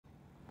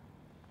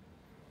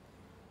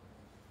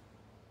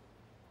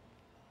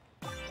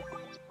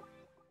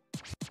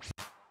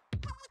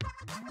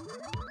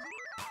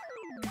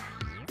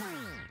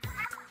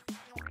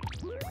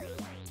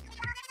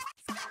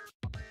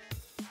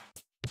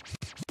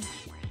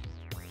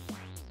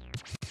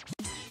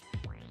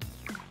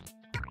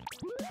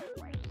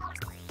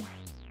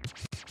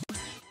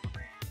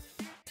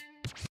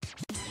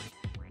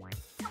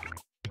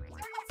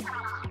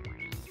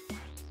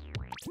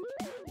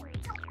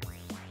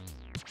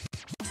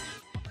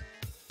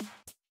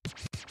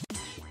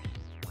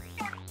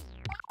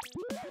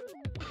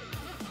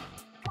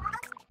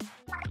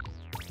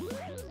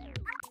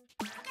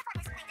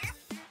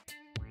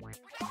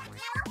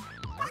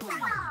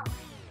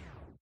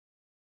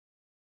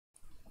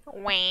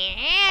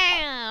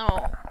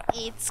Wow,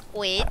 it's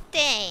Squid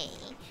Day.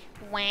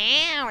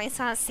 Wow, I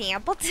saw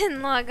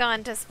Sampleton log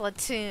on to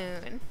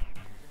Splatoon.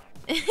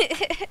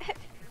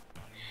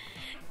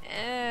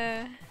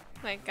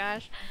 My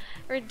gosh.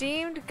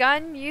 Redeemed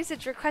gun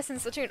usage requests in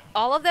Splatoon.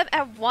 All of them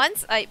at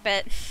once? I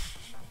bet.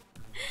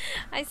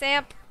 Hi,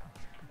 Samp.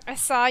 I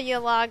saw you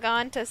log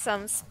on to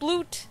some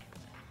Sploot.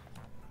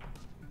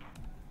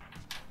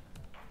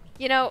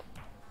 You know,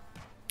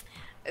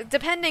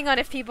 depending on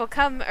if people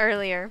come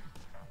earlier.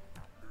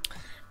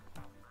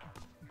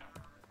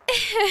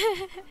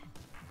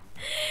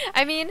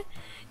 I mean,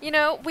 you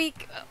know,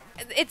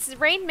 it's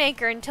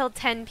Rainmaker until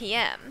 10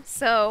 p.m.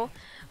 So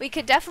we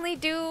could definitely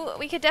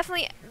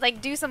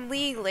like do some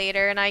League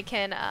later, and I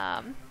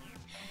can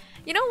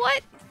you know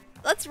what?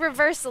 Let's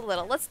reverse a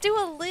little. Let's do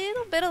a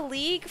little bit of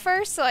League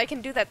first, so I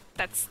can do that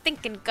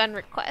stinking gun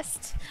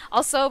request.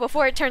 Also,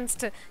 before it turns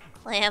to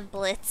Clam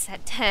Blitz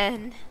at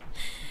 10.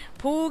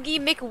 Poogie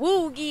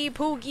McWoogie,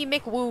 Poogie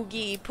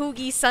McWoogie,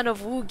 Poogie son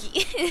of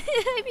Woogie.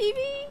 Hi,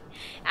 baby.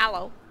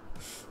 Hello.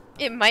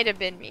 It might have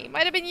been me.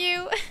 Might have been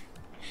you.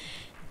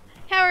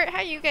 How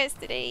are you guys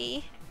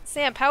today?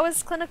 Sam, how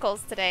was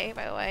clinicals today,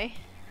 by the way?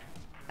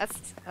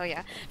 Oh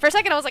yeah. For a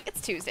second I was like,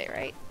 it's Tuesday,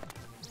 right?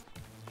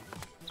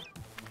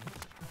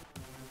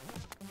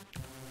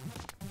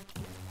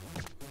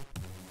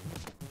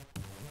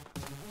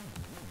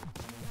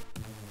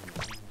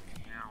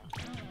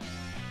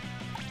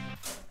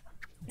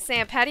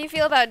 Sam, how do you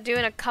feel about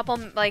doing a couple,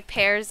 like,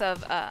 pairs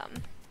of,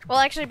 well,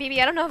 actually, BB,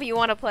 I don't know if you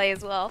want to play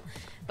as well,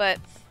 but,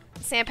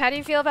 Sam, how do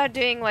you feel about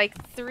doing,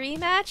 like, 3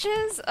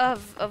 matches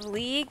of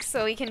League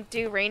so we can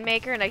do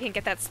Rainmaker and I can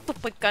get that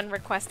stupid gun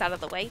request out of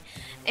the way?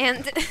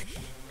 And,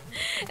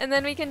 and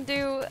then we can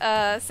do,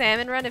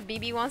 Salmon Run if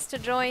BB wants to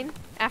join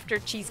after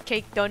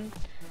Cheesecake done.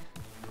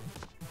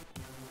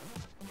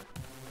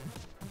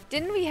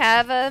 Didn't we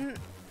have him?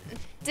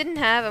 Didn't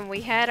have him.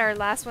 We had our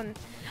last one.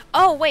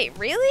 Oh, wait,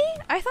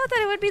 really? I thought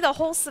that it would be the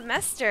whole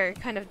semester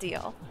kind of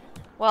deal.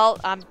 Well,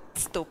 I'm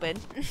stupid.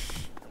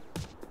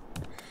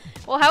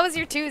 Well, how was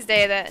your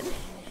Tuesday then?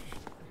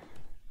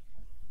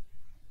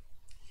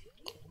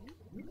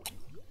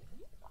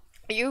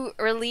 Are you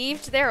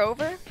relieved they're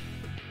over?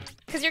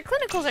 Because your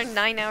clinicals are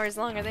 9 hours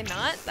long, are they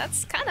not?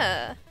 That's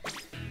kinda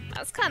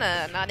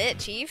not it,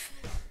 Chief.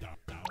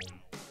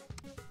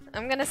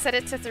 I'm gonna set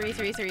it to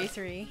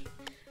 3333.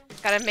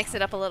 Gotta mix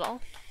it up a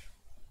little.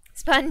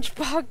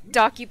 SpongeBob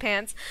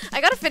DocuPants. I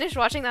gotta finish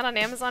watching that on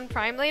Amazon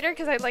Prime later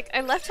because I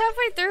left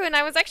halfway through and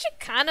I was actually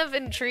kind of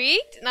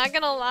intrigued, not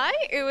gonna lie.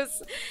 It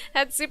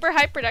had super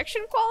high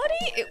production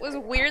quality. It was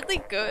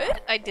weirdly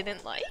good. I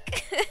didn't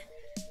like.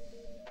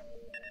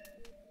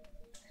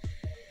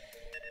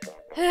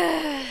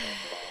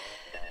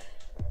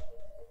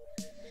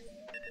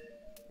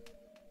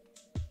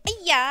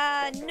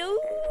 Yeah, no.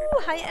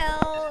 Hi,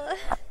 Elle.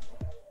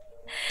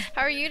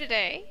 How are you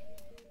today?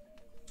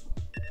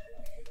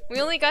 We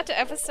only got to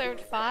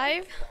episode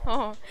 5?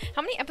 Oh,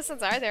 how many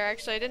episodes are there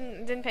actually? I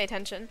didn't pay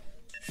attention.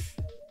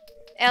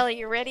 Elle, are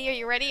you ready? Are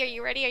you ready? Are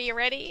you ready? Are you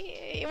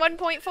ready?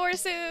 1.4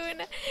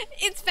 soon!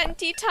 It's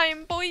Fenty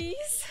time,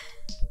 boys!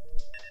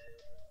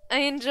 I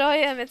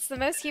enjoy him. It's the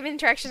most human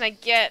interaction I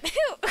get.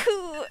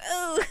 Ooh,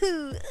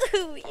 ooh,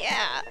 ooh,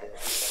 yeah.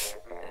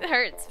 It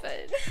hurts,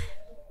 but...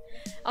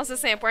 Also,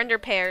 Samp, we're under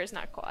pairs,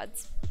 not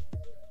quads.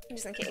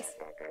 Just in case.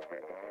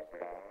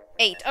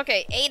 8.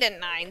 Okay, 8 and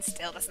 9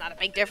 still. That's not a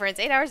big difference.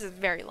 8 hours is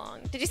very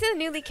long. Did you see the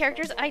new league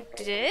characters? I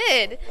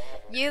did!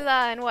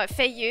 Yula and what?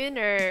 Fei Yun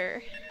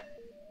or...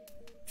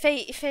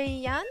 Fei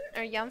Yan?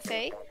 Or Yan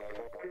Fei?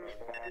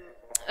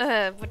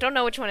 Don't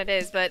know which one it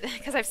is, but...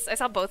 Because I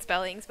saw both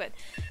spellings, but...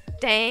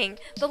 Dang.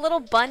 The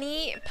little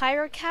bunny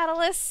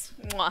Pyrocatalyst?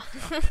 Mwah.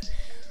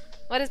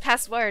 What is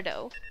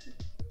passwordo?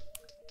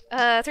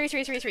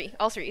 3333.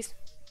 All threes.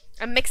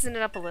 I'm mixing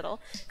it up a little.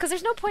 Because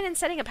there's no point in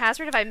setting a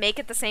password if I make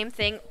it the same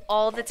thing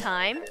all the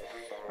time.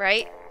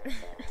 Right?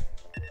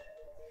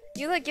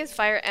 Eula gives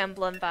Fire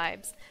Emblem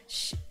vibes.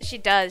 She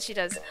does, she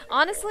does.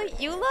 Honestly,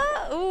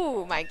 Eula?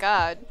 Ooh, my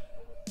god.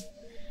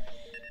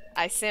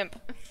 I simp.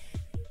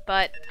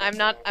 But I'm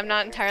not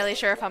entirely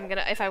sure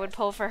if I would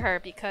pull for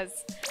her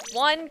because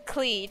 1,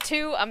 Klee,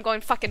 2, I'm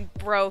going fucking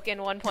broke in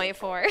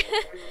 1.4.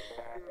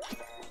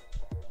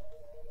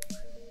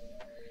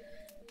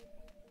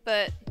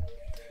 But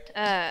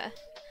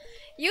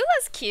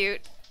Eula's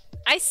cute.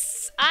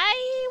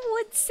 I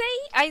would say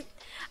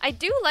I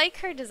do like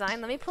her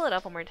design. Let me pull it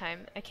up one more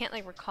time. I can't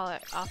like recall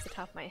it off the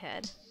top of my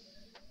head.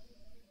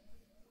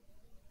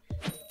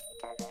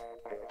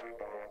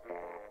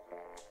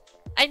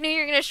 I knew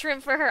you were gonna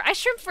shrimp for her. I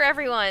shrimp for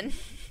everyone.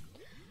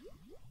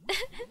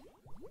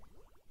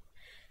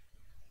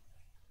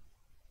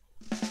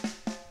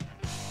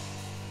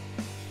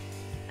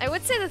 I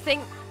would say the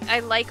thing I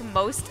like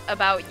most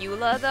about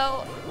Eula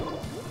though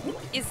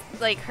is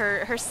like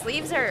her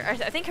sleeves are I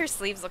think her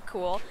sleeves look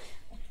cool.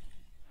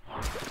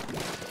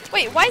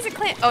 Wait, why is it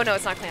clam? Oh no,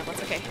 it's not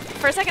clamplets. Okay.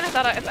 For a second I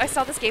thought I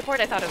saw the skateboard,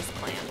 I thought it was a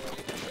clam.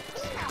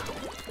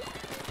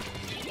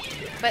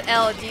 But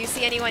Elle, do you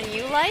see anyone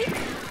you like?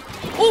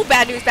 Oh,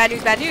 bad news, bad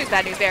news, bad news,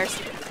 bad news, bears.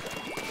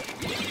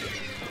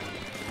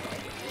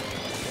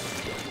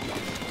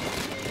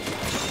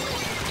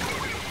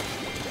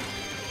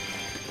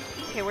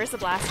 Okay, where's the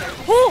blaster?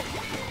 Oh!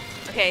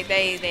 Okay,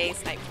 they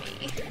sniped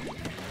me.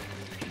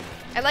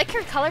 I like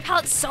her color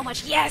palette so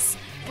much. Yes!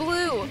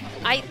 Blue!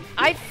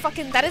 I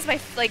fucking, that is my,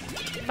 like,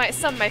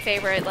 some of my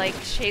favorite, like,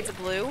 shades of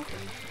blue.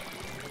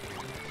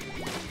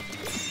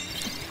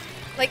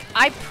 Like,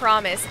 I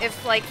promise,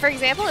 if, like, for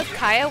example, if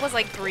Kaya was,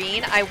 like,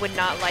 green, I would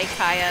not like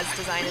Kaya's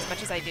design as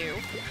much as I do.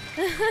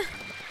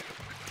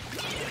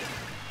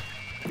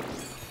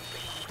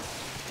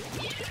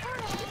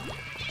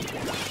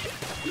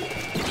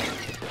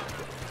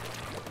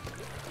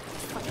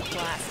 Fucking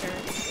blaster.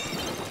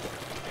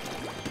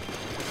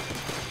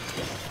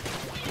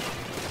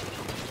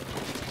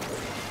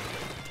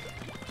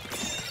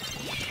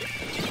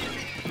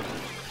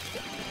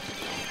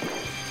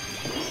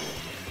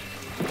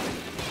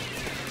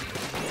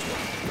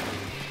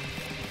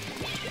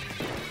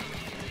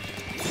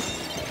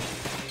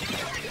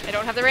 I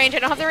don't have the range, I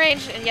don't have the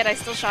range, and yet I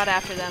still shot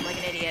after them like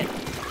an idiot.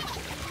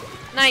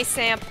 Nice,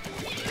 Sam.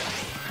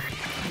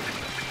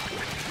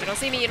 You don't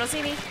see me, you don't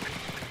see me.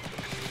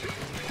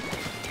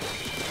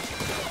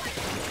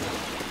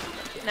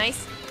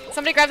 Nice.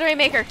 Somebody grab the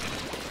Rainmaker.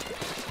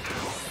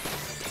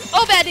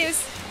 Oh, bad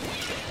news!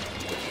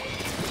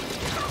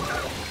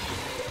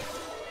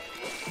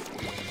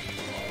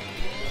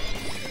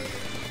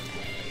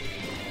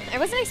 I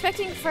wasn't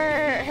expecting for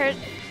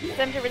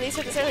them to release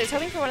her this early. I was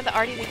hoping for one of the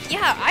already leaked.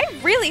 Yeah, I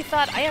really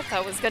thought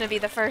Ayaka was gonna be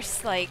the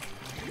first, like,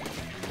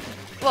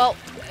 well,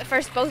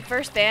 both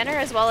first banner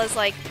as well as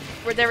like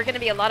where there were gonna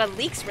be a lot of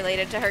leaks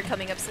related to her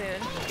coming up soon.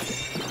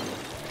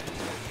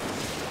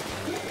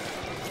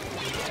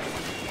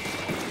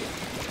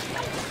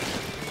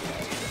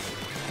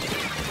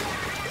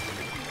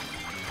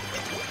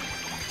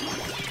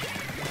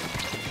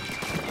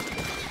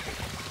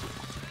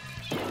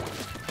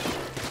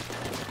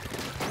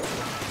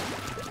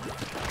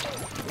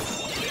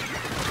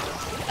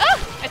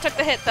 Took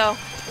the hit though.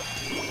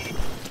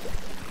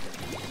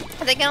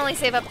 They can only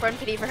save up run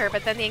pity for her,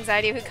 but then the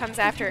anxiety of who comes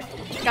after.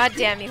 God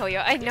damn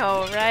MiHoYo. I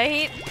know,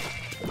 right?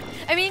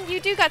 I mean, you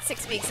do got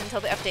 6 weeks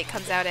until the update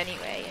comes out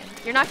anyway.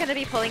 And you're not going to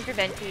be pulling for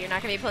Venti, you're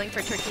not going to be pulling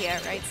for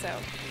Tortilla, right? So,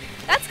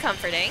 that's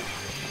comforting.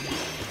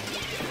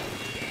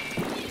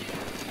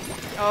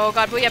 Oh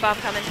god, Booyah Bomb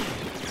coming.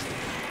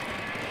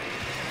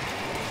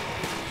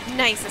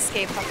 Nice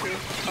escape, Haku.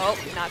 Oh,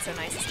 not so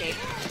nice escape.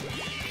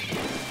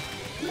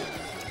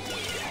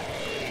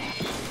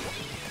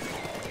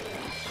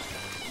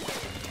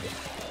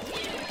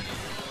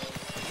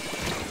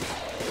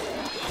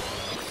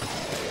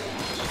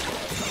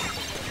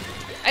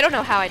 I don't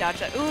know how I dodged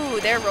that. Ooh,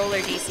 their roller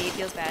DC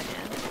feels bad, man.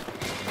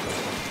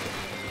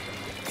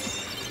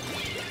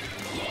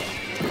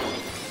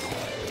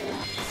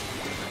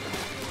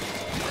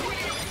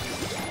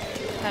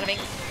 Not a me.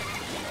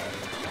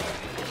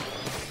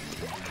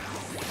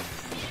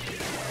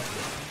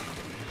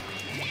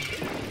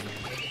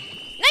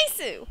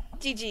 Nice-oo!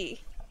 GG.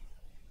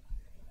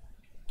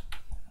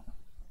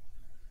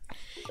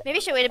 Maybe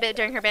she'll wait a bit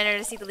during her banner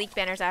to see the leaked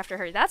banners after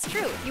her. That's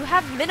true. You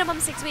have minimum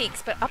 6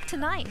 weeks, but up to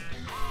 9.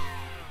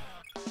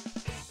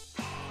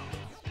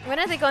 When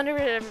are they going to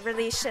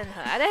release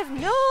Shinha? I have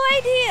no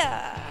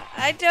idea.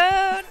 I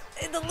don't...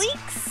 The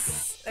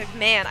leaks?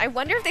 Man, I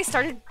wonder if they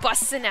started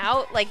busting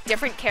out, like,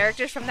 different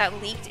characters from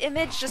that leaked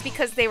image just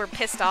because they were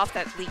pissed off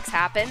that leaks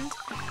happened.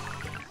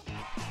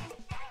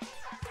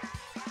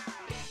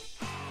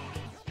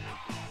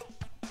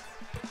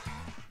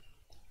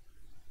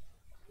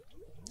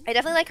 I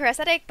definitely like her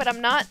aesthetic, but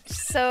I'm not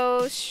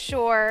so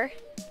sure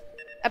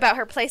about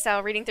her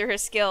playstyle reading through her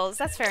skills.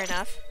 That's fair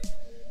enough.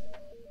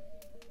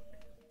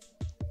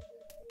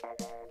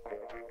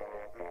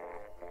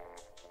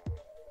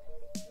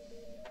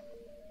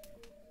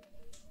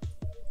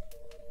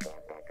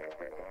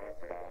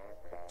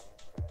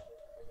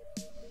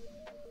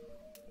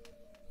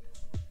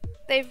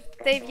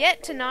 They've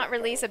yet to not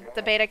release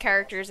the beta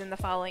characters in the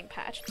following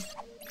patch.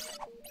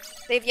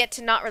 They've yet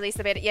to not release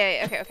the beta.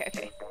 Yeah,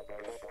 okay.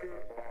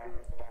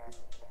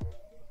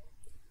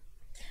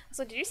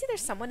 So did you see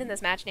there's someone in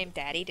this match named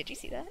Daddy? Did you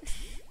see that?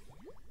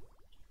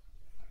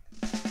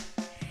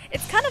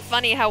 It's kind of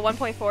funny how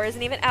 1.4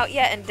 isn't even out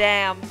yet, and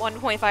damn,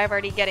 1.5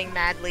 already getting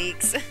mad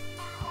leaks.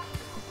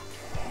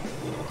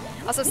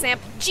 Also, Sam,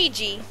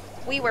 GG.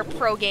 We were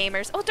pro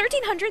gamers. Oh,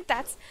 1300.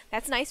 That's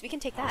nice. We can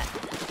take that.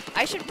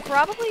 I should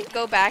probably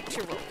go back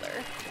to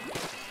roller.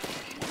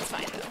 It's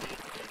fine though.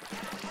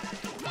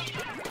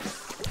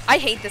 I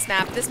hate this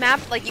map. This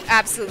map, like, you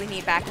absolutely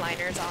need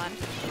backliners on.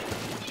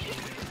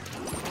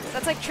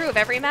 That's like true of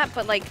every map,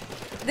 but like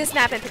this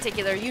map in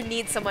particular, you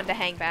need someone to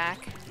hang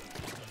back.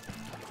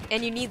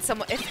 And you need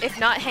someone, if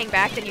not hang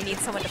back, then you need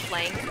someone to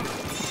flank.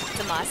 It's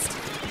a must.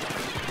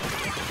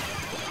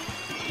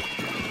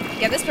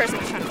 Yeah, this person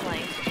was trying to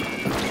flank.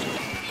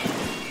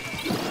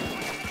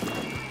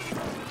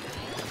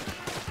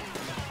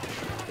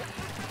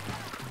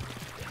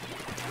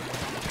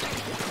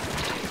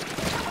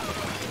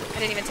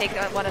 I didn't even take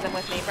one of them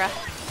with me, bruh.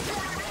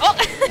 Oh!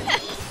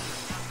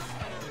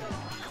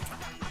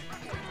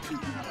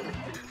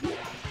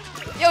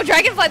 Yo,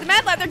 Dragonfly, the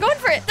Mad Lab, they're going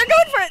for it! They're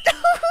going for it!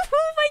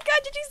 Oh my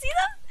god, did you see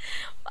them?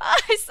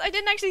 I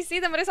didn't actually see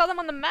them, but I saw them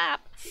on the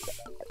map.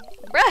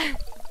 Bruh.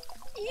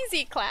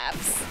 Easy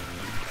claps.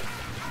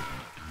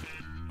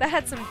 That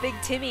had some big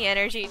Timmy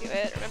energy to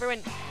it. Remember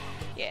when...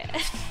 Yeah.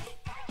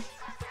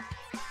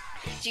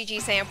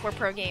 GG Sam, we're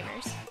pro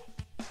gamers.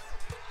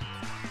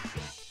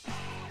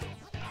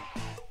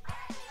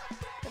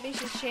 Maybe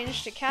she's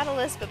changed to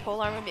Catalyst, but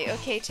Polearm would be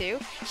okay too.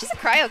 She's a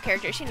cryo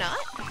character, is she not?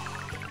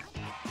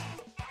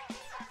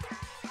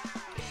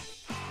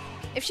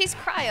 If she's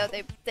cryo,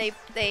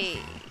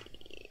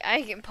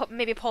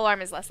 maybe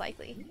Polearm is less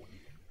likely.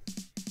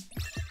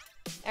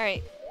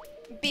 Alright.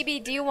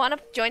 BB, do you want to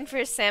join for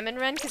a salmon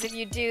run? Because if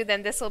you do,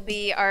 then this will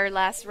be our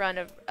last run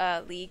of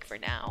League for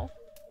now.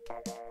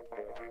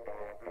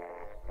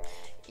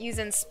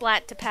 Using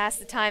Splat to pass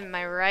the time, am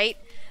I right?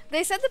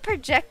 They said the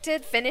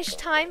projected finish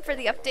time for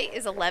the update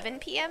is 11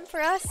 PM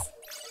for us.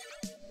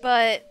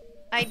 But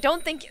I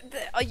don't think...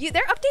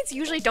 their updates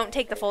usually don't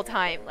take the full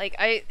time. Like,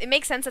 it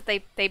makes sense that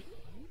they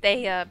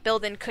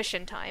build in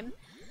cushion time.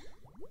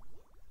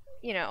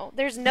 You know,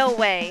 there's no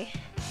way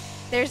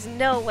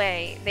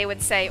they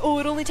would say, oh,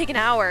 it'll only take an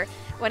hour,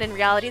 when in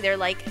reality they're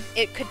like,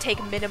 it could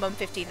take minimum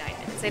 59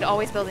 minutes. They'd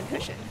always build in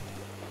cushion.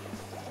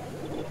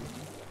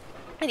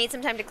 I need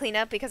some time to clean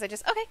up because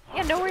okay,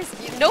 yeah, no worries.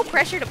 No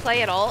pressure to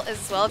play at all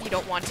as well if you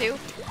don't want to.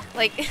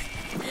 Like,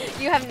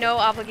 you have no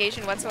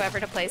obligation whatsoever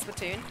to play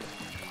Splatoon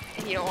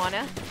if you don't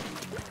wanna.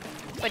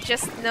 But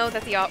just know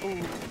that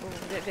ooh,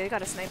 they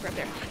got a sniper up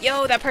there.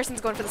 Yo, that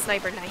person's going for the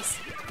sniper, nice.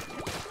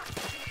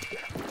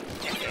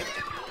 Okay.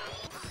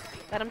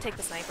 Let him take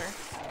the sniper.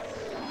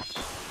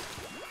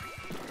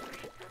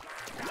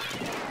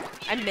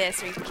 I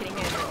missed, are you kidding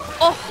me?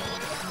 Oh!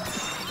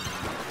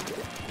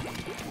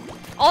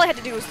 All I had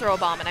to do was throw a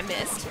bomb and I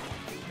missed.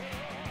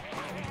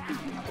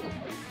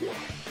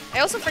 I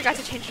also forgot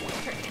to change the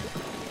curtain.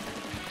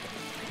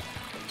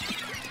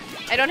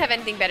 I don't have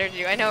anything better to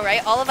do, I know,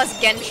 right? All of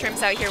us Gen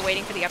shrimps out here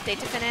waiting for the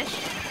update to finish.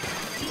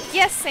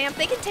 Yes, Sam,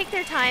 they can take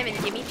their time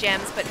and give me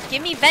gems, but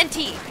give me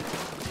Venti!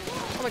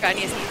 Oh my god, I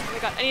need to sneeze. Oh my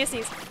god, I need to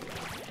sneeze.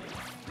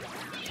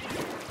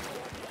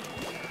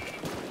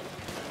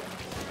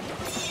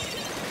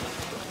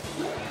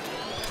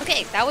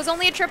 Okay, that was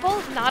only a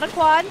triple, not a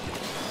quad.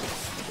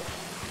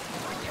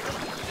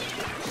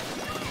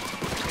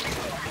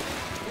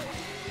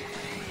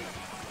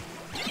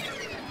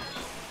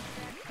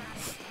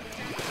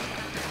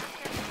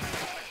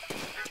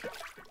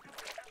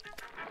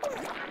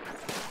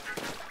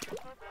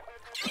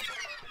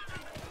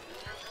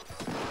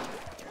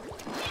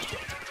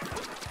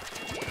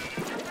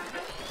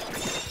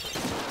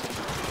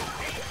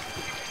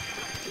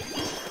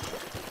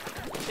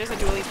 There's a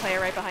dualies player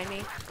right behind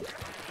me.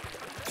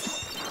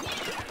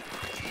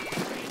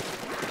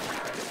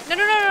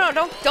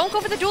 No, don't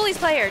go for the dualies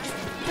player. Just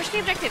push the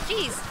objective,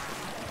 jeez.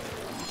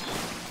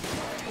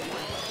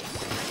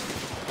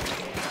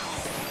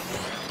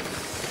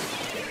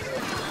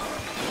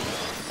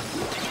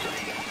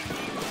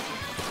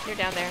 They're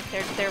down there.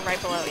 They're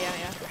right below.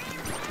 Yeah.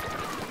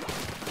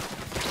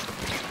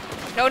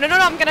 No,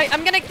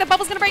 the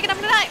bubble's gonna break and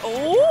I'm gonna die.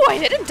 Oh, I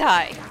didn't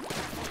die.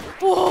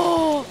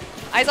 Whoa.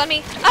 Eyes on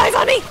me! Eyes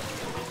on me!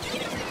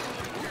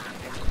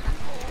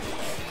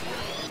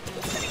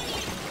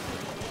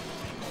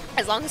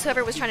 As long as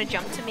whoever was trying to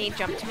jump to me and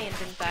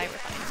didn't die, we're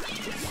fine.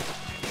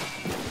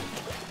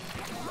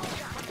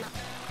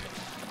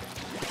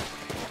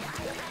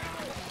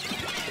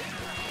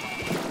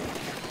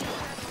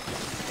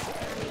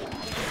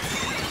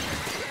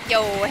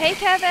 Yo, hey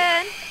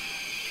Kevin!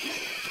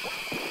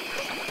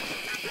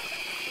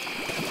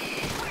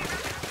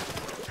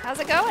 How's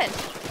it going?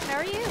 How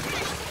are you?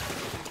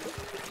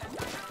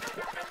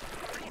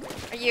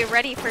 Are you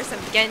ready for some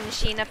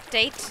Genshin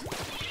update?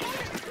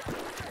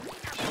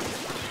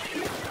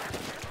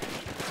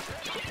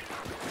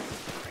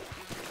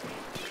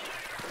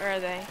 Where are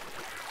they?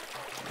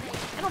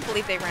 I don't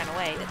believe they ran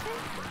away, did they?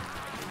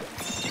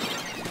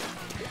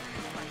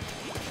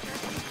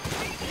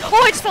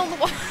 Oh, I just fell in the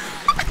water!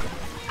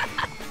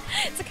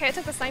 It's okay, I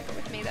took the sniper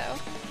with me though.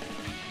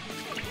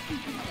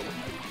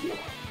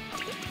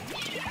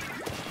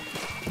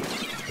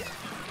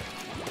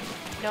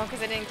 No,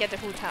 because I didn't get the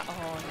Huta. Oh,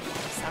 no,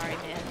 sorry,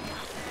 man.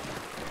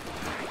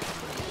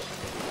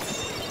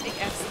 Big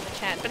F's in the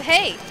chat. But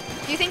hey,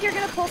 do you think you're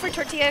gonna pull for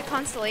Tortilla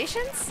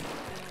Constellations?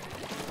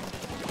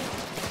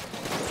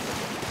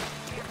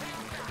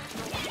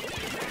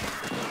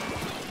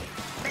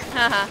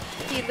 Haha,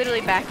 he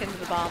literally backed into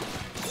the bomb.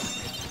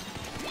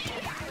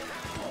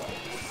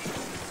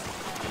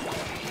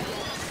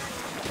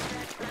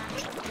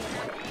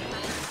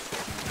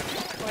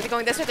 Oh, are they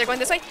going this way? They're going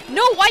this way?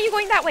 No, why are you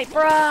going that way?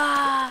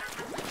 Bruh!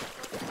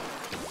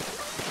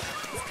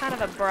 It's kind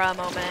of a bruh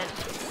moment.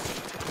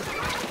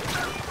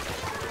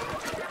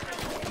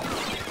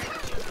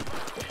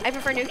 I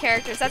prefer new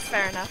characters. That's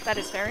fair enough. That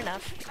is fair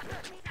enough.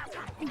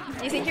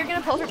 You think you're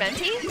gonna pull for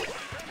Venti?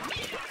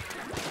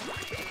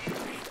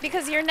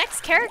 Because your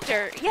next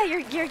character, yeah,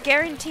 you're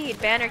guaranteed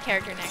banner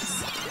character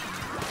next.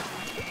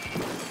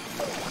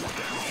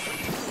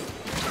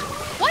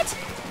 What?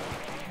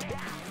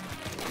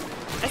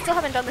 I still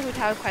haven't done the Hu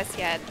Tao quest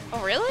yet.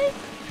 Oh really?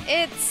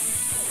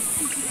 It's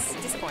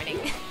disappointing.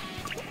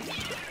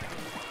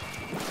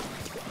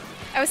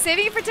 I was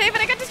saving it for today,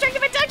 but I got distracted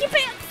by Donkey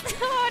Pants.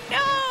 Oh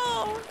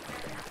no!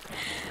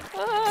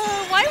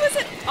 Why was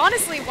it,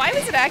 honestly, why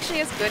was it actually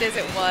as good as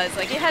it was?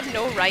 Like, it had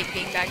no right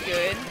being that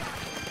good.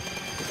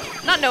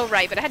 Not no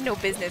right, but it had no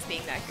business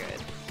being that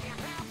good.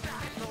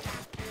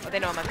 Oh, they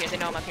know I'm up here, they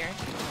know I'm up here.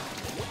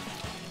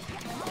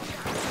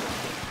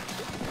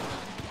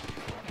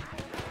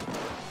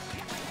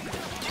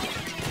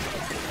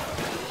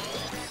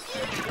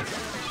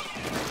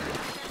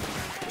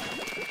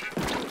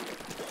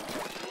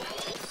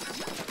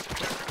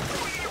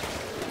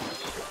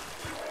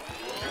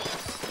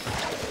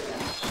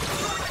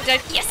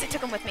 Yes, it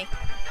took him with me.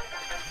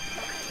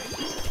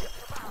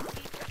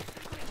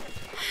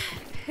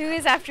 Who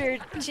is after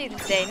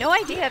Cheetah Day? No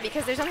idea,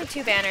 because there's only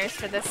 2 banners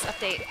for this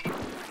update.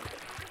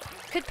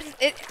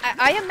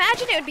 I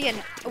imagine it would be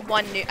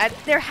one new.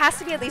 There has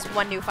to be at least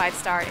one new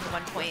 5-star in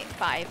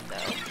 1.5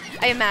 though.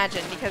 I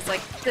imagine, because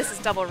like this is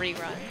double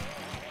rerun.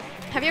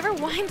 Have you ever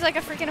whined like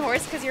a freaking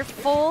horse because your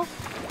full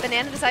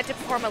banana decided to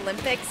perform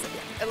Olympic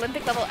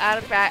level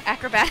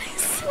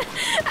acrobatics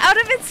out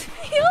of its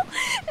wheel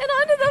and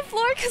onto the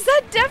floor? Because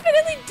that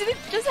definitely didn't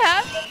just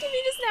happen to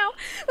me just now.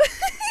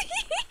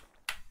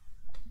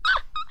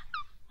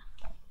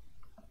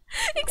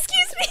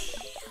 Excuse me.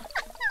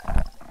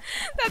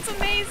 That's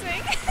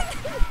amazing.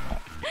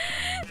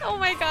 Oh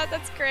my god,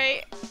 that's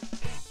great.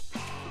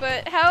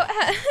 But how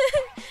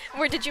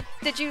where did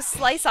you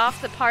slice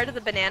off the part of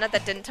the banana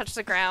that didn't touch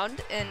the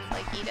ground and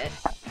like eat it?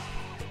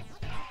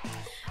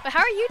 But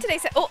how are you today?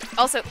 Oh,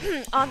 also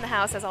on the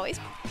house as always.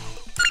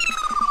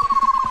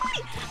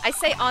 I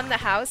say on the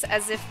house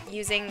as if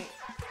using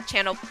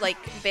channel like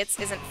bits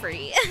isn't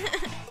free.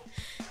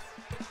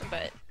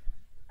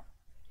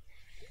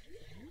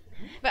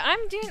 But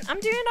I'm doing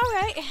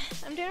alright.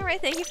 I'm doing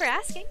alright, thank you for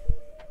asking.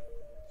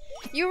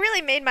 You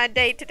really made my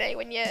day today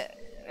when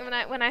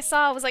I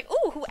saw, I was like,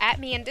 ooh, who at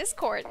me in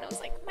Discord? And I was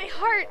like, my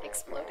heart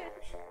exploded.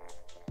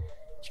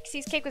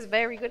 Cheesecake was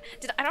very good.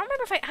 I don't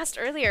remember if I asked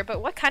earlier,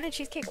 but what kind of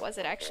cheesecake was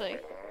it actually?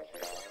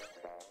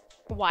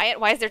 Wyatt?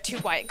 Why is there 2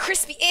 Wyatt?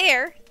 Crispy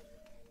air!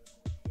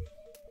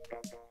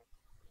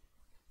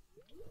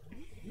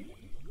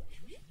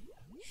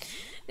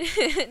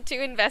 Too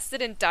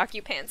invested in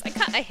DocuPants.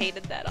 I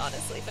hated that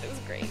honestly, but it was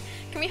great.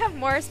 Can we have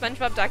more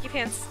SpongeBob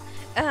DocuPants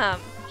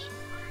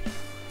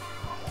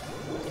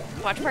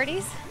watch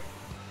parties?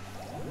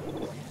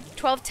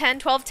 12-10,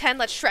 12-10,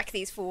 let's Shrek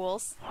these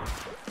fools.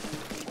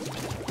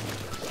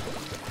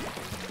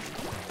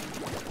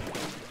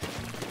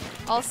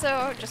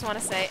 Also, just want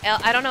to say,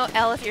 I don't know,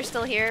 Elle, if you're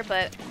still here,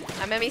 but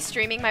I'm going to be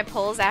streaming my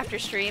polls after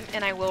stream,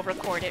 and I will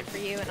record it for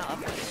you, and I'll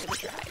upload it to the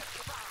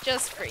drive.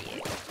 Just for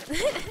you.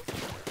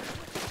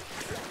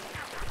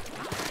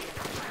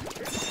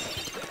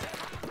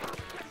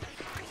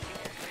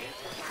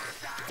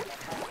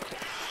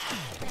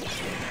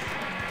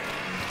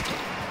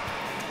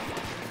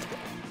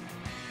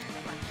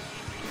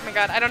 Oh my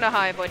god, I don't know how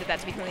I avoided that,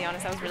 to be completely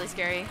honest. That was really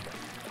scary.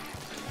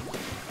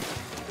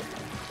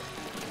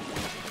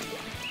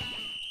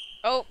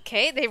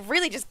 Okay, they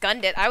really just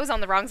gunned it. I was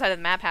on the wrong side of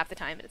the map half the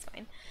time, but it's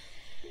fine.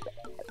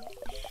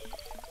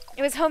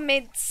 It was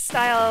homemade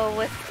style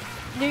with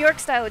New York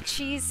style with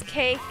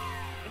cheesecake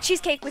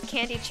with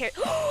candied cherries.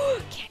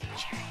 Candied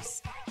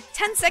cherries.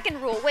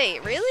 10-second rule.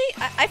 Wait, really?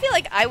 I feel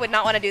like I would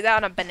not want to do that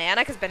on a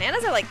banana because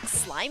bananas are like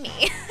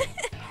slimy.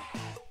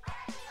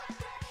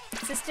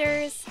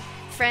 Sisters,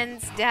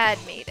 friends, dad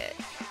made it.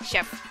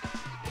 Chef.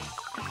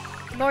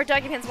 More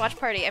DocuPants watch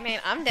party. I mean,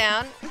 I'm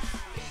down.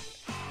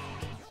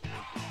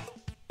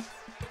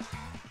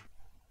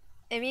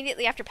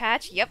 Immediately after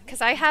patch? Yep,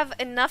 because I have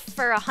enough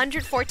for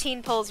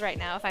 114 pulls right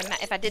now,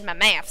 if I did my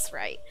maths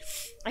right.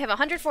 I have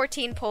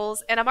 114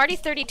 pulls, and I'm already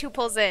 32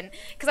 pulls in,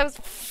 because I was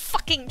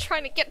fucking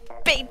trying to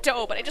get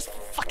Beidou, but I just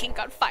fucking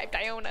got 5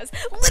 Dionas.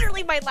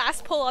 Literally my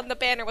last pull on the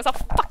banner was a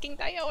fucking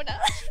Diona.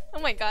 Oh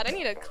my god, I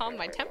need to calm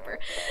my temper.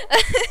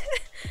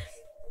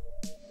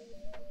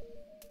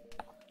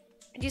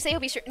 Did you say you'll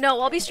be No,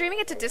 I'll be streaming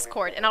it to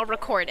Discord, and I'll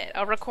record it.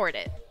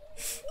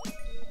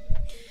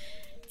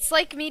 It's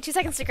like me 2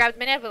 seconds to grab the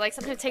banana, but like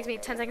sometimes it takes me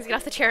 10 seconds to get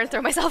off the chair and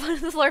throw myself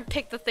onto the floor and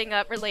pick the thing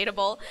up.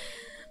 Relatable.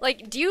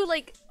 Like, do you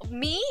like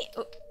me?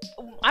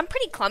 I'm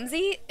pretty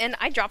clumsy and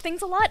I drop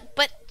things a lot,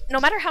 but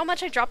no matter how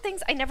much I drop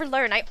things, I never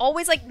learn. I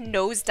always like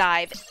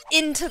nosedive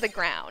into the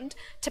ground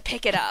to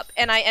pick it up,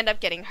 and I end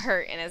up getting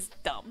hurt, and it's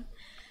dumb.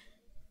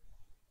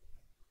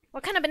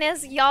 What kind of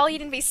bananas y'all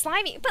eating to be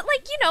slimy? But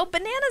like, you know,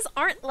 bananas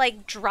aren't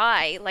like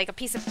dry like a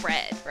piece of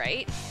bread,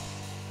 right?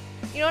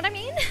 You know what I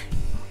mean?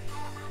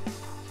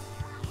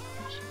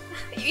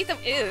 You eat them,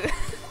 ew.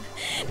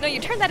 No,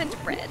 you turn that into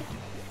bread.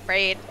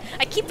 Right?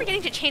 I keep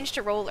forgetting to change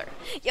to roller.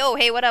 Yo,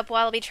 hey, what up,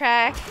 Wallaby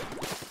Track?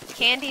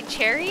 Candied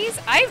cherries?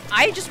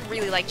 I just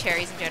really like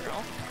cherries in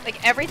general.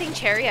 Like, everything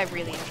cherry I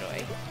really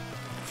enjoy.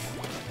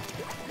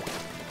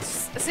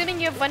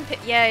 Assuming you have one pit.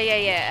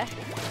 Yeah.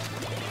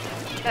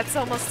 That's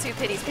almost 2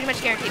 pities. Pretty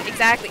much guaranteed.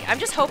 Exactly. I'm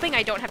just hoping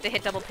I don't have to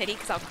hit double pity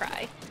because I'll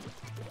cry.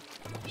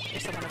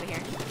 There's someone over here.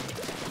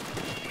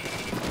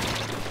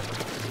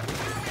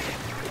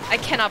 I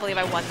cannot believe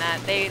I won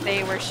that.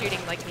 They were shooting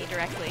like me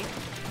directly.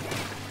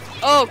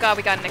 Oh god,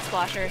 we got an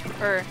explosher.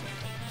 Or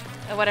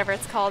whatever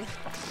it's called.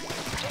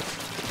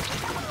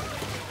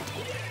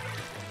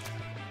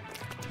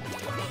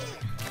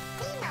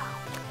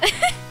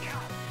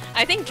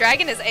 I think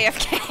Dragon is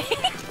AFK.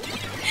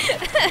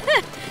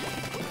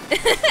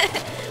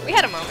 We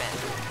had a moment.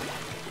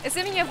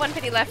 Assuming you have 1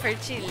 pity left for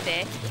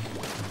Chile.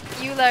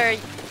 Euler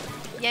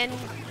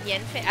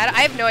Yenfe.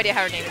 I have no idea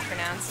how her name is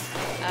pronounced.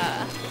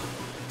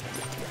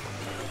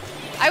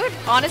 I would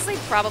honestly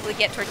probably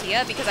get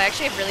Tortilla because I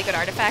actually have really good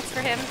artifacts for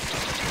him.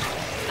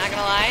 Not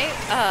gonna lie.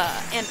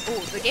 And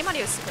ooh, the game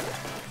audio is super loud.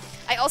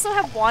 I also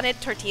have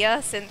wanted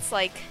Tortilla since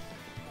like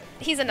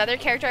he's another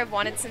character I've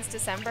wanted since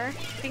December,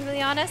 being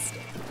really honest.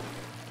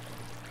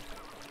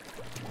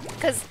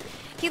 Because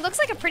he looks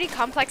like a pretty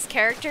complex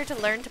character to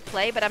learn to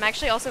play, but I'm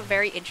actually also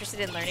very interested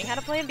in learning how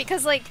to play him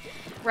because like,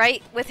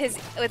 right, with his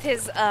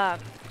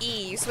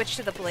E, you switch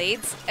to the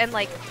blades, and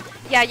like,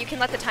 yeah, you can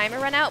let the timer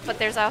run out, but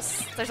there's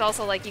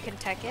also like you can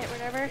tech it,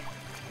 whatever.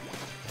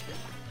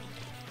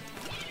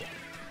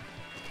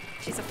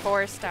 She's a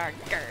 4-star.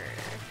 Grr.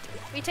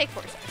 We take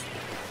 4 stars.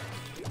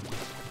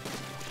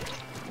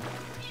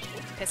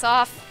 Piss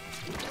off.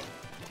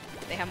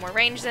 They have more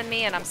range than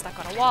me, and I'm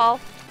stuck on a wall.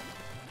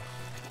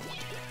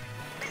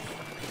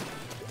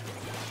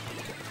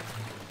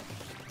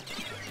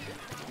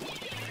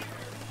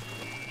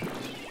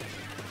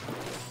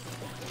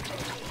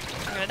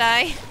 I'm gonna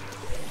die.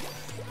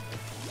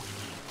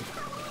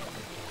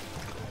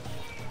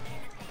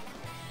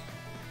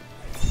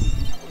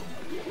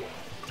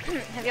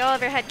 Have y'all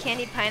ever had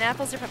candied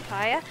pineapples or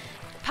papaya?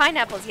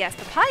 Pineapples, yes.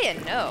 Papaya,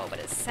 no, but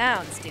it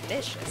sounds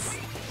delicious.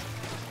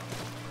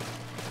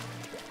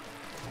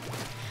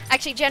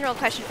 Actually, general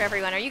question for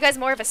everyone. Are you guys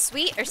more of a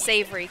sweet or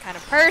savory kind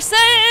of person?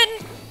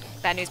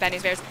 Bad news,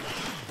 bears.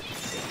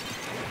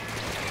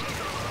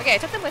 Okay, I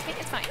took them with me.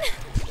 It's fine.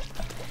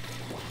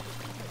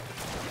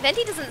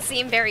 Venti doesn't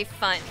seem very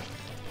fun.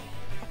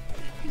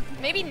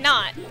 Maybe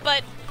not,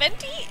 but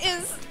Venti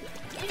is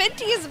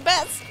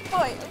best.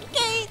 Boy,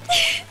 okay.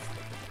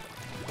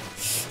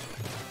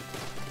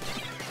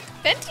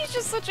 Venti's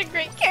just such a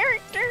great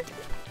character.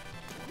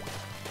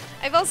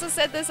 I've also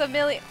said this a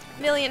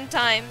million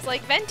times.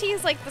 Like, Venti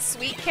is like the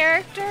sweet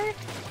character,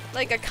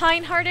 like a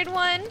kind-hearted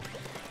one,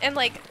 and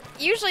like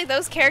usually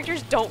those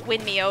characters don't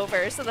win me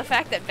over. So the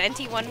fact that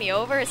Venti won me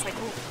over is like,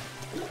 ooh,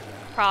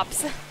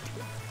 props.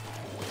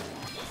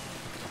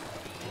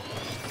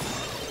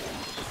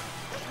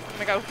 Oh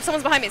my god,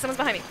 someone's behind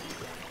me.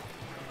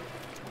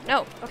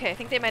 No, okay, I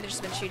think they might have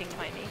just been shooting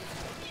behind me.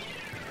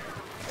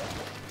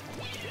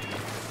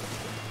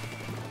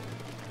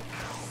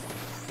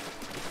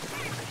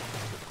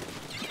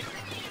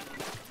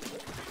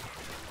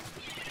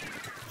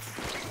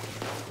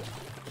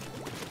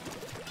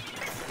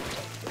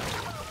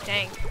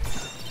 Dang.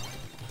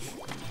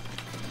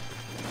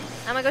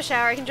 I'm gonna go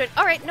shower, I can join.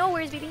 Alright, no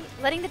worries, BB.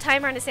 Letting the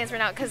timer understands run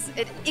out, because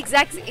it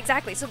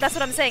exactly. So that's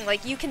what I'm saying.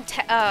 Like, you can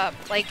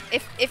like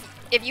if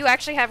you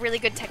actually have really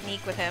good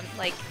technique with him,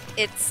 like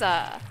it's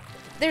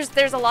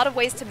there's a lot of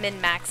ways to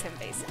min-max him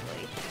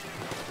basically,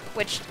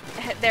 which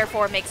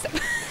therefore makes him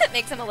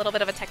makes him a little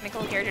bit of a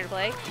technical character to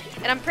play.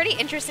 And I'm pretty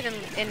interested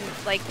in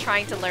like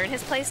trying to learn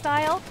his play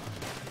style.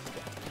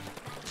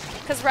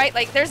 Cause right,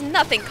 like there's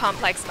nothing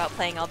complex about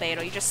playing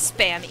Albedo. You just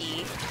spam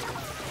E.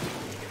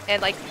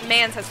 And like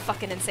Mans has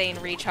fucking insane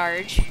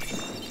recharge.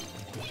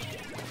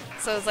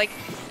 So it's like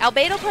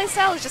Albedo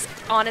playstyle is just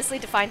honestly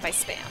defined by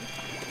spam.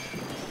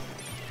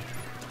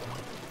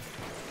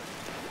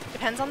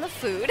 Depends on the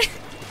food.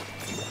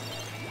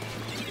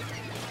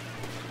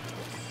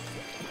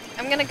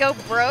 I'm gonna go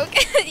broke.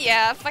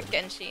 Yeah, fuck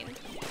Genshin.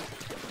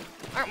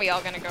 Aren't we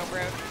all gonna go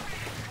broke?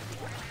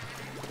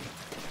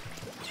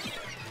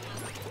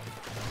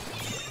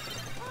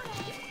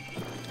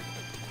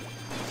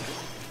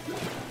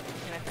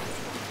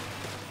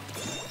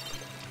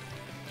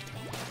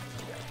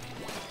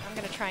 I'm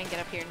gonna try and get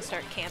up here and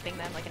start camping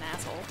them like an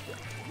asshole.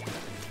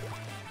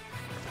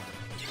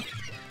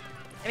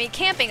 I mean,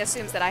 camping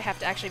assumes that I have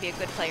to actually be a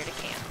good player to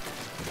camp.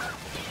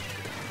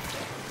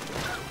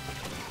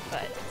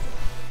 But...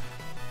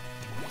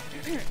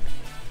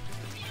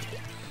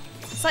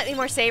 slightly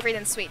more savory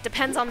than sweet.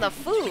 Depends on the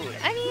food.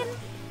 I mean...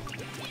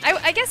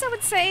 I guess I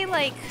would say,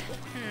 like...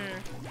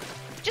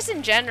 Just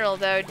in general,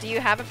 though, do you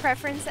have a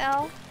preference,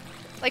 Elle?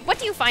 Like, what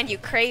do you find you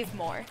crave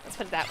more? Let's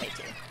put it that way,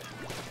 too.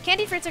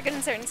 Candy fruits are good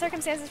in certain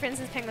circumstances. For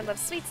instance, Penguin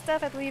loves sweet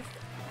stuff, I believe.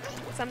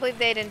 Some believe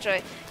they'd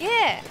enjoy...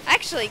 Yeah,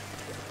 actually...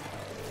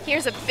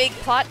 Here's a big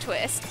plot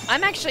twist.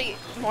 I'm actually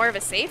more of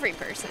a savory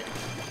person.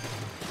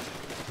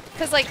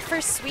 Because, like, for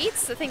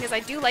sweets, the thing is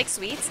I do like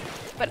sweets,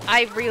 but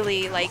I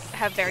really, like,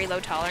 have very low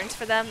tolerance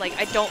for them. Like,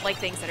 I don't like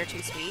things that are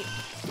too sweet.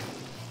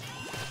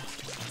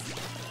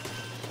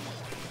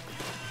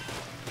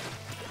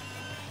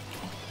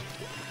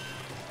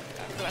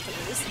 I'm about to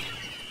lose.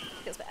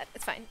 Feels bad.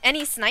 It's fine.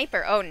 Any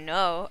sniper? Oh,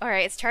 no.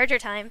 Alright, it's charger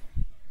time.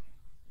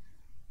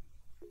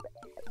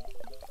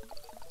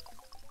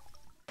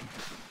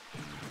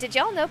 Did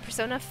y'all know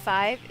Persona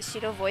 5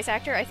 Shido voice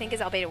actor I think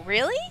is Albedo?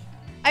 Really?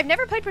 I've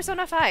never played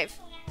Persona 5.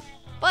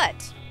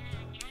 But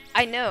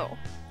I know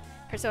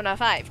Persona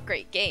 5,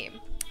 great game.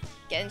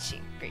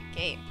 Genshin, great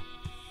game.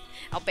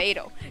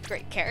 Albedo,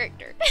 great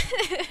character.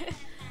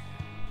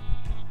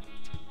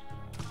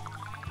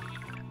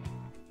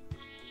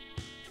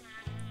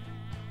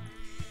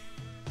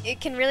 It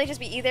can really just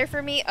be either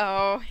for me.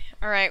 Oh,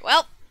 alright.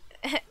 Well,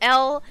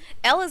 L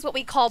is what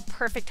we call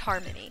perfect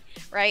harmony,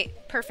 right?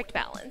 Perfect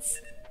balance.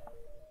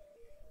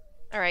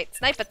 Alright,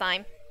 sniper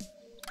time.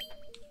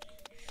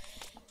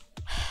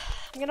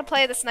 I'm gonna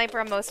play the sniper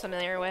I'm most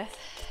familiar with.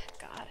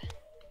 God.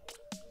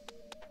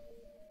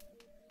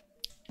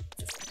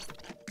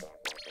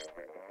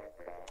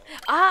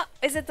 Ah,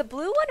 is it the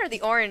blue one or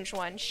the orange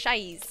one?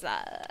 Scheisse.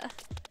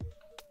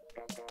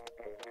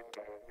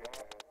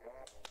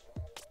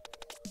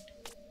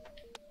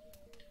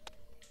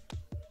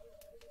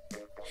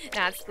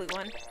 Nah, it's the blue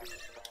one.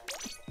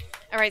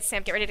 Alright,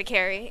 Sam, get ready to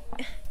carry.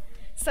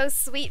 So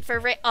sweet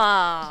for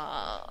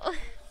oh.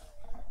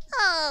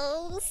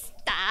 Oh,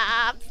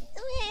 stop.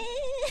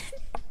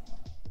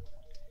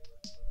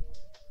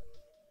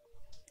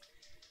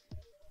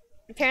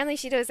 Apparently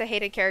Shido is a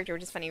hated character,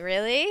 which is funny.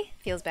 Really?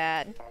 Feels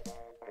bad.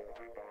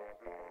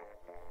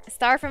 A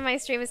star from my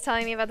stream is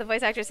telling me about the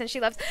voice actress and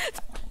she loves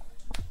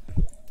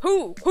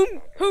Who?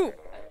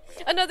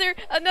 Another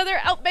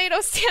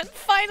Albedo stand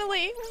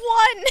finally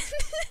won!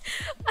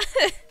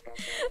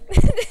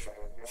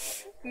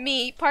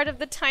 Me, part of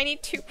the tiny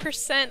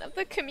 2% of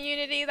the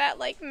community that,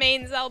 like,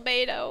 mains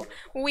Albedo,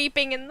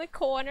 weeping in the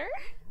corner.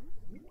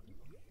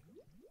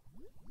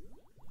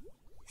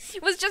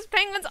 It was just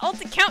Penguin's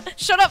alt account.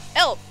 Shut up,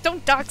 Elle!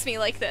 Don't dox me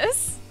like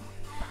this.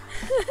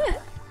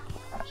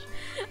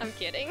 I'm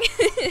kidding.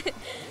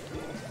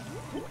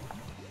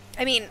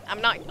 I mean,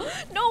 I'm not.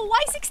 No,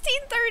 why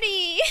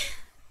 1630?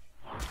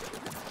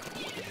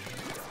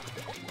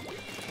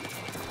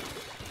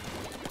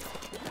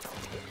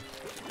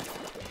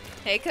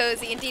 Hey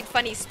Cozy, indeed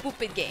funny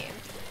spooped game.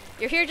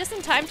 You're here just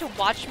in time to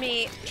watch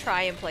me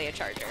try and play a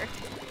charger.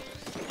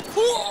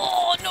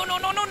 Oh, no.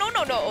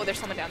 Oh, there's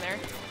someone down there.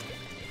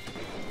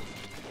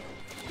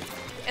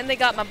 And they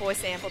got my boy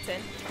Sampleton.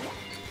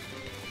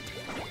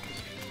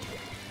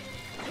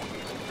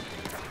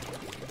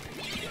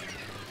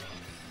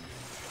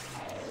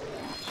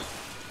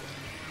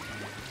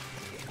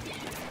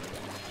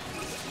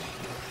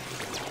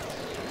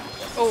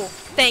 Oh,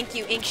 thank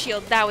you, Ink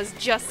Shield. That was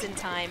just in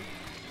time.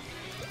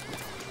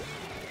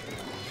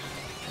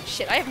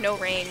 Shit, I have no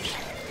range.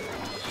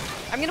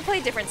 I'm gonna play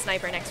a different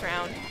sniper next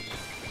round.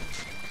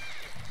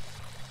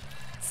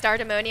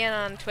 Stardemonian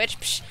on Twitch?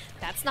 Psh,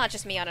 that's not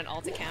just me on an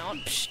alt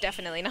account. Psh,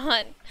 definitely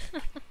not.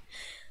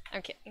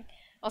 I'm kidding.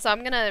 Also,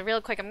 I'm gonna,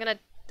 real quick, I'm gonna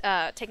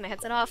take my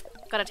headset off.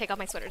 Gotta take off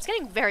my sweater. It's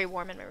getting very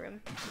warm in my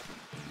room.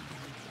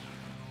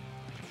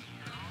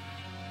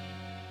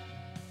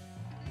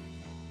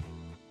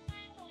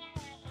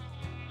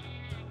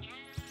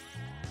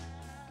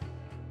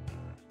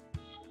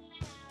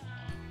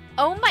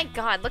 Oh my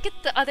god, look at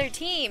the other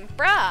team.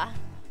 Bruh.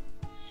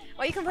 Why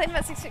are you complaining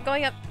about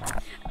going up?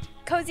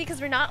 Cozy,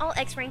 because we're not all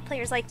X-rank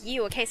players like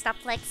you, okay? Stop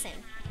flexing.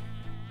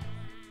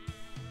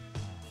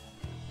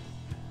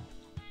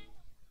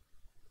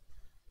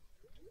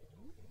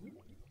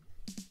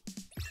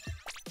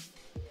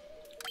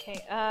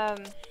 Okay,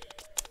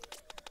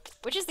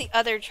 which is the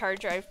other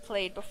charger I've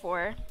played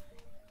before?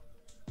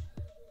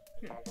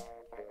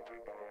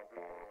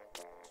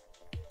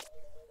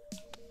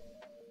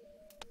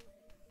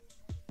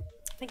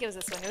 I think it was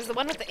this one. It was the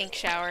one with the ink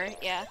shower,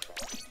 yeah.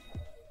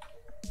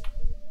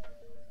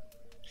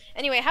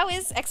 Anyway, how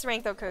is X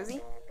rank though,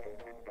 Cozy?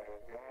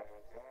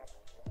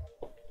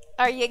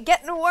 Are you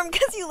getting warm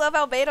because you love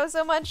Albedo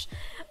so much?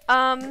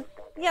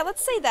 Yeah,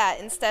 let's say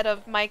that instead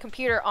of my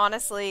computer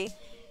honestly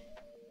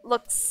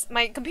looks...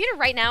 My computer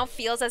right now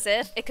feels as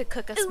if it could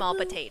cook a small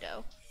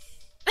potato.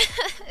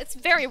 It's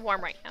very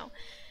warm right now.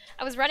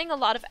 I was running a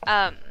lot of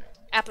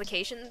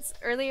applications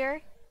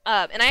earlier,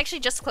 And I actually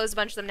just closed a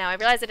bunch of them now. I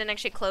realized I didn't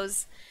actually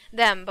close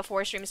them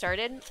before stream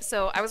started.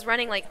 So I was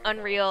running like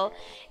Unreal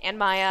and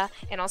Maya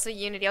and also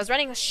Unity. I was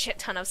running a shit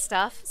ton of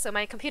stuff. So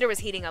my computer was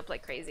heating up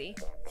like crazy.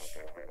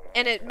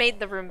 And it made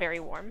the room very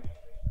warm.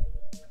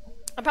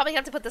 I'm probably gonna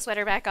have to put the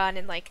sweater back on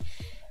in like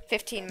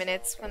 15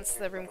 minutes once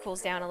the room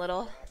cools down a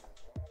little.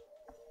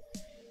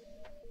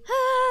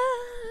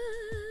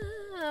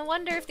 I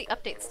wonder if the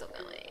update's still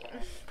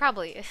going.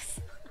 Probably is.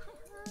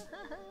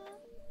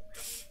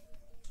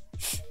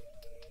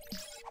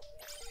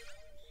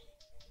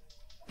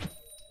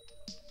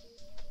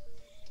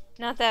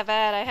 Not that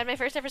bad. I had my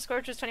first ever score,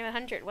 which was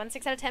 2100. Won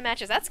 6 out of 10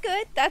 matches. That's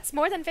good. That's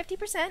more than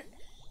 50%.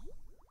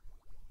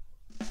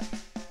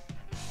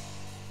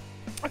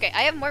 Okay,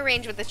 I have more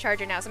range with this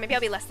charger now, so maybe I'll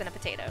be less than a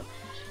potato.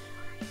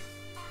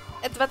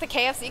 It's about the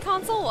KFC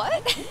console?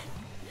 What?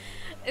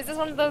 Is this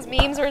one of those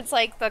memes where it's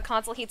like the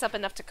console heats up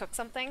enough to cook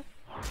something?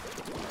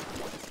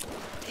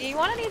 Do you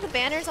want any of the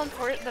banners on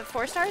the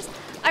 4 stars?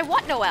 I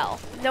want Noelle.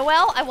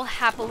 Noelle, I will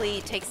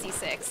happily take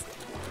C6.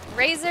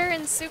 Razor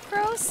and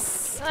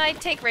Sucrose? I'd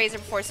take Razor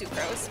before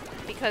Sucrose,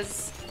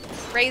 because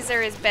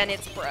Razor is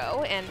Bennett's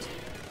bro, and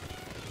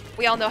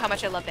we all know how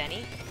much I love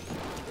Benny.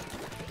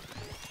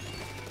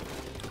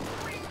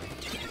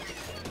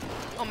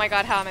 Oh my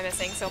god, how am I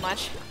missing so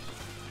much?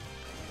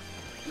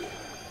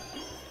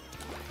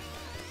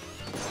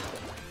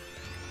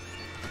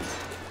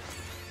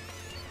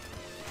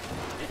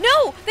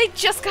 No! They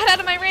just got out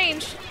of my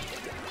range!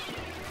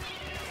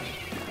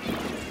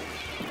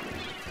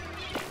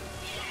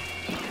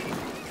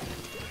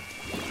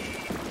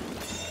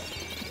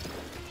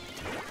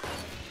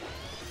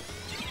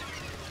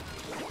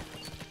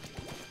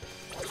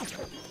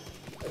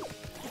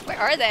 Where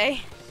are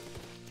they?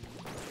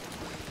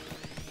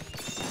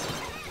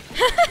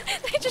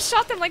 They just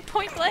shot them like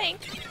point blank.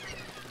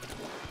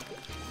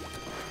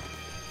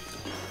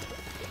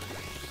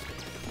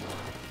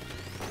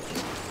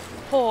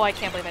 Oh, I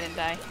can't believe I didn't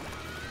die.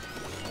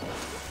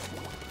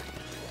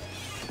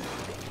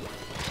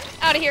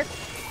 Out of here.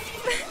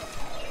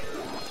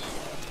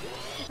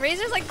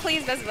 Razor's like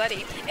Klee's best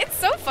buddy. It's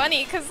so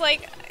funny because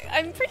like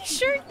I'm pretty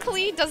sure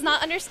Klee does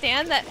not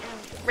understand that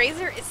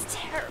Razor is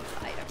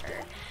terrified of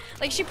her.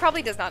 Like she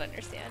probably does not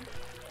understand.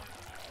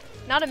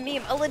 Not a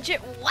meme, a legit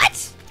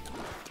what?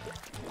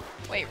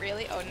 Wait,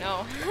 really? Oh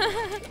no.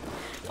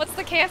 What's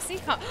the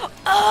KFC comp?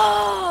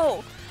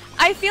 Oh!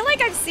 I feel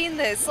like I've seen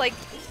this. Like,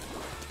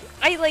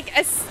 I like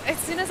as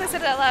soon as I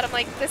said it out loud, I'm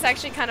like, this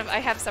actually kind of I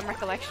have some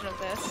recollection of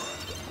this.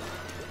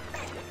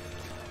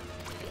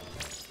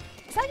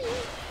 Sunny!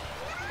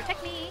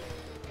 Protect me!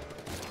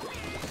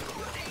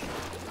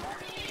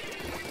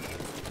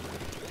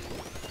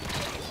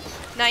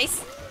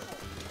 Nice.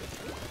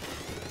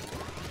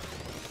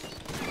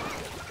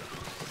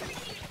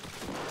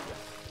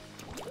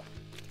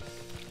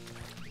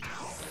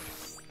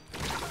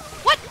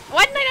 What?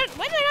 Why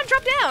did I not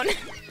drop down?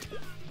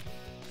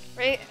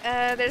 Right?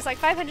 There's like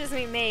 500s to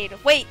be made.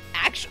 Wait,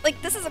 actually,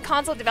 like this is a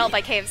console developed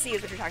by KFC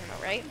is what you're talking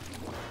about, right?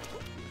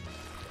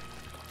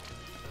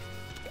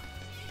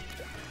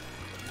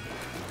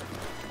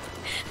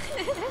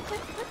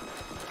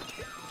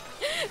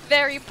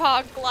 Very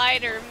pog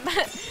glider.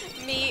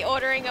 Me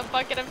ordering a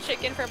bucket of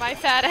chicken for my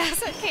fat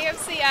ass at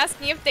KFC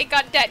asking if they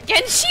got that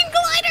Genshin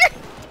glider!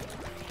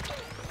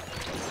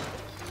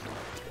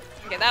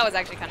 Okay, that was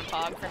actually kind of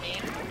pog for me.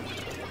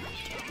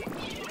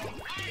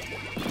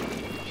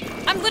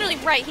 I'm literally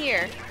right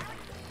here.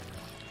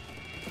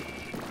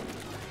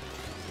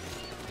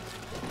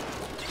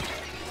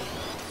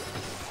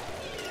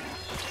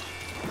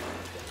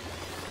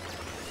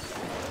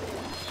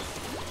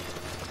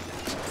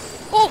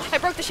 Oh, I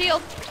broke the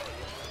shield.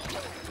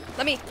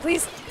 Let me,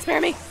 please, spare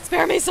me,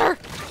 sir.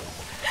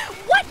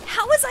 What?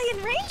 How was I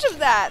in range of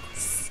that?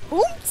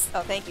 Oops.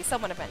 Oh, thank you.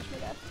 Someone avenged me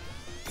then.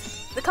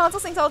 The console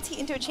sinks all tea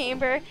into a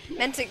chamber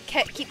meant to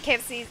keep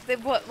KFC.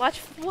 Watch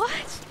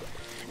what?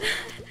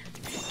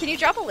 Can you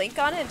drop a link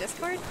on it in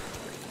Discord?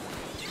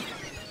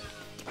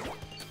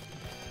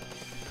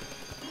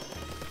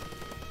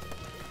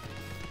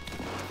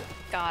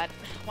 God,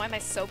 why am I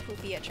so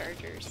poopy at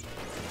chargers?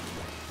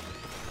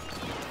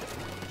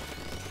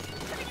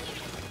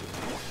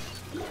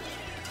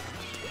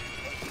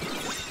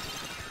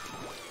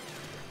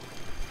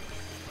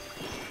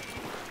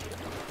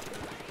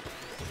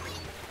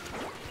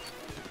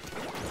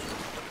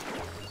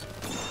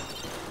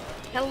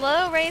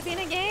 Hello,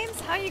 Razina Games.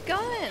 How you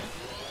going?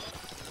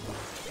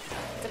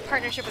 It's a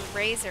partnership with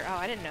Razor. Oh,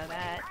 I didn't know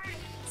that.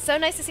 So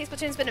nice to see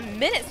Splatoon. It's been a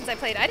minute since I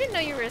played. I didn't know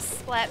you were a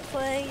Splat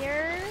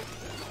player.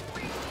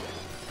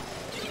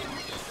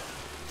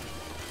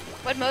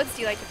 What modes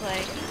do you like to play?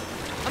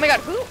 Oh my god,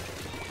 who?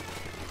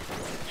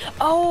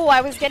 Oh,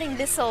 I was getting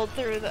missiled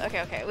through the...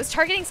 Okay, okay. It was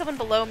targeting someone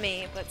below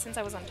me, but since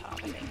I was on top,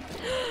 I think.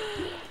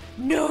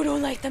 No,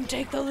 don't let them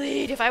take the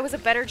lead. If I was a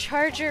better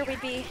charger, we'd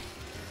be...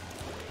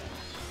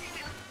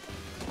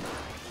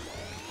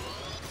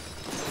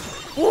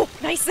 Oh,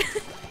 nice!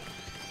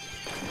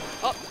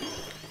 Oh.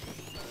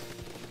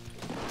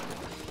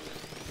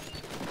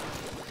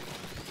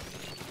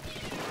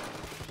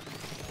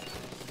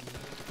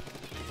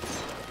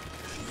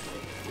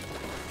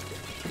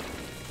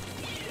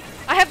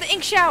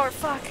 shower,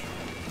 fuck.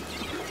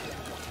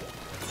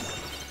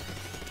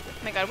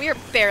 Oh my god, we are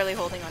barely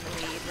holding on the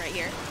lead right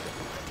here.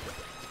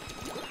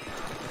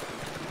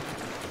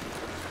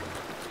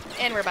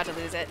 And we're about to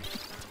lose it.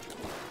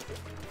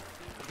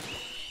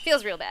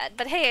 Feels real bad.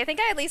 But hey, I think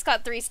I at least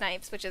got 3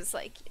 snipes, which is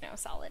like, you know,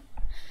 solid.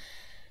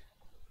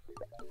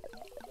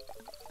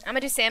 I'm gonna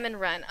do salmon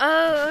run.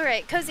 Oh,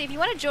 alright. Cozy, if you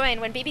want to join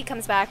when BB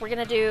comes back, we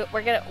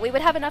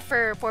would have enough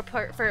for a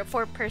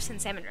 4-person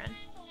salmon run.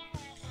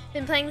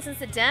 Been playing since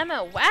the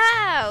demo.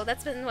 Wow!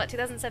 That's been, what,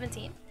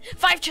 2017?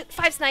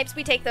 5 snipes,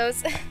 we take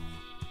those.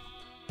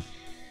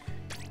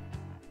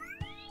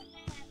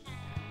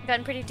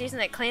 Gotten pretty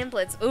decent at Clan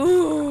Blitz.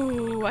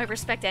 Ooh, I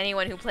respect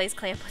anyone who plays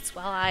Clan Blitz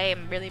well. I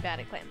am really bad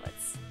at Clan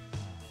Blitz.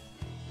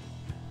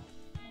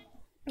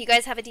 You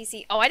guys have a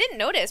DC. Oh, I didn't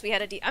notice we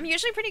had a DC. I'm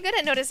usually pretty good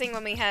at noticing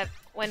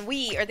when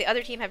we or the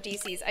other team have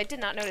DCs. I did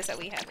not notice that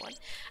we had one.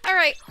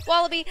 Alright,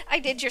 Wallaby, I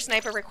did your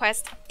sniper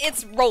request.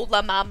 It's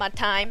Rolla Mama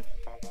time.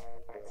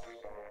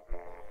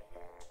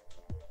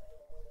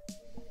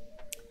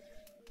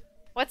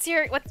 What's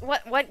your,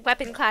 what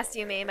weapon class do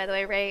you main, by the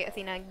way, Ray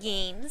Athena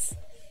Games?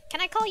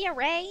 Can I call you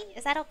Ray?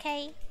 Is that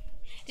okay?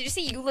 Did you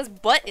see Eula's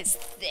butt is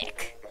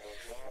thick?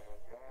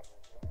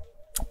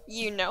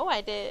 You know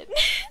I did.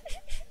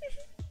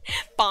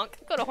 Bonk.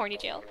 Go to horny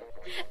jail.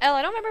 Elle,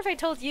 I don't remember if I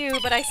told you,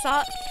 but I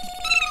saw...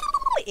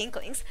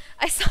 Inklings.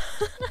 I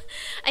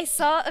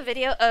saw a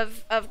video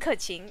of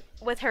Kuching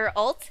with her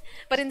ult,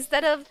 but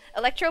instead of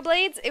electro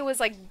blades, it was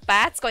like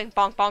bats going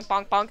bonk, bonk,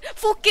 bonk, bonk.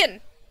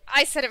 Fucking!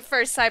 I said it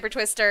first, Cyber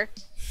Twister.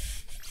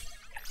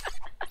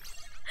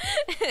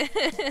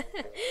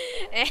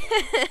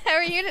 How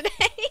are you today?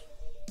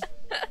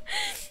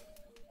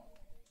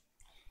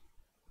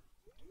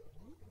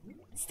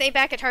 Stay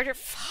back at Charger.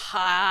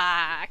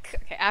 Fuck.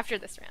 Okay, after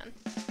this round.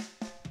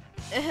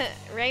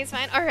 Ray's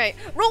fine. Alright.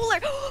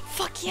 Roller!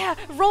 Fuck yeah!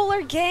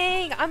 Roller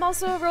gang! I'm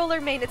also a roller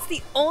main. It's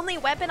the only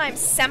weapon I'm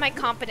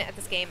semi-competent at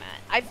this game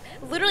at. I've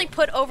literally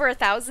put over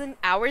 1,000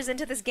 hours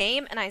into this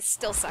game and I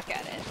still suck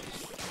at it.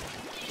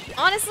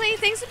 Honestly,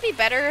 things would be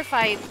better if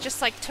I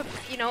just, like, took,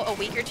 you know, a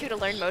week or 2 to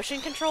learn motion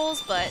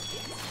controls, but...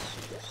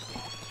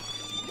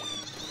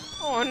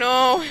 Oh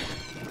no!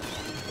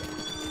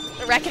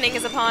 The reckoning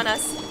is upon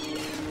us.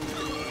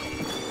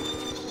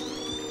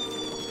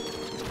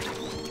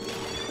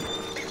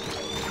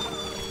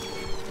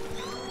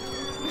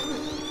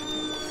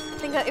 I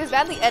think that it was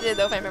badly edited,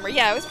 though, if I remember.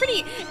 Yeah, it was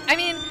pretty... I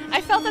mean,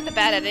 I felt that the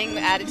bad editing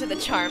added to the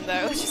charm,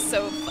 though. It was just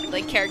so,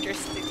 like,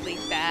 characteristically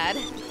bad.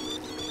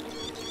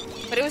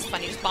 But it was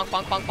funny, just bonk,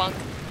 bonk, bonk, bonk.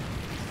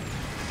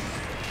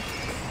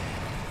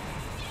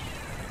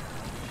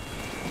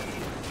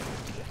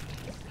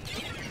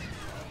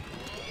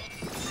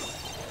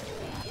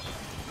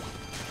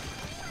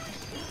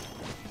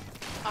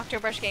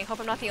 Octobrush gang, hope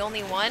I'm not the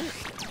only one.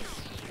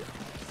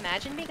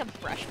 Imagine being a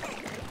brush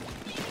breaker.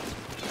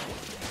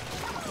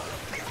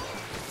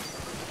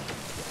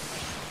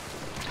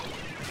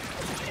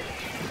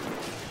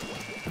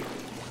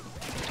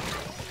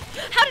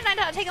 How did I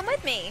not take him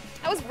with me?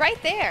 I was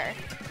right there.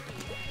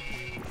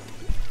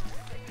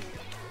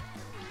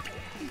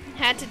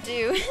 Had to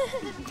do.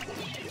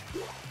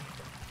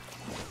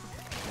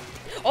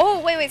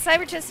 Oh, wait,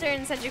 Cyber Twister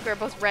and Senjuku are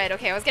both red.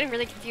 Okay, I was getting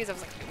really confused. I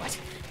was like, what?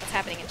 What's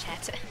happening in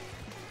chat? This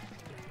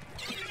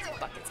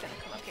bucket's gonna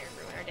come up here and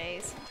ruin our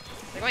days.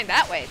 They're going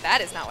that way.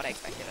 That is not what I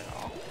expected at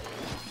all.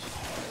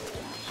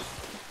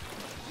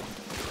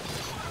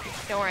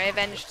 Don't worry, I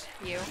avenged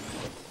you.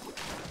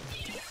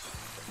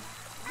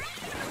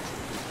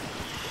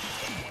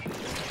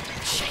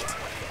 Shit.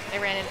 I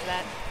ran into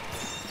that.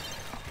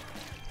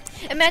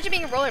 Imagine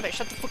being a roller, but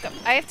shut the fuck up.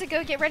 I have to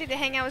go get ready to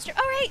hang out with you.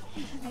 Alright!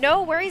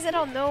 No worries at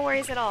all, no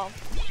worries at all.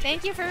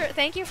 Thank you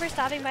for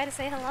stopping by to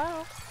say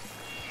hello.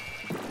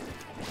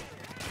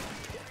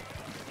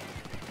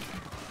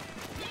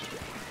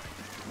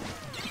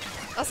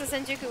 Also,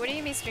 Senjuku, what are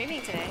you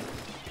streaming today?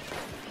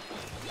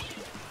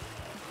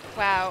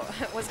 Wow,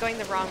 was going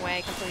the wrong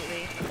way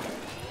completely.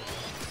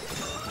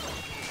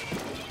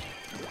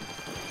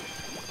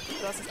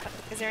 Who else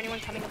is there anyone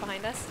coming up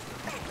behind us?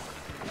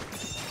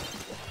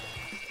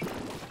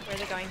 Where are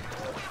they going?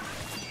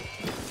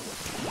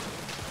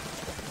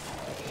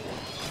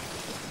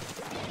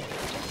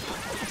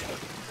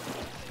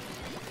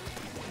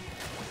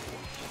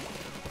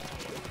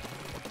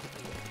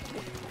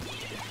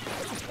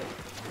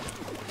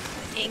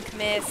 Ink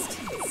missed.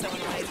 So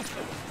annoying.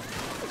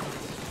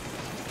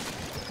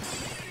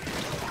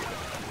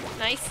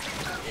 Nice.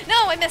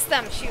 No, I missed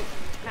them. Shoot.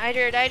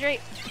 Hydrate,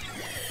 hydrate.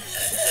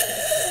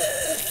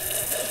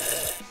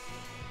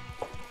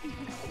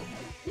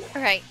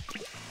 Alright.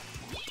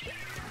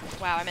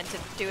 Wow, I meant to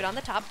do it on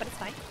the top, but it's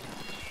fine.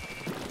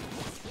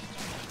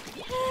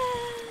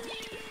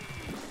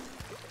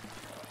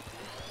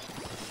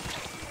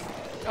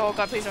 Oh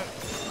god, please don't.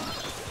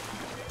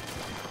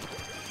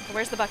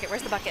 Where's the bucket?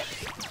 Where's the bucket?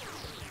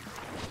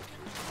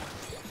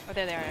 Oh,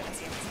 there they are. I don't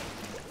see them.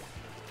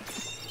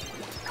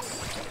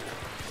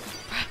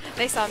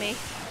 They saw me.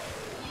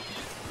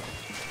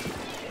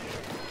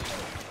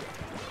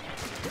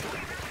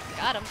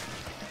 Got him.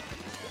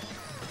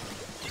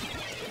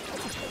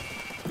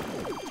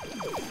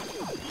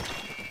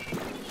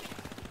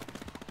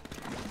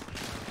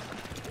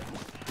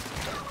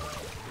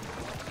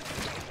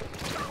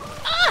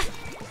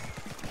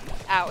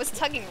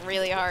 tugging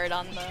really hard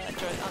on the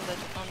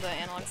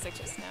analog stick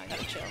just now. I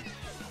gotta chill.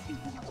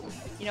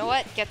 You know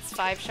what? Gets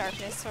 5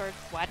 sharpness or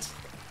what?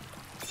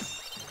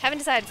 Haven't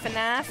decided.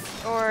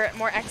 FNAF or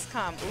more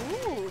XCOM.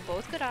 Ooh,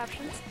 both good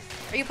options.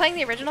 Are you playing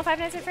the original Five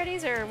Nights at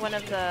Freddy's or one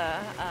of the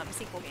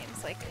sequel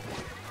games? Like,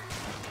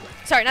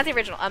 sorry, not the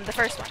original. The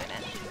first one I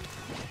meant.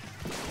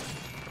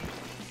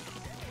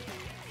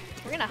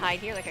 We're gonna hide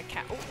here like a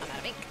cat. Oh, I'm out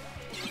of ink.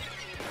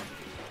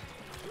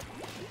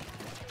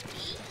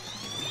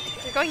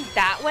 You're going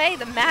that way?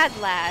 The mad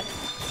lad.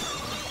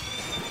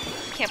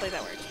 Can't believe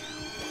that worked.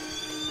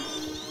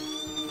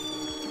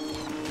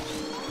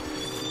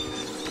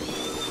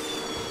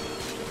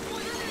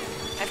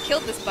 I've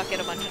killed this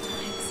bucket a bunch of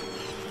times.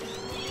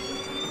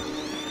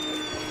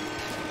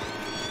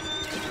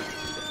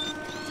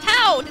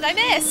 How did I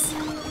miss?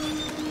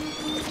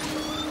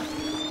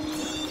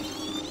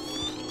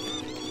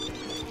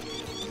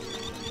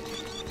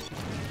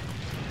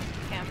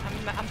 Okay,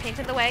 I'm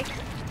painting the way.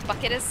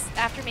 Bucket is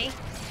after me.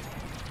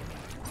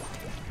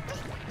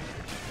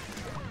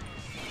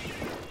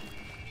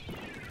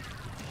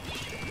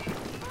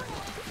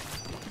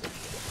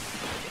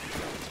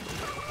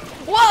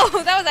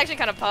 Whoa, that was actually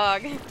kind of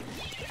pog.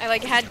 I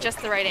like had just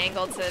the right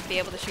angle to be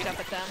able to shoot up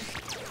at them.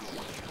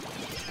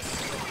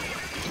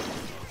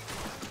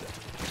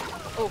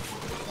 Oof.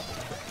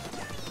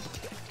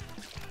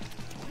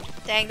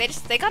 Dang,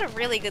 they got a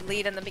really good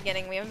lead in the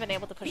beginning. We haven't been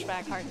able to push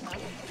back hard enough.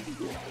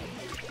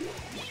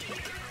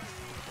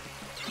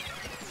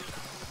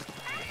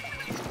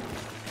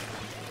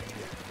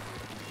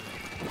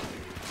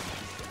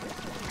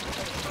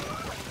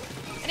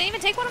 I didn't even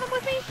take one of them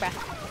with me? Bah.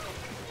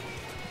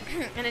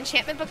 An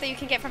enchantment book that you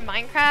can get from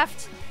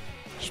Minecraft?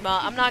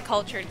 Shma, I'm not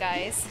cultured,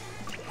 guys.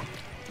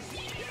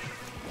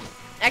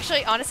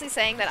 Actually, honestly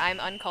saying that I'm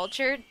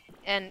uncultured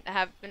and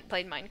haven't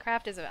played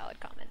Minecraft is a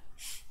valid comment.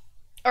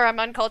 Or I'm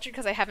uncultured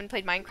because I haven't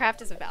played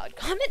Minecraft is a valid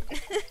comment.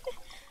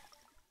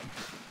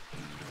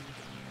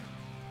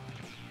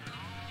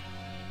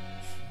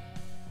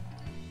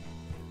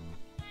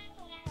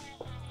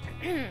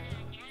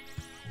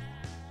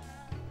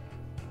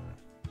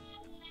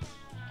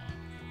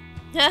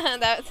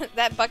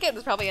 that bucket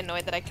was probably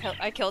annoyed that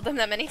I killed them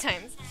that many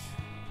times.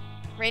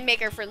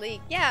 Rainmaker for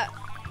League. Yeah.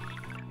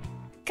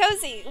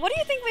 Cozy, what do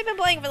you think we've been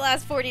playing for the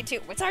last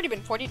 42? It's already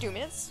been 42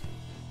 minutes?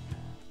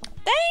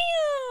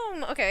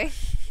 Damn! Okay.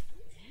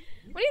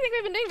 What do you think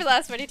we've been doing for the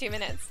last 42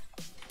 minutes?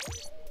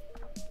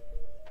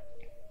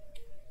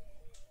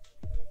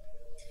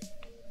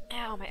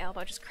 Ow, my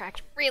elbow just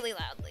cracked really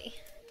loudly.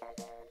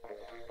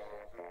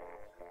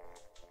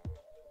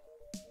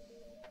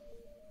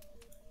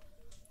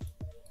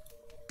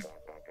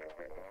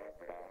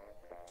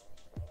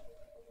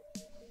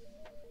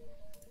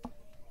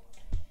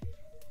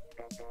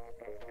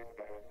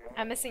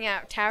 I'm missing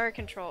out. Tower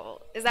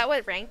control. Is that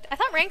what ranked? I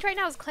thought ranked right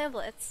now is Clan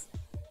Blitz.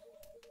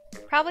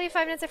 Probably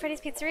 5 Nights at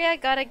Freddy's Pizzeria.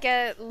 Gotta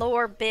get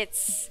lore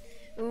bits.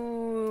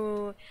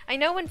 Ooh. I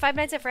know when Five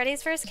Nights at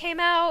Freddy's first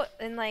came out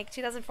in like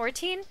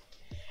 2014,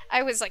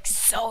 I was like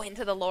so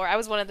into the lore. I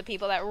was one of the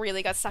people that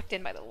really got sucked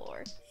in by the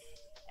lore.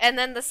 And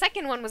then the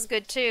second one was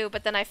good too,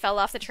 but then I fell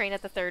off the train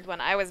at the third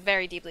one. I was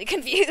very deeply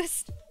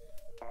confused.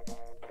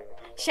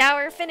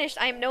 Shower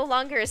finished. I am no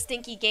longer a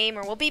stinky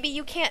gamer. Well, BB,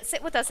 you can't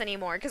sit with us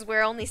anymore because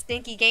we're only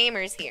stinky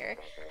gamers here.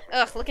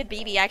 Ugh, look at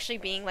BB actually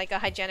being like a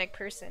hygienic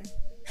person.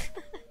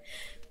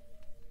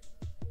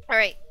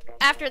 Alright,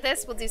 after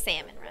this, we'll do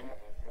Salmon Run.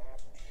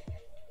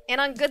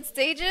 And on good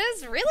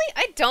stages, really?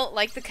 I don't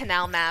like the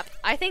canal map.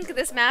 I think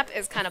this map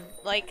is kind of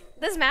like,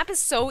 this map is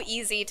so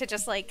easy to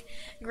just like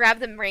grab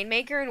the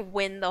Rainmaker and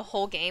win the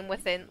whole game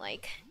within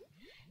like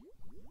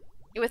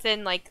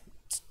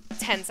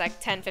 10,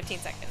 15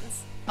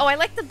 seconds. Oh, I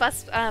like the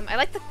bus, I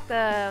like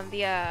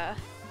the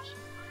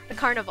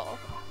carnival.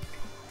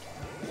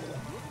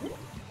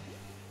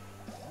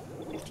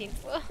 15th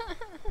floor.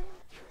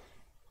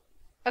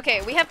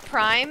 Okay, we have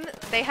prime.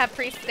 They have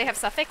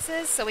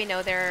suffixes, so we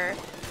know they're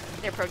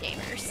pro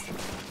gamers.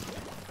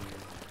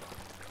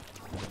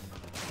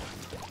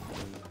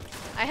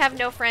 I have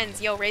no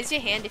friends. Yo, raise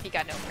your hand if you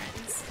got no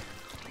friends.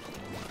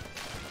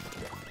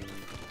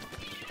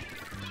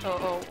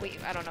 Oh,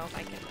 wait, I don't know if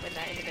I can win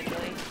that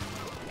individually.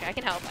 Okay, I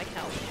can help, I can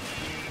help.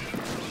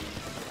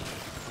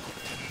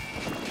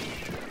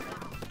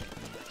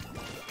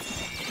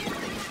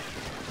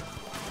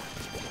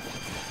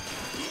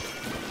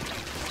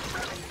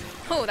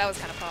 Oh, that was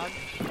kind of pog.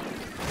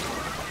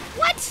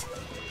 What?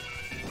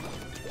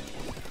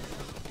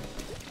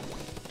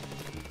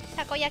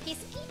 Takoyaki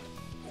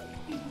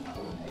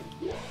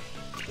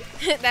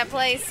that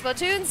place.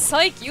 Splatoon?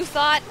 Psych, you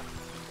thought?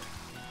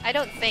 I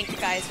don't think,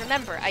 guys.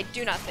 Remember, I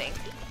do not think.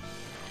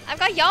 I've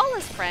got y'all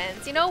as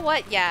friends. You know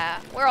what? Yeah,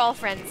 we're all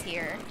friends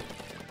here.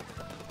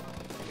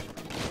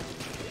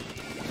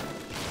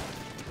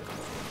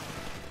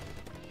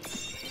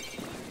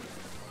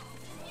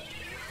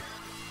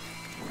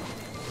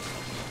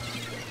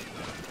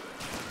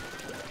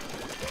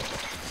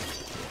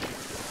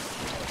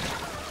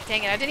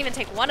 Dang it, I didn't even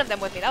take one of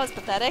them with me. That was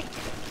pathetic.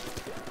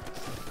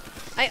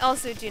 I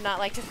also do not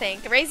like to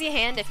think. Raise your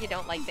hand if you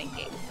don't like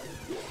thinking.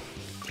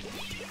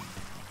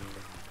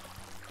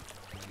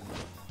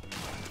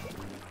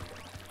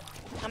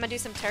 I'm gonna do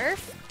some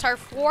turf.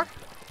 Turf war.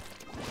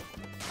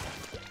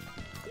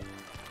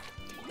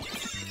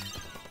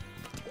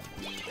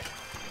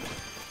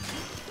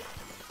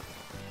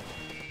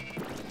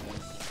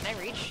 Can I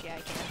reach? Yeah,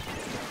 I can.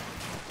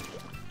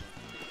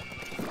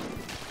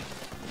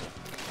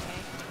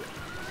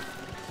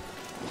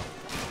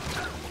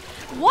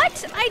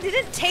 What? I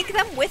didn't take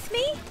them with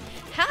me?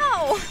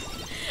 How?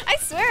 I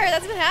swear,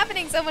 that's been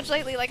happening so much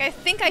lately. Like, I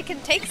think I can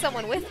take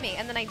someone with me,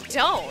 and then I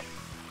don't.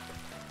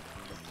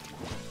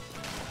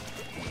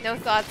 No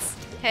thoughts,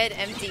 head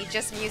empty,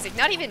 just music.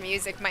 Not even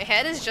music. My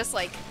head is just,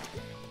 like,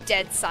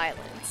 dead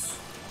silence.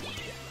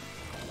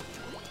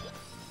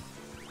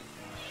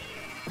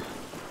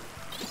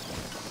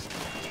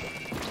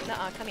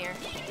 Nuh-uh, come here.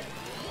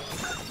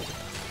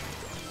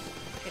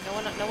 Okay,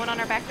 no one on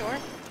our back door?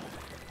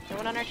 No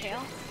one on our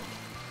tail?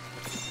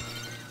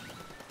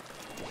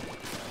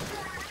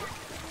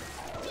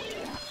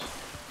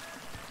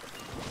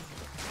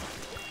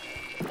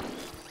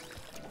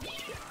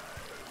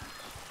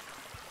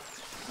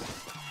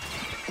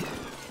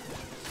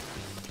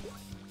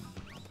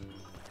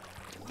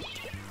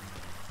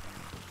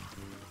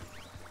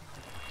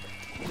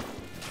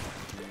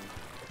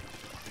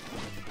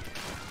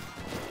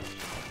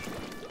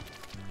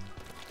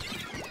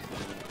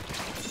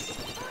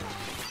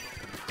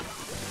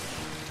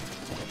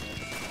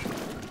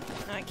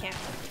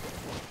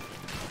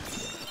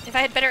 If I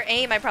had better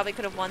aim, I probably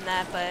could have won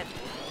that, but...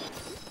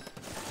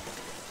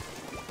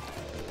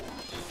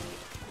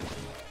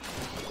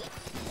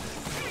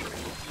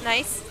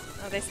 Nice.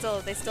 Oh, they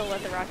still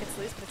let the rockets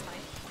loose, but it's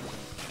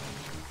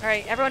fine.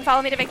 Alright, everyone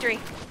follow me to victory.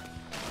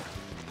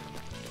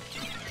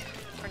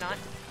 Or not.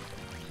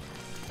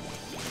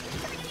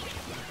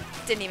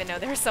 Didn't even know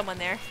there was someone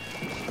there.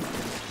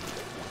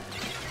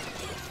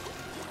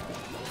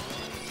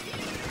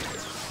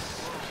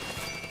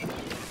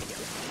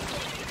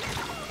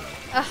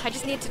 Ugh, I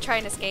just needed to try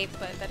and escape,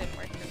 but that didn't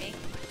work for me.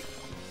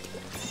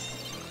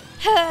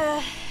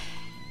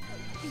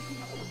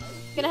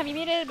 Gonna have you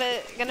muted,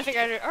 but gonna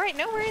figure out it. Alright,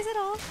 no worries at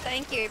all.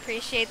 Thank you, I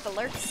appreciate the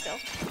lurk still.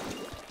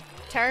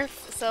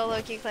 Turf,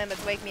 solo, queue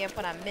clamblitz, wake me up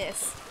when I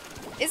miss.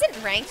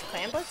 Isn't ranked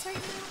clamblitz right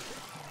now?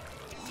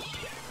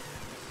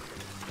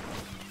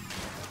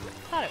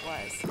 Thought it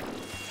was.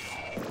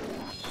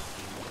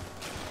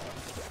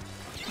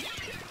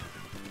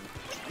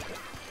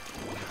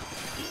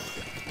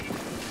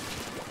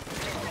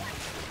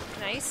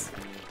 Nice.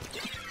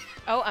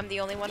 Oh, I'm the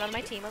only one on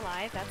my team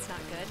alive. That's not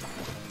good.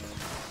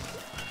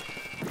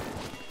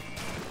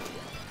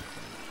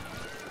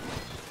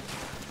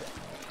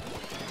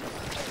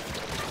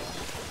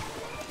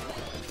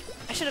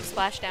 I should have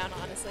splashed down,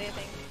 honestly, I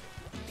think.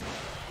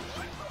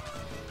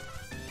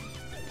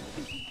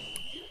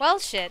 Well,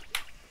 shit.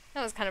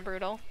 That was kind of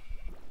brutal.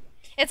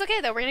 It's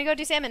okay, though. We're gonna go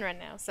do salmon run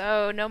now,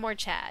 so no more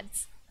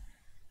chads.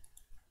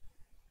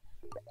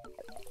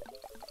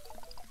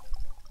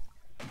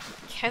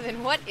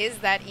 Kevin, what is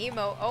that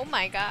emo? Oh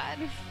my god.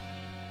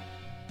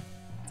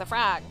 It's a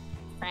frog.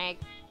 Frank.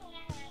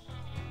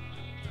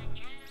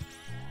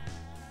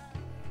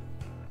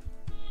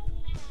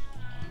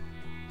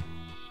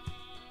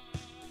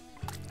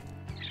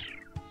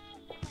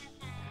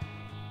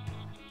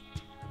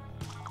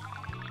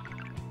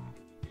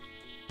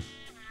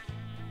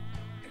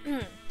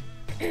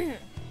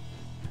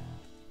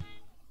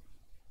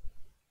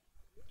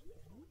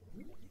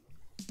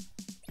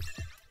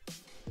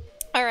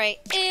 Alright,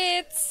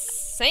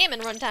 it's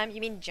salmon run time.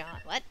 You mean John?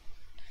 What?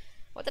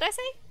 What did I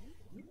say?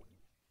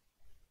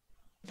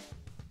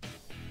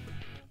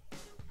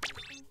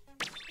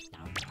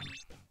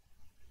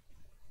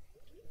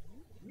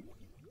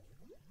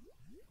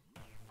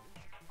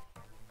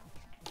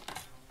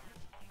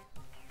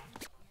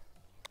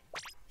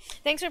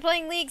 Thanks for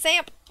playing League,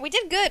 Zamp. We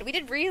did good. We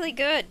did really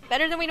good.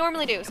 Better than we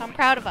normally do, so I'm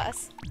proud of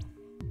us.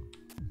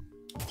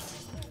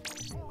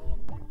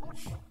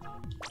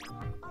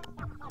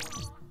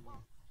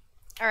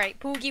 Alright,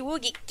 Poogie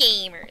Woogie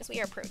gamers. We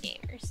are pro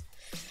gamers.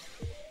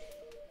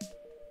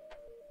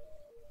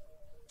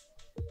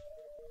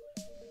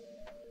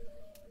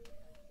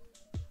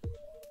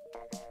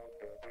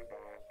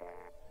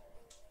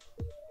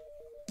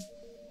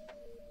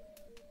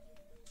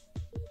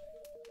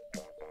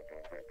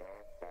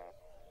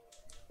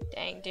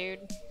 Dang,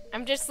 dude.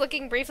 I'm just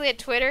looking briefly at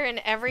Twitter and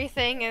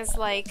everything is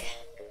like...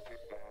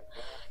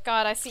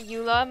 God, I see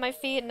Eula on my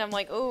feed and I'm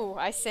like, ooh,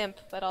 I simp,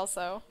 but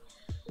also...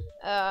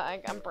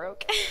 I'm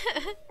broke.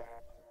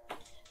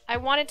 I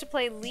wanted to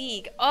play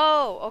League.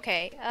 Oh,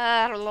 okay.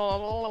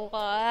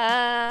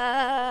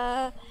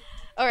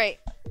 Alright.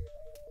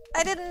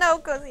 I didn't know,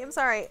 Cozy, I'm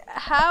sorry.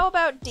 How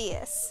about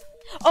DS?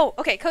 Oh,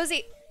 okay,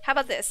 Cozy, how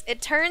about this?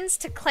 It turns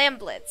to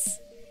Clamblitz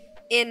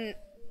in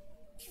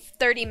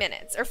 30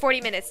 minutes, or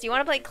 40 minutes. Do you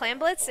want to play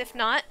Clamblitz? If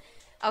not,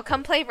 I'll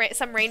come play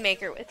some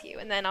Rainmaker with you,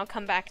 and then I'll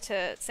come back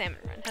to Salmon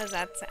Run. How does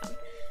that sound?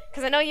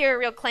 Because I know you're a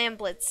real Clam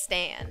Blitz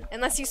stan.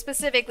 Unless you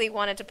specifically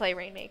wanted to play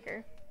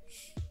Rainmaker.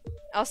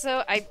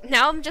 Also,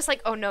 now I'm just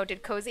like, oh no,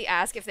 did Cozy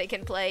ask if they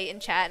can play in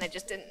chat and I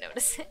just didn't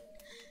notice it.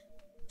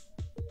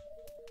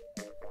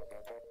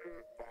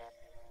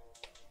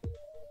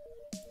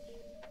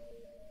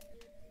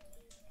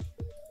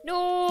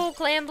 No,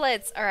 Clam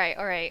Blitz. Alright.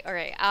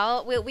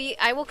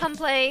 I will come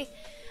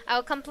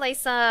play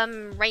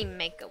some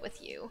Rainmaker with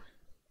you.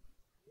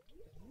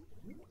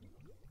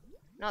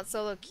 Not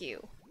solo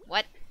queue.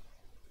 What?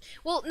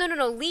 Well,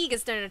 no. League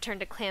is going to turn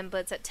to Clam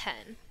Blitz at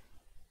 10.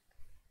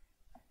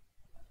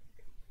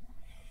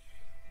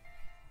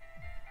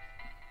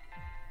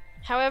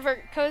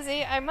 However,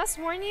 Cozy, I must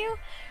warn you,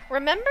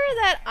 remember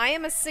that I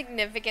am a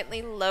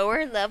significantly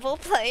lower level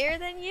player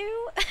than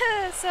you.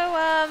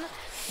 So,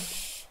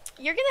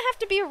 you're gonna have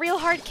to be a real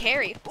hard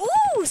carry.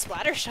 Ooh,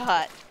 splatter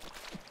shot.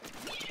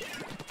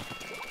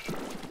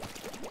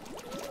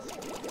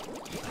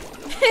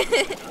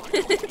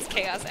 It's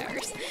chaos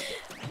hours.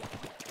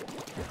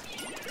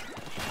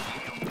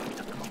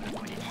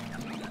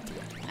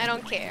 I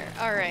don't care.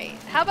 Alright.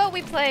 How about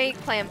we play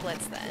Clam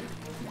Blitz then?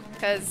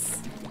 Because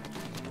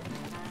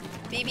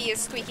BB is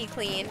squeaky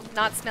clean,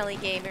 not smelly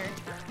gamer.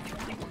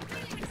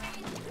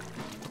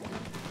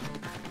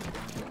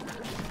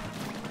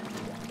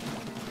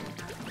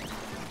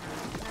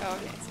 Oh,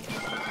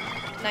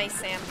 okay. Nice,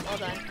 Sam. Well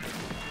done.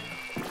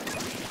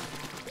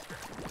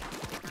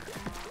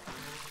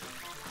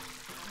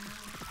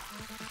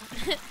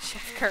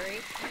 Chef Curry.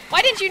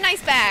 Why didn't you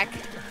nice back?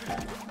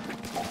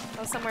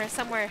 Oh, somewhere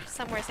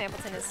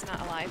Sampleton is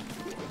not alive.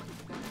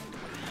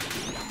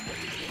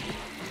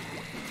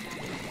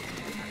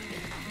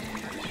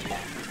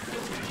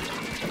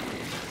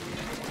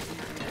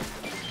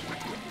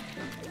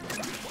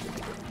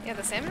 Yeah,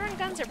 the salmon run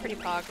guns are pretty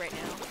pog right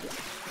now.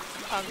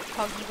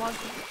 Poggy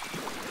woggy.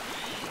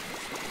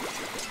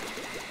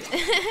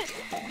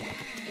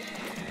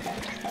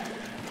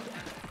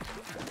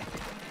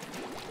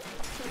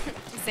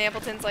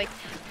 Sampleton's like,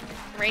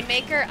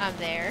 Rainmaker, I'm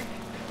there.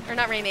 Or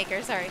not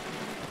Rainmaker, sorry.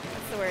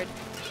 What's the word?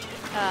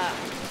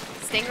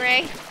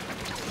 Stingray?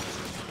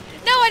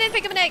 No, I didn't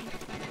pick up an egg!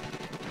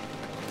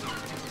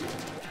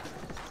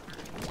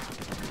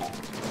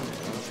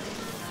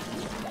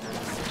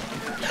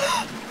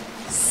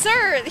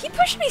 Sir, he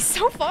pushed me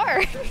so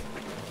far!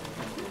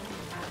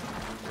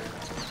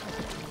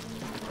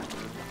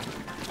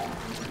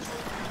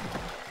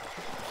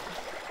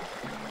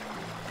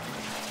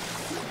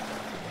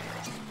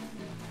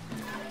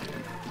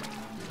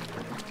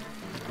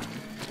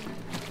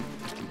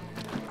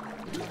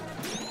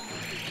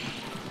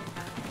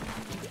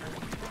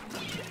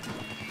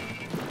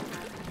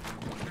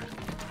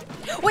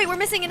 Wait, we're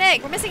missing an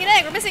egg! We're missing an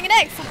egg! We're missing an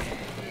egg!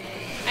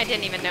 Fuck. I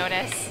didn't even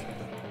notice.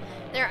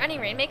 There are any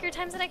Rainmaker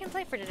times that I can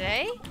play for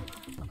today?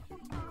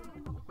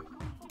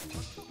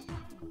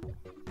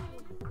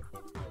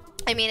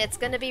 I mean, it's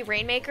gonna be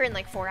Rainmaker in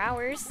like 4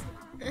 hours.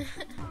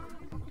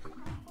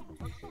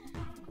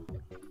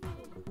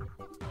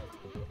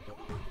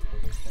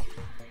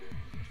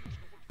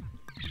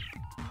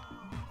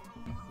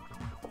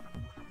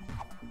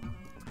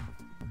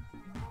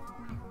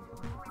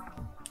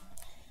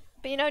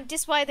 But you know,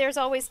 just why there's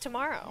always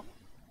tomorrow.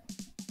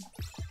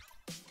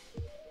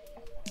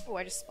 Oh,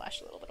 I just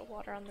splashed a little bit of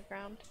water on the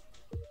ground.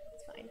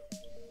 It's fine.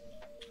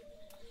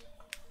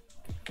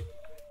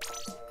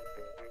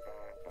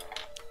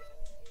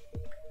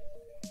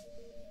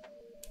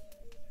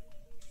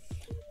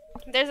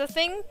 There's a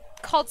thing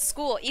called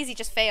school. Easy,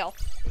 just fail.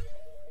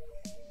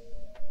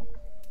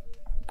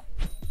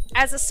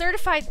 As a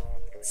certified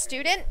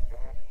student,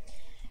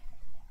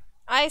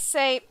 I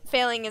say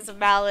failing is a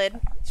valid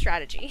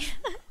strategy.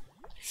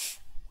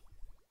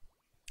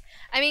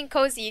 I mean,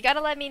 Cozy, you gotta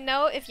let me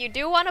know if you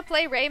do want to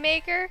play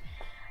Rainmaker.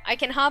 I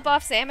can hop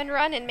off Salmon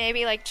Run and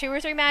maybe like 2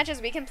 or 3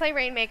 matches. We can play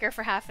Rainmaker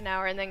for half an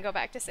hour and then go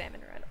back to Salmon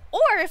Run.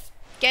 Or if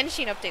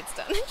Genshin update's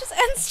done, just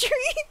end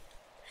stream.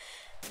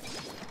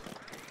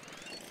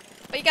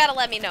 But you gotta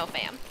let me know,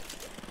 fam.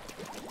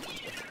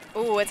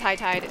 Ooh, it's high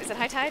tide. Is it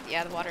high tide?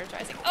 Yeah, the water is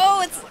rising.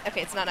 Oh, it's...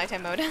 Okay, it's not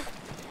nighttime mode.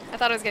 I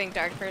thought it was getting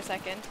dark for a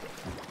second.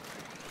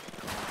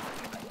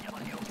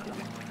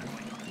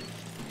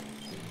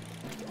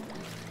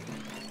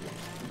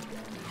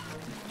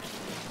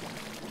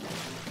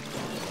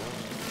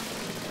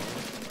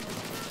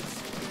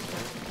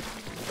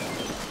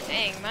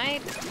 Dang, my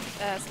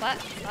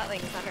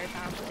Splatling is not very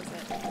powerful, is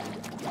it?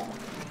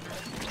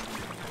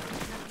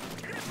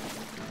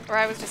 Or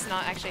I was just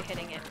not actually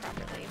hitting it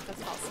properly.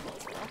 That's possible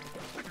as well.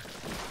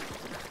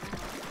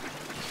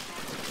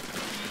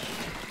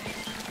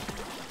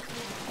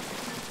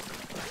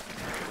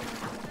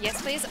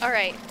 Yes, please?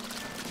 Alright.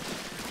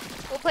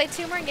 We'll play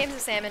 2 more games of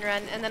Salmon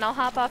Run, and then I'll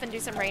hop off and do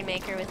some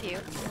Rainmaker with you.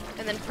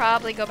 And then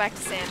probably go back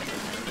to Salmon.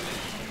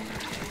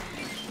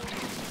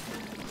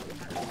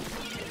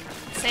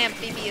 Sam,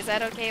 BB, is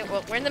that okay?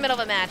 Well, we're in the middle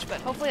of a match,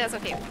 but hopefully that's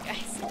okay with you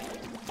guys.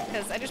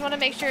 Because I just want to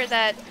make sure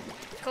that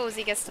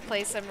Cozy gets to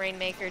play some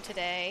Rainmaker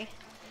today.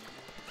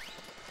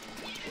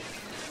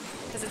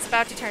 Because it's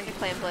about to turn to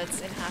Clam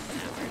Blitz in half an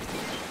hour.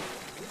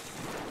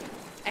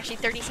 Actually,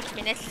 36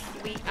 minutes.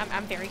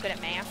 I'm very good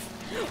at math.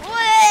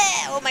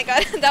 What? Oh my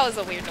god, that was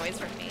a weird noise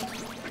from me.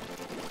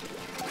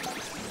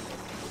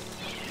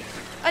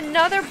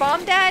 Another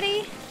bomb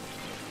daddy?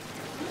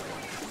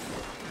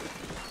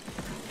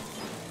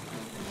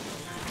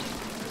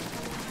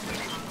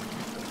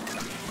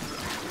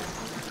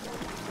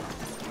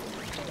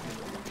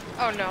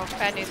 Oh no,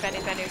 bad news, bad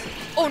news, bad news.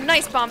 Oh,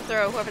 nice bomb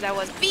throw, whoever that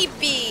was.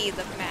 BB,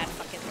 the mad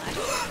fucking lad.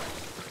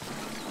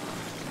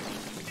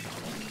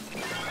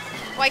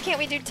 Why can't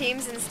we do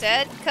teams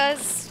instead?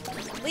 Because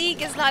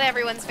League is not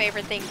everyone's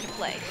favorite thing to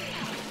play.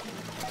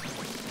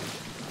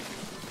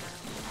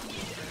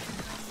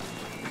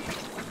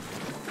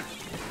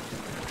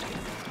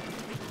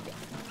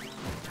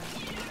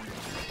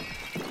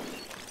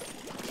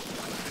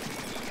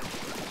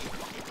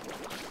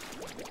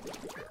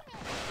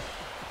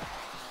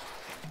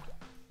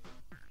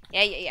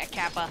 Yeah,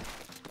 Kappa.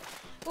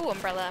 Ooh,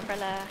 umbrella,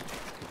 umbrella.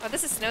 Oh,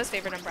 this is Snow's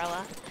favorite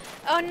umbrella.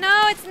 Oh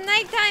no, it's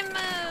nighttime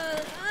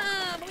mode!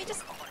 But we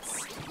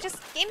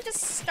game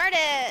just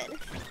started!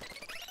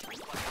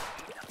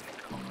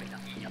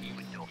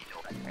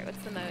 Alright,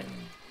 what's the mode?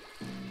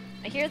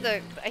 I hear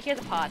the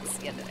pods.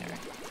 Yeah, they're there.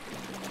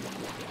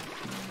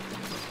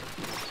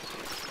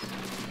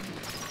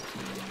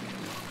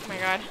 Oh my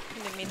god, I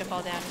didn't mean to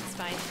fall down. It's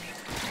fine.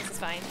 This is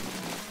fine.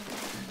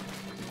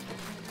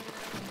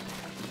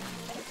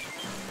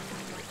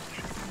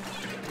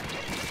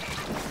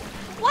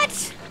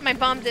 What? My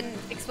bomb didn't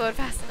explode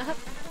fast enough.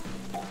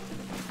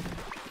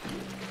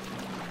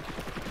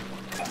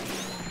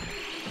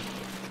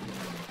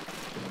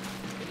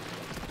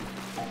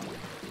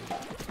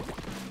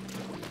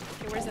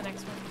 Okay, where's the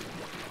next one?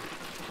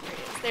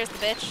 There it is. There's the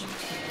bitch.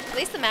 At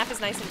least the map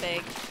is nice and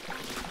big.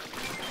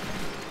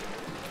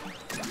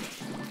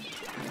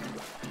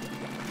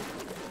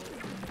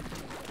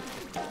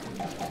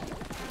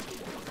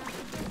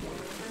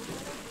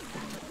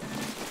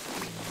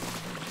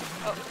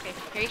 Oh, okay.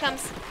 Here he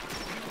comes.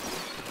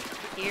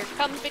 Here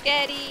comes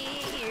spaghetti.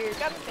 Here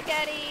comes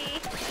spaghetti.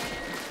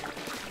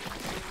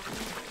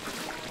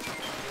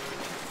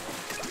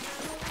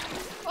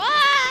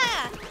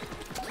 Ah!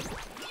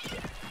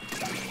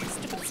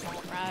 Stupid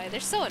small fry.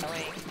 They're so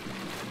annoying.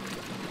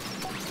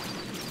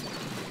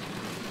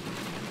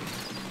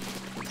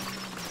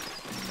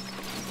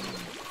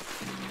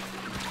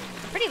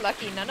 I'm pretty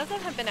lucky. None of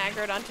them have been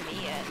aggroed onto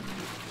me yet.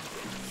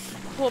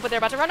 Cool, but they're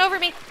about to run over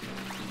me.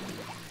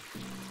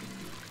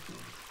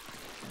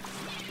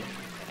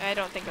 I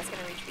don't think that's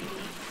gonna reach BB.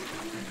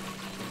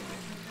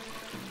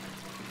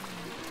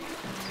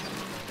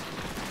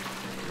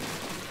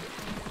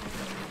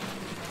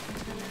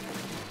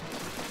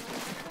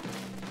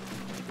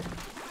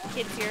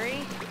 Kid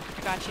Fury,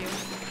 I got you.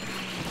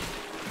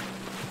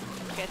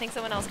 Okay, I think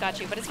someone else got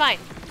you, but it's fine.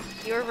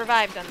 You were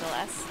revived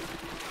nonetheless.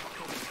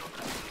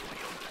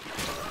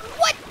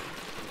 What?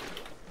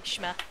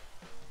 Shma.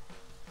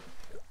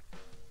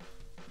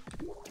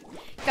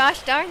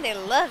 Gosh darn, they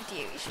loved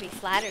you. You should be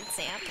flattered,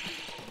 Sam.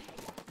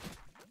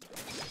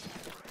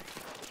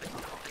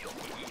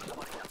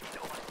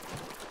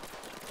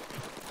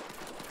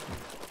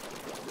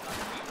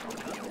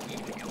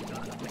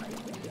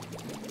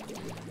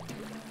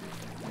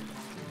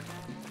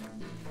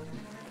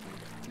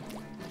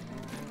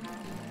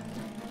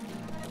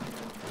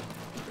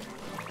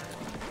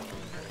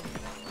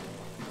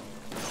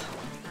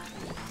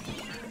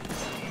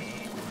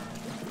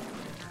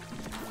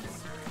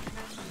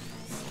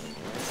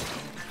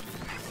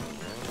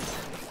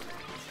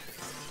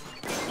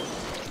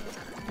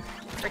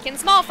 Frickin'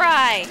 small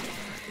fry!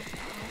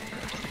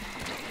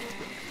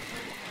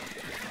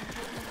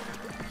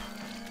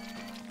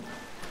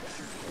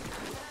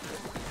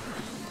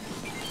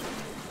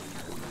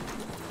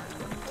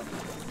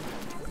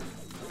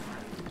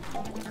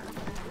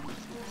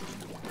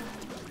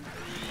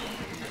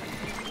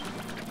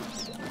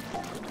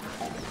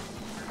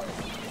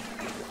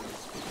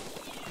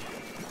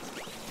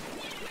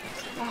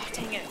 Oh,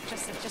 dang it.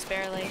 Just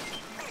barely.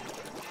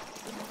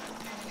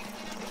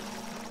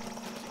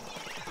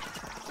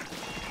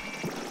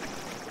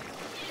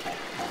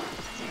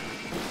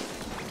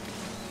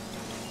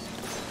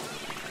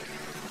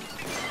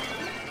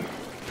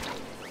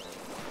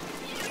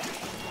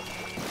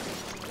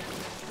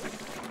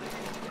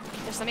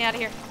 Just let me out of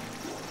here.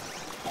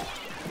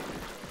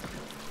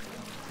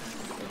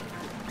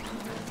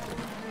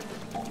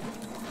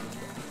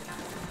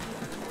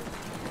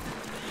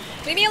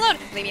 Leave me alone!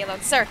 Leave me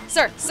alone. Sir!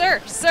 Sir!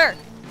 Sir! Sir!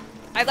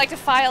 I'd like to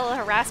file a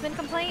harassment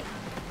complaint.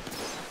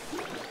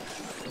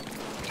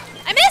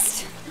 I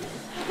missed!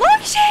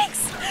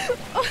 Longshanks!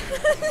 Oh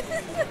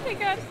my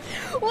god.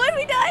 What?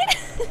 We died?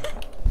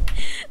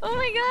 Oh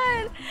my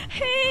god.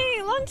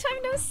 Hey! Long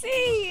time no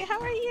see! How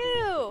are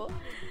you?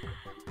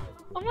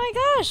 Oh my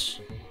gosh.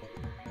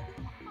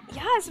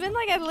 Yeah, it's been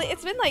like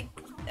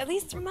at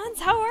least 3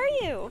 months. How are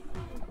you?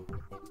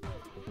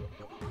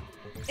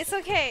 It's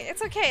okay.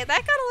 It's okay.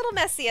 That got a little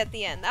messy at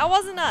the end. That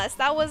wasn't us.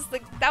 That was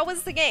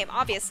the game,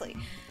 obviously.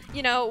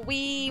 You know,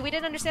 we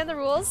didn't understand the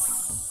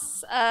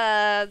rules.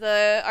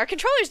 Our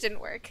controllers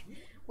didn't work,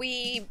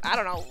 I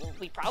don't know,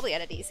 we probably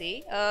had a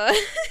DC.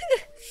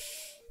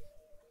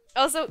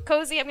 Also,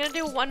 Cozy, I'm gonna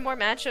do one more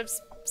match of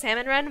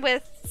Salmon Run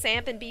with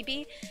Samp and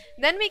BB.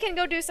 Then we can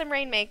go do some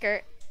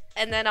Rainmaker,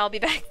 and then I'll be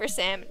back for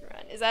Salmon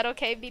Run. Is that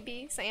okay,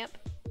 BB, Samp?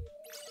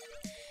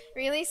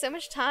 Really? So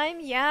much time?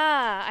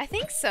 Yeah, I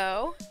think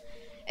so.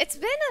 It's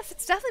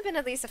definitely been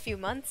at least a few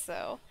months,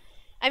 though.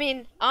 I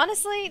mean,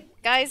 honestly,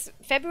 guys,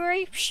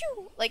 February,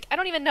 phew, like, I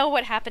don't even know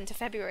what happened to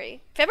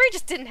February. February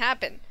just didn't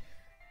happen.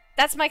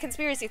 That's my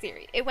conspiracy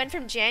theory. It went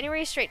from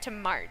January straight to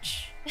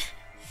March.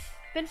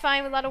 Been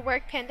fine with a lot of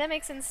work,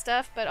 pandemics and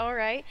stuff, but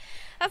alright.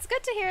 That's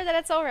good to hear that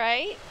it's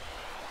alright.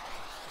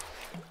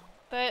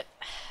 But,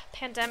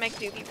 pandemic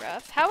do be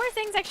rough. How are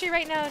things actually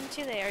right now in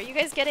Chile? Are you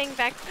guys getting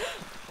back...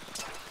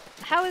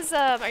 How is,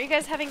 are you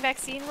guys having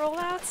vaccine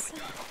rollouts?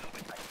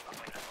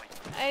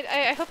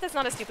 I hope that's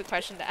not a stupid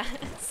question to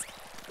ask.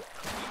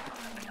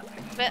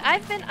 But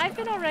I've been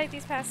alright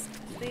this past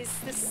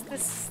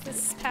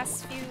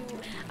few.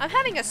 I'm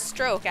having a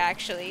stroke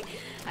actually.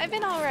 I've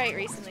been alright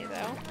recently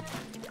though.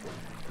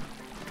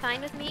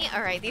 Fine with me?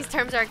 Alright, these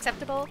terms are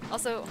acceptable.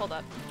 Also, hold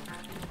up.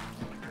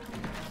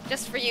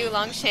 Just for you,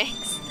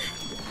 Longshanks.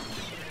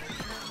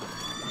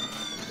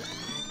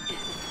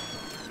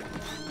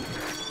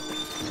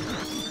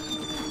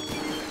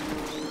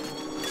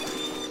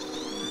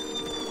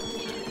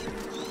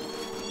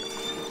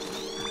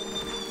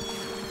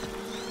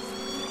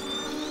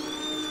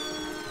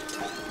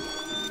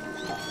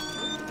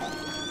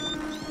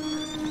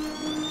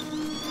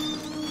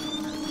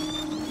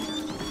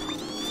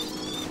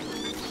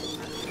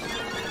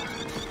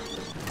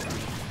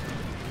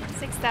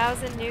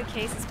 6,000 new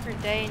cases per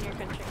day in your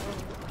country.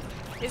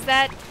 Is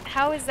that,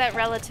 how is that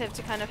relative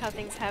to kind of how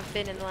things have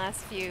been in the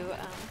last few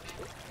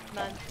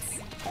months?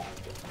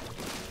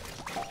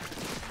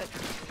 But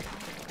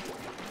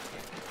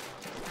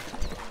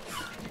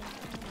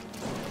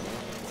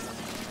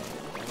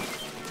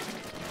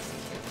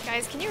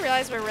guys, can you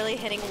realize we're really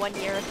hitting 1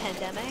 year of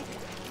pandemic?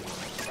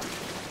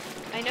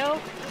 I know.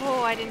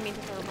 Oh, I didn't mean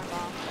to throw my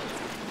bomb.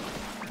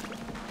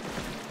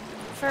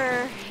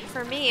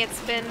 For me, it's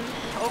been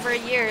over a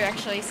year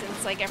actually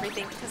since like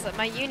everything, because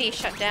my uni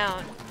shut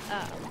down.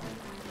 I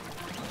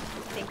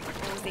think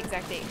what was the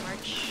exact date?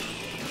 March.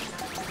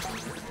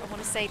 I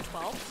want to say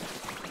 12th.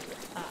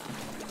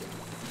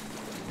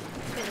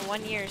 It's been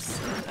 1 year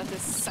of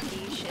this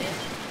sucky shit.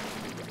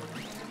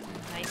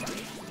 Nice.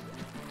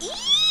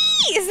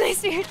 Eee! It's my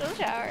spiritual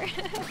shower.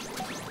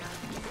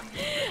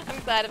 I'm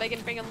glad if I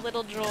can bring a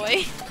little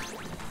joy.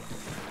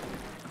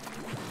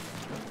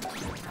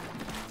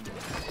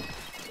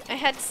 I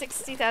had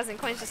 60,000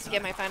 coins just to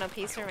get my final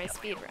piece for my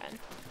speed run.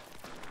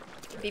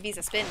 BB's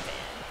a spin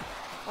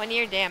fan. 1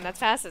 year, damn, that's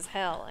fast as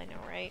hell. I know,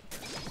 right?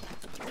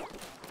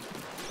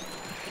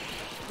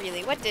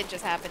 Really, what did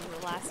just happen in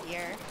the last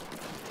year?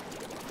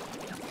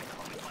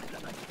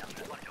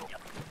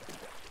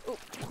 Ooh,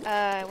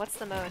 what's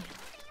the mode?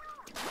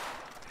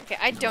 Okay,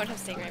 I don't have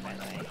Stingray, by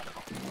the way.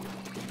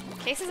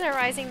 Cases are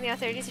rising, the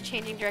authorities are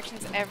changing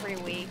directions every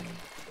week.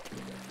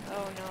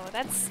 Oh no,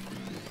 that's...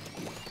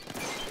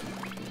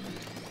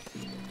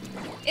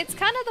 It's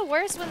kind of the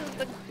worst when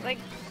the, like,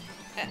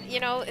 you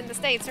know, in the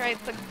States, right,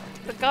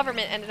 the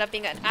government ended up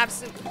being an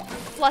absolute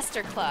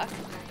clustercluck.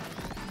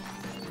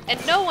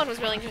 And no one was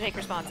willing to take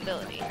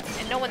responsibility.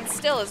 And no one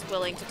still is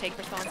willing to take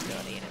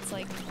responsibility. And it's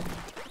like,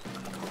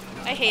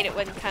 I hate it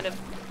when kind of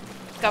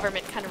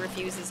government kind of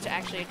refuses to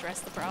actually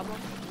address the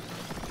problem.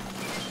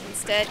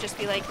 Instead, just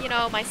be like, you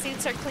know, my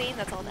suits are clean,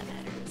 that's all that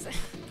matters.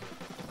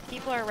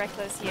 People are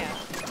reckless, yeah.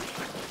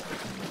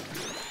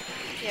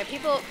 Yeah,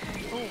 people...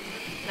 Ooh.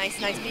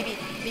 Nice, nice, BB.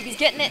 BB's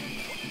getting it!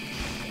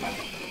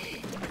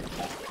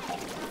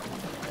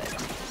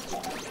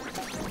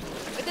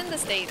 Within the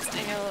States,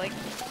 I know, like...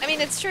 I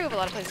mean, it's true of a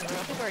lot of places in the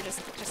world. People are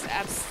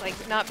just like,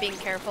 not being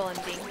careful and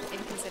being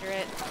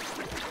inconsiderate.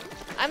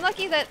 I'm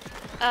lucky that,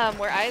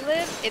 where I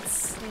live,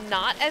 it's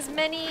not as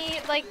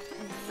many, like,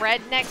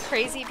 redneck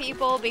crazy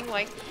people being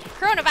like,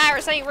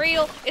 coronavirus ain't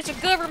real, it's a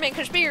government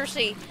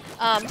conspiracy!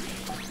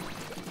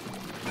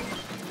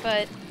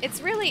 But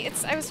it's really,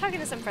 I was talking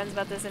to some friends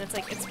about this and it's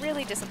like, it's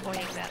really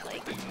disappointing that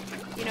like,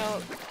 you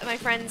know, my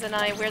friends and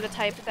I, we're the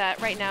type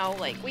that right now,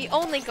 like, we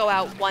only go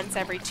out once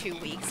every 2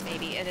 weeks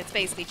maybe, and it's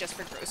basically just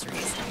for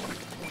groceries.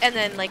 And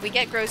then like, we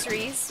get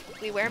groceries,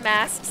 we wear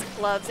masks,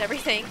 gloves,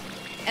 everything,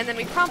 and then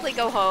we promptly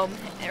go home,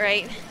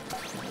 right?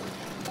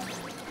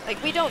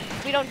 Like, we don't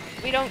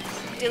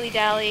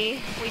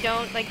dilly-dally, we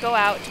don't like go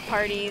out to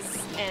parties,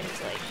 and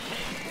like,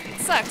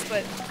 it sucks,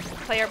 but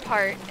play our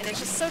part, and it's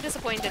just so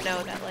disappointing to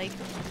know that like,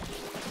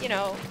 you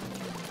know,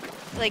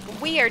 like,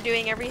 we are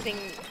doing everything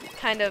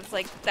kind of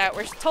like that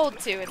we're told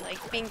to and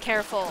like being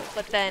careful,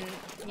 but then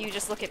you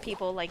just look at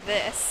people like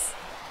this,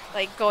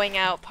 like going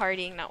out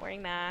partying, not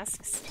wearing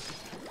masks.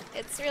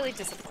 It's really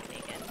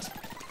disappointing and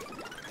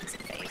it's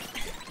fake.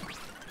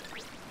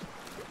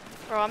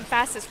 Bro, I'm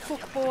fast as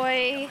Cook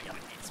Boy.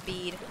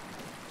 Speed.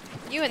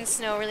 You and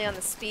Snow really on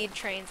the speed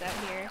trains out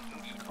here.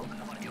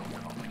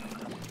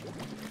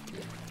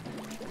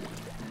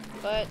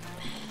 But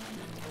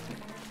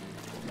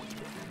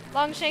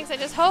Longshanks, I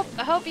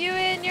hope you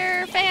and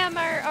your fam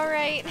are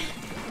alright.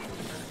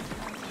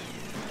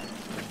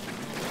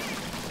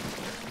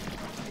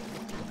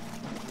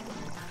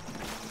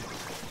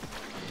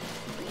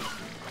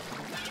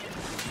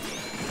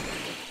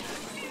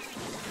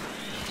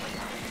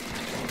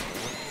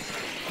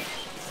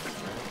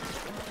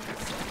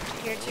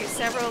 Here too,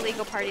 several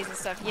illegal parties and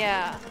stuff,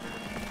 yeah.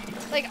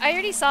 Like, I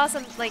already saw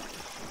some, like,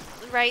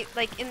 right,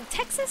 like in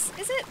Texas,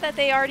 is it? That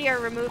they already are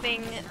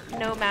removing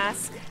no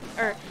mask,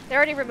 or they're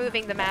already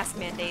removing the mask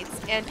mandates,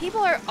 and people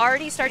are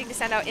already starting to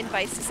send out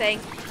invites saying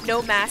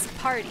no mask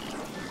party.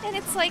 And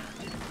it's like,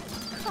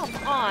 come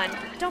on,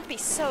 don't be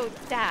so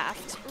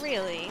daft,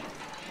 really.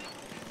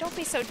 Don't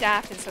be so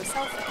daft and so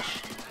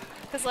selfish.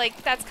 Because,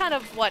 like, that's kind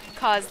of what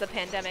caused the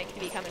pandemic to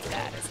become as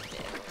bad as it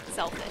did.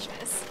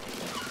 Selfishness.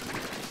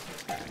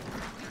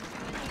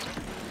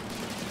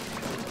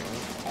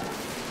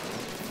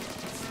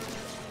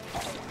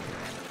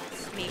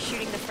 Me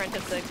shooting the front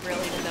of the grill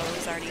even though it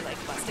was already, like,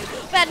 busted.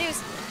 Bad news!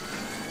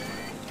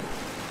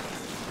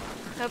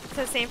 Hope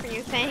the same for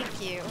you. Thank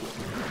you.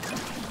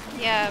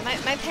 Yeah,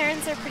 my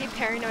parents are pretty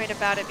paranoid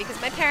about it because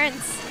my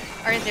parents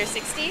are in their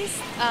 60s.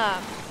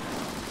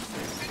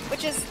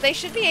 Which is, they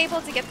should be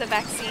able to get the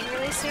vaccine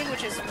really soon,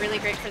 which is really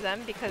great for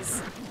them because,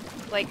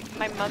 like,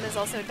 my mom is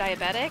also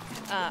diabetic.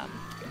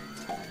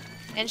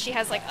 And she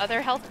has, like,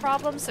 other health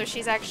problems, so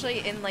she's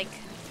actually in, like,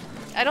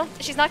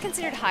 she's not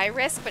considered high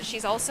risk, but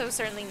she's also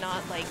certainly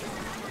not, like,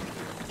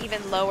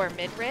 even low or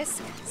mid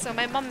risk. So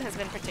my mom has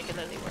been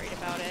particularly worried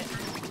about it.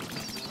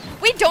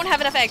 We don't have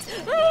enough eggs! I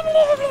was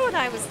the only one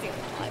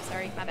alive,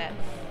 sorry, my bad.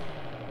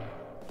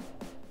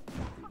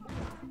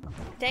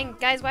 Dang,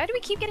 guys, why do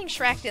we keep getting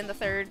Shrek'd in the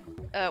third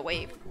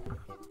wave?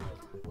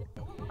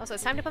 Also,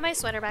 it's time to put my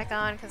sweater back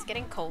on, because it's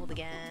getting cold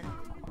again.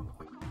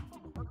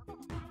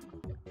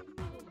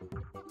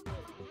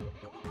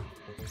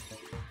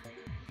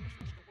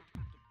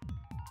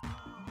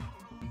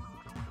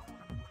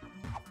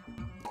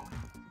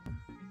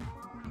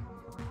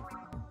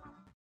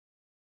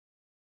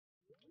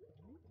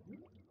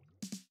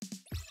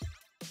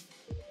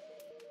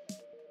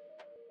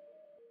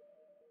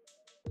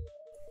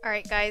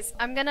 Alright guys,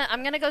 I'm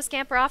gonna go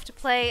scamper off to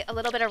play a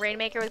little bit of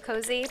Rainmaker with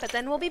Cozy, but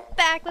then we'll be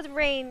back with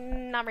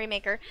not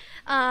Rainmaker.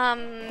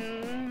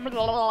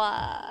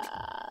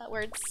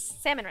 Words.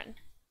 Salmon Run.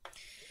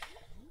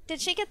 Did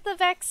she get the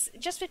Vex?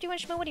 Just 51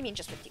 Shmo? What do you mean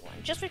just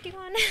 51? Just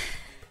 51?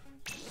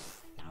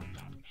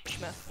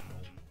 Shmo.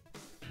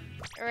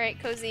 Alright,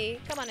 Cozy,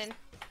 come on in.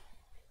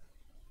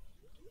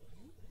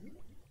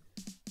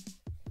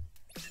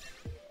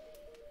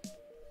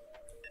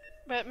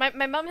 But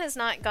my mom has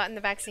not gotten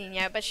the vaccine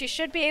yet, but she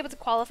should be able to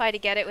qualify to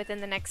get it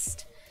within the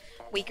next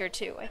week or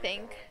two, I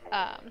think.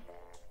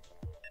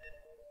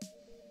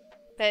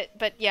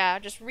 But yeah,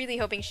 just really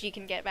hoping she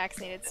can get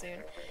vaccinated soon.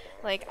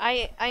 Like,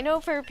 I know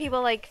for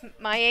people like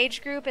my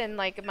age group and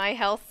like my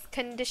health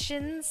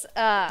conditions,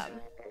 I'm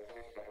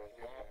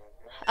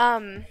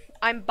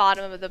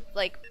bottom of the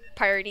like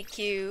priority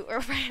queue or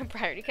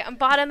priority queue. I'm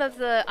bottom of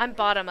the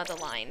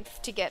line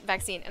to get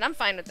vaccine, and I'm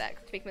fine with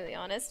that, to be completely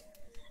honest.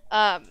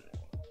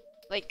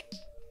 Like,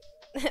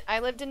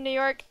 I lived in New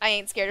York. I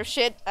ain't scared of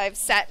shit. I've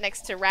sat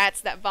next to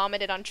rats that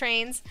vomited on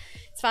trains.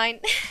 It's fine.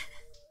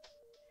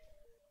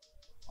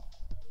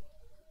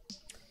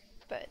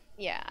 But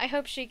yeah, I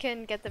hope she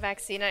can get the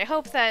vaccine. I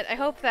hope that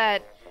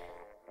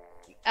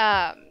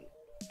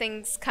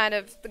things kind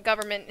of, the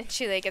government in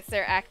Chile gets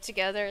their act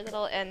together a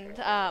little, and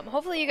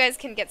hopefully you guys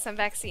can get some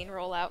vaccine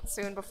rollout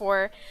soon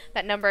before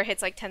that number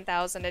hits like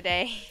 10,000 a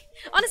day.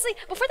 Honestly,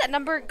 before that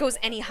number goes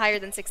any higher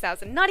than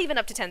 6,000, not even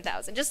up to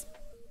 10,000, just.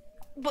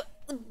 But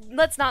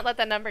let's not let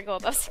that number go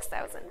above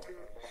 6,000.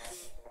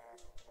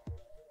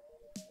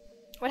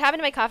 What happened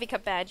to my coffee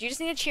cup badge? You just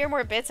need to cheer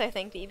more bits, I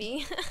think,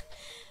 BB.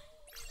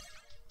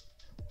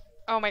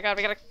 Oh my god,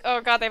 we gotta.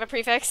 Oh god, they have a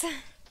prefix.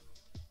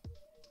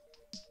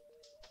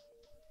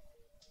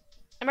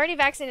 I'm already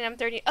vaccinated, I'm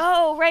 30.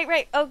 Oh,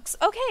 right. Oh,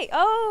 okay.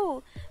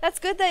 Oh, that's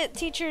good that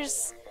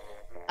teachers.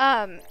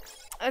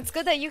 It's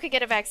good that you could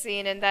get a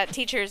vaccine and that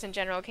teachers in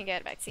general can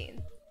get a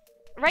vaccine.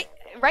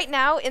 Right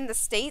now in the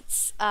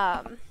States,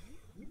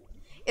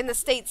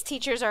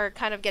 teachers are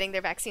kind of getting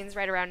their vaccines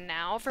right around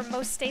now for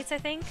most states, I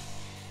think.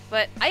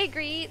 But I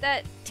agree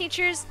that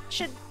teachers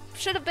should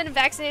have been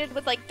vaccinated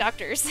with, like,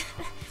 doctors.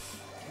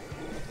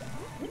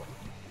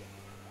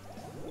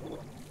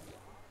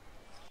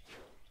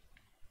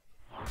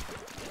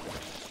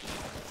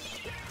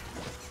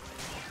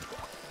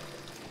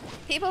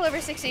 People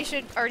over 60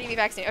 should already be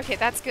vaccinated. Okay,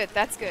 that's good.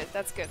 That's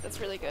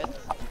really good.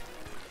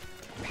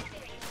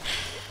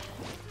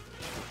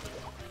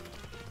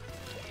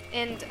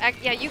 And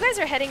yeah, you guys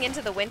are heading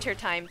into the winter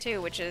time too,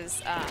 which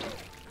is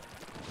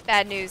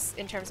bad news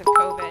in terms of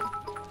COVID.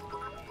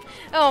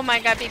 Oh my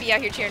god, BB out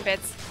here cheering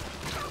bits.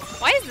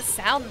 Why is the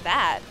sound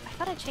that? I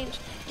thought I changed.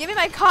 Give me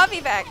my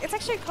coffee back. It's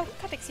actually a coffee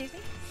cup, excuse me.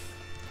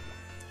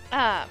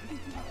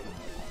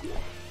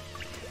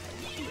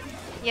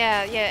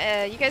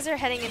 Yeah, you guys are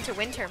heading into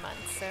winter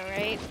months, so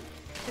right?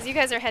 Because you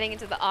guys are heading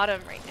into the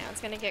autumn right now. It's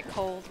gonna get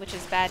cold, which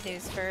is bad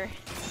news for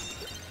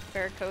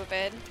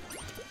COVID.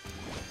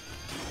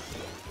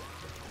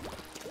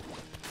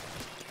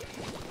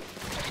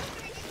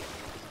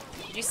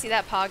 Did you see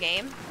that paw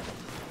game?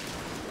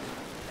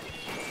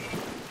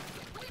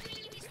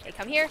 Hey,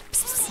 come here.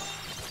 Psst, psst.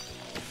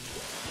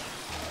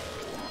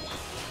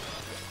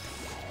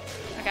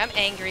 Okay, I'm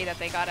angry that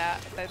they got out.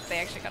 That they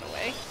actually got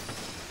away.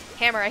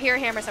 Hammer, I hear a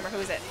hammer somewhere. Who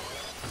is it?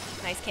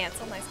 Nice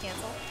cancel, nice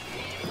cancel.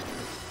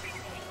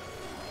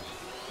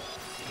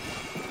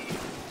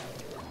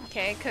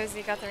 Okay,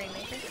 Cozy got the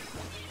Rainmaker.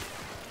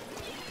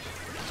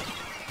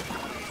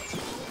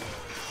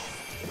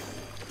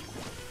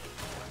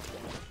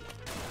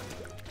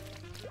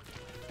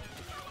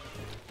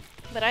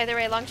 But either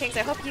way, Longchanks,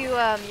 I hope you,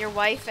 your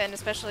wife and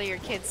especially your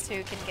kids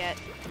too can get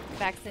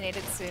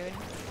vaccinated soon.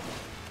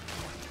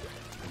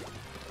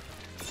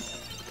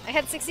 I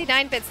had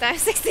 69 bits, now I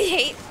have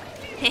 68.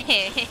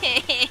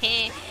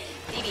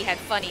 BB had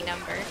funny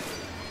number.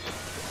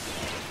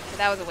 But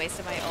that was a waste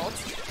of my ult.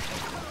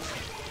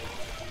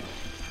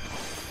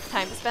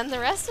 Time to spend the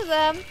rest of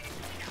them.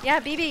 Yeah,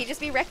 BB, just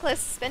be reckless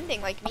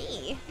spending like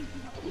me.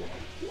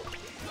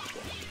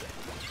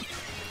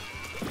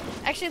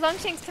 Actually,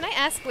 Longshanks, can I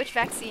ask which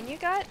vaccine you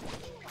got?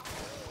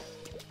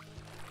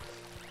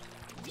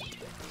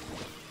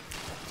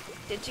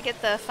 Did you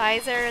get the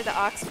Pfizer, the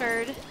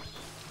Oxford?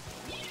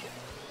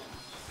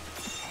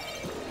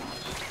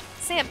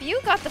 Samp,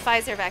 you got the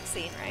Pfizer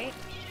vaccine, right?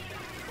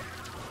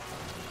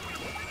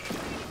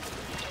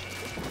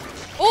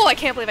 Oh, I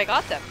can't believe I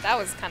got them. That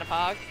was kind of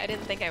hog. I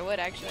didn't think I would,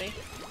 actually.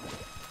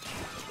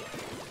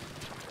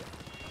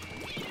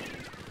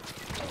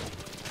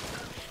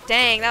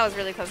 Dang, that was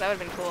really close. That would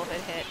have been cool if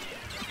it hit.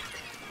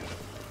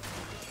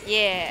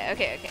 Yeah,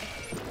 okay, okay.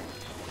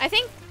 I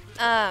think,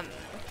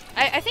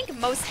 I think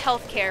most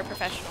healthcare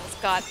professionals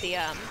got the,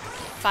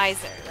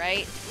 Pfizer,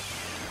 right?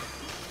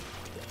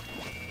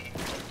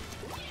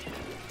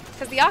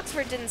 Because the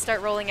Oxford didn't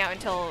start rolling out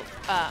until,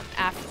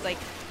 after, like,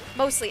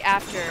 mostly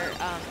after,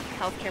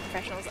 healthcare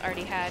professionals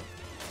already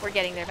were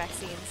getting their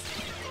vaccines.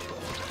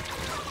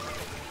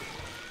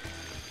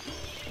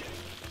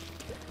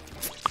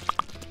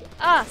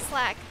 Ah,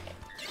 slack.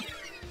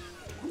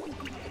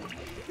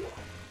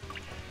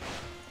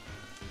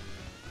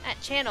 At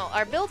channel,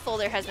 our build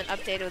folder has been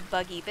updated with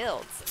buggy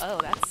builds. Oh,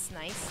 that's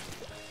nice.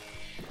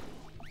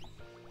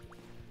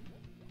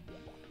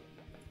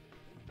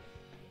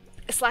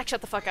 Slack,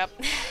 shut the fuck up.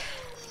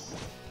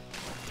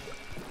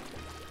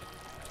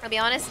 I'll be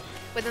honest,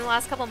 within the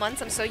last couple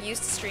months, I'm so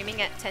used to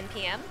streaming at 10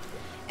 p.m.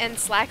 and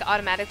Slack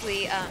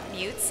automatically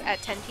mutes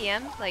at 10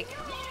 p.m. like,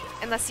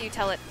 unless you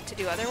tell it to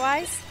do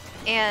otherwise.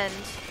 And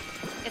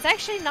it's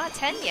actually not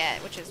 10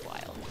 yet, which is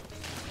wild.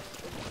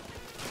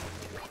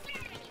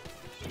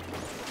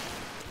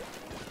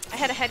 I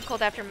had a head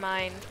cold after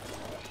mine.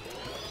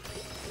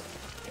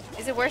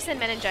 Is it worse than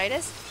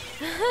meningitis?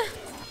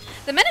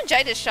 The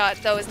meningitis shot,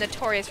 though, is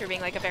notorious for being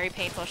like a very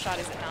painful shot,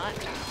 is it not?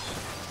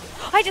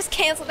 I just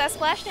canceled that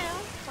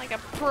splashdown like a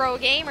pro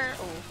gamer.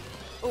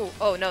 Ooh. Ooh.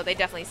 Oh no, they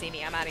definitely see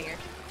me. I'm out of here.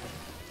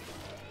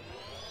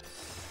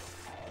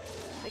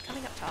 Are they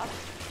coming up top?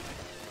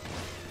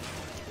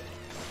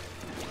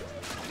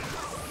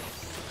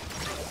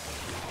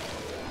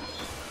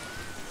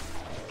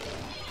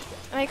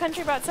 My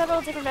country brought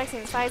several different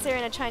vaccines, Pfizer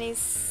and a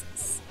Chinese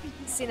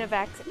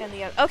Sinovac and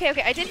the other. Okay,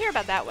 okay, I did hear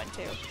about that one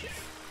too.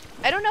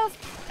 I don't know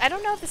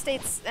if the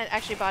States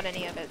actually bought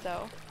any of it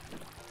though.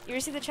 You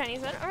received the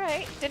Chinese one?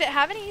 Alright. Did it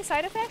have any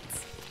side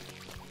effects?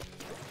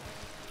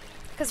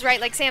 Because,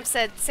 right, like Samp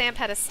said, Samp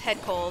had a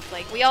head cold.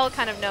 Like, we all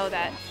kind of know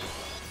that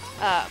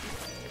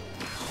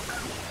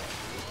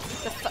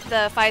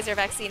the Pfizer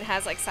vaccine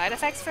has, like, side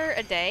effects for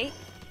a day.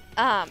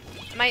 I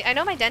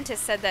know my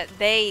dentist said that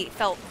they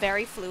felt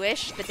very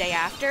flu-ish the day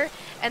after,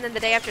 and then the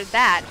day after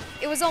that,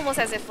 it was almost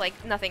as if,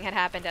 like, nothing had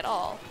happened at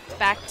all.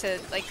 Back to,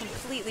 like,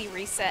 completely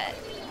reset.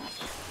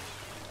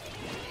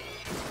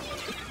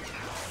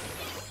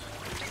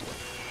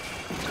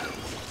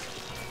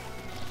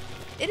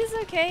 It is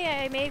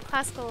okay,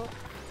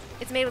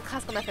 it's made with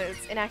classical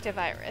methods, inactive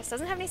virus.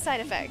 Doesn't have any side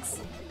effects.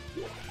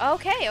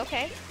 Okay,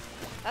 okay.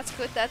 That's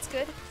good, that's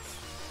good.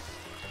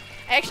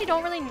 I actually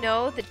don't really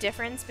know the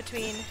difference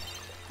between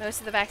most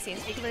of the vaccines,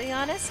 to be completely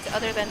honest,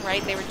 other than,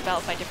 right, they were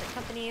developed by different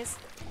companies.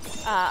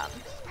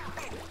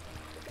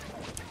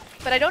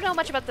 But I don't know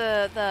much about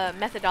the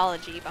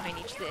methodology behind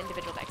each of the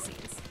individual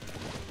vaccines.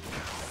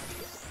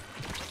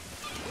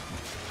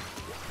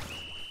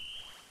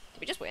 Did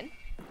we just win?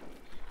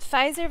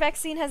 Pfizer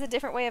vaccine has a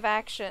different way of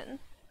action.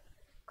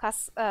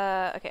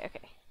 Okay, okay.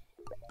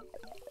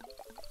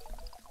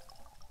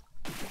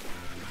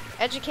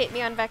 Educate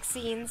me on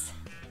vaccines.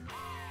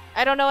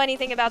 I don't know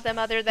anything about them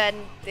other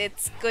than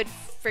it's good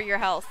for your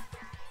health.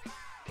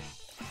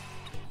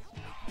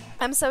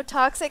 I'm so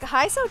toxic.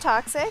 Hi, so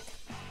toxic.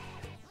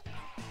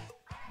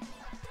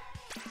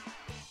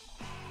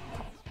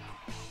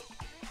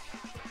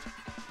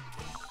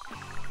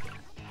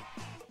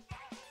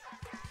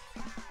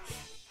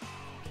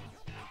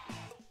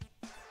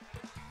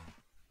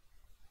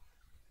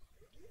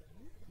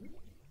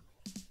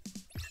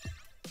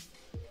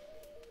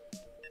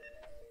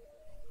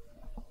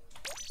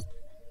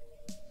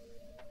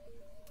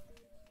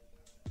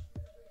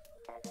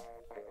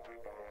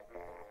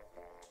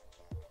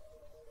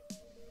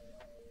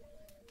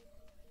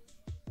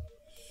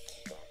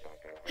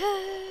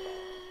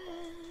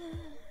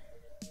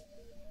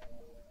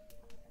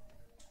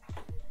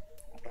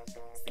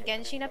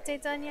 Genshin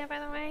update done yet,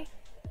 by the way?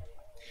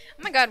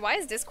 Oh my god, why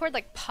is Discord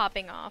like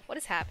popping off? What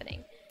is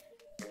happening?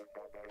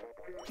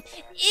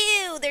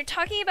 Ew, they're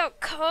talking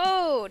about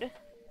code!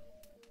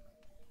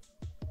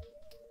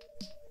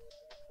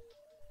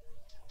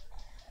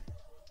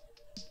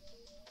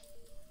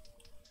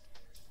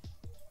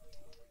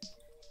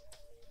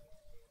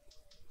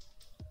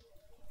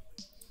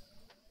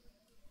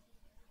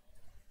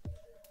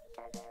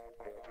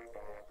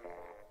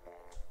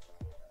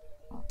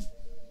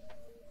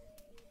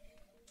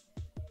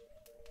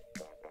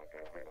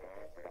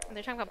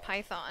 They're talking about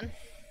Python.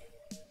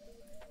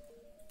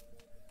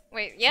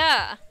 Wait,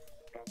 yeah!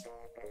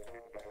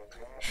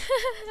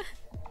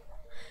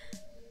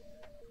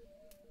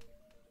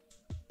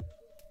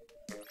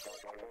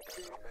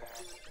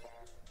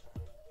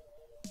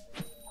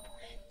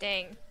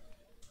 Dang.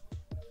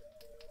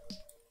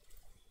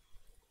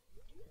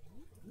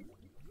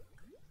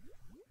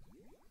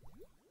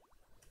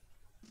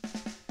 I'm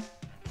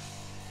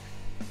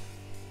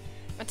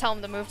gonna tell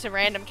him to move to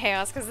random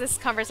chaos because this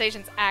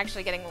conversation's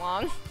actually getting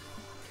long.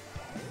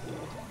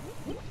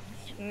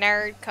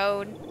 Nerd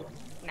code.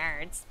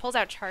 Nerds. Pulls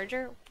out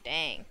charger?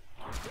 Dang.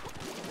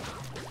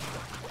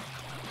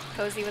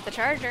 Cozy with the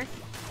charger.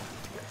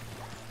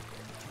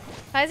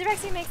 Pfizer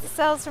vaccine makes the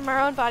cells from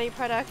our own body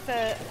product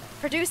that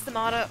produce the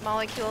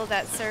molecule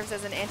that serves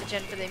as an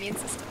antigen for the immune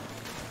system.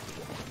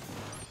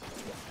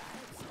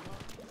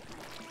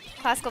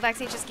 Classical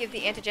vaccines just give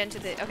the antigen to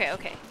the...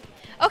 Okay.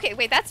 Okay,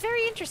 wait, that's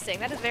very interesting.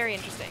 That is very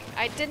interesting.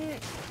 I did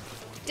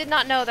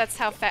not know that's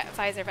how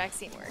Pfizer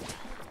vaccine worked.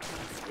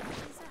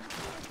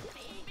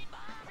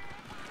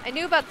 I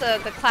knew about the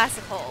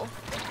classical.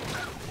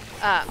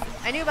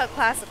 I knew about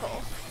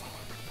classical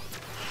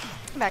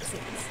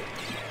vaccines.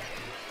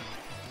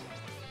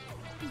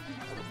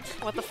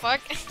 What the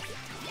fuck?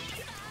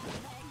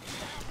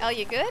 Elle,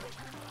 you good?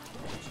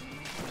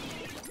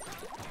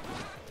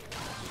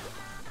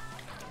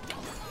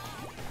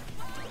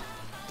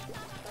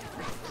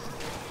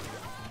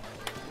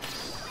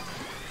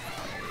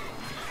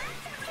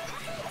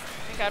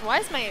 Oh my god, why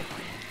is my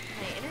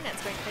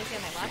internet's going crazy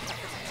on my laptop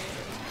for some reason?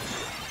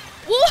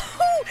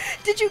 Whoa!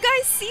 Did you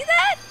guys see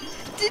that?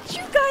 Did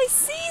you guys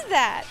see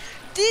that?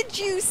 Did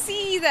you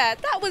see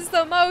that? That was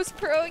the most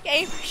pro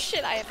gamer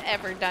shit I have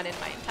ever done in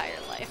my entire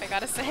life, I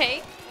gotta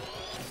say.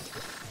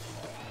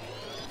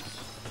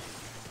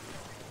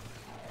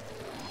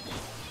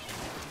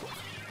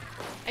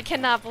 I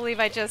cannot believe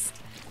I just...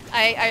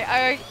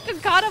 I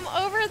got him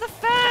over the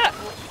fat!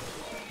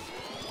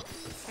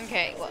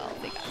 Okay, well,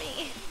 they got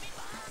me.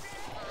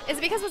 Is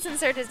it because what's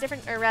inserted is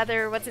different, or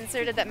rather, what's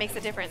inserted that makes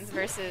a difference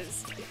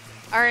versus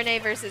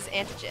RNA versus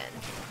antigen?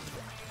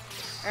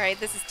 Alright,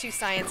 this is too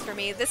science for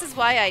me. This is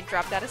why I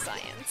dropped out of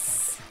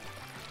science.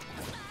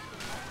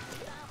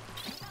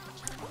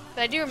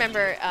 But I do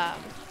remember,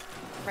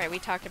 right, we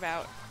talked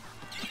about...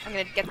 I'm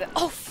gonna get the...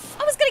 Oh!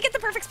 I was gonna get the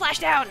perfect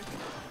splashdown!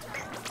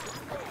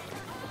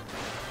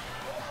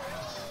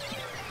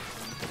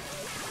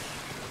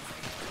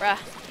 Bruh,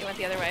 he went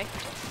the other way.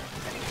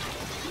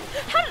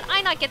 How did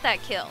I not get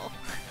that kill?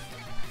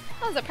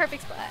 That was a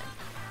perfect splat.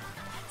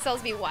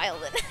 Cells be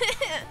wildin'.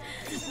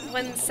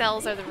 When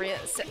cells are the real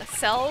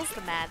cells,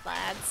 the mad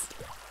lads.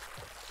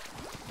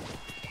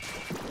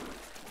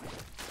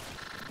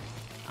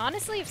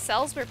 Honestly, if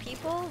cells were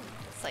people,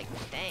 it's like,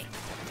 dang,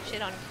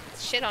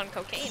 shit on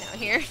cocaine out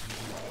here.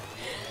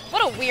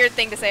 What a weird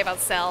thing to say about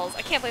cells.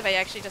 I can't believe I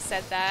actually just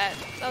said that.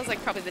 That was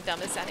like probably the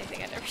dumbest sounding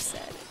thing I've ever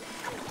said.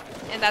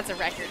 And that's a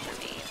record for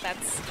me.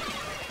 That's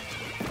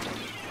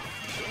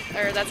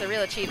a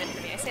real achievement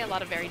for me. I say a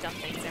lot of very dumb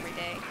things every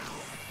day.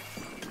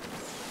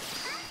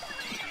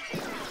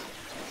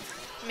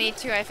 Me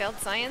too, I failed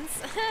science.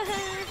 Yeah.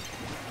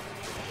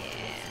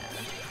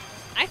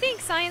 I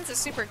think science is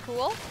super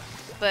cool,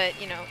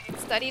 but, you know,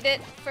 studied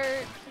it for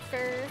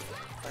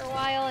a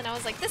while, and I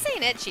was like, this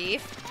ain't it,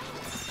 Chief.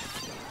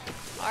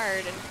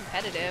 Hard and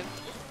competitive.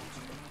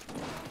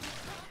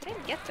 I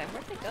didn't get them.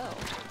 Where'd they go?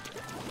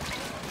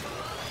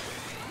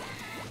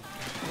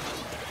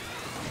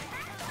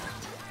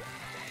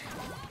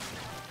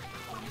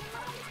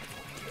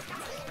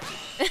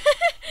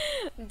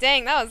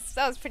 Dang, that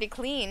was pretty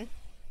clean.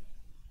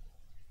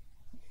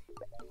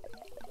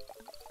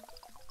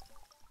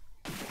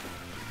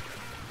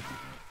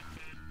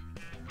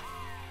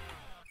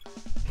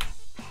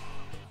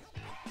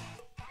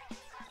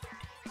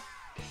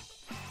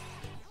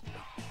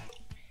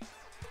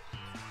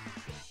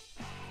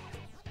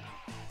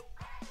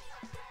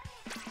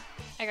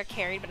 I got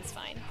carried, but it's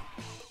fine.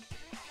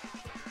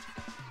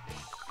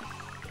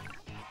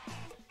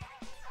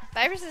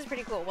 Virus is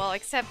pretty cool. Well,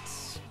 except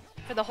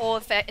for the whole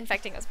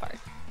infecting us part.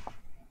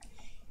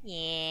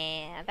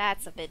 Yeah,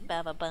 that's a bit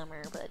of a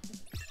bummer, but...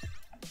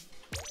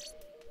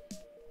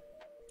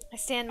 I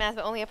stand math,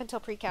 but only up until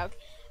pre-calc.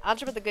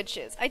 Algebra the good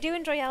shiz. I do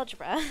enjoy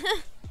algebra.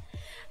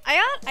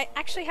 I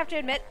actually have to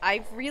admit, I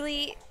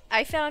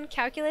found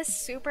calculus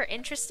super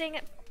interesting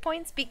at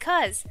points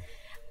because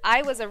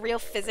I was a real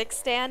physics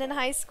stan in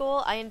high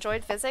school. I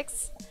enjoyed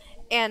physics,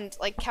 and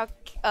like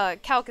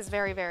calc is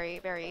very, very,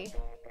 very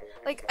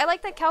Like, I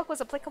like that calc was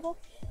applicable.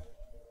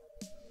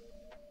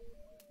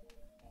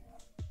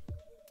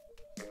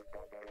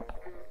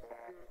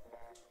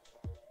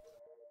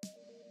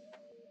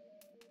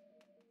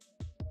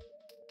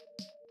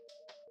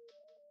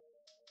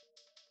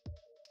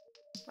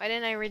 Why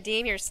didn't I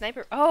redeem your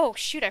sniper? Oh,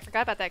 shoot, I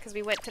forgot about that because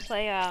we went to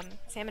play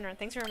Salmon Run.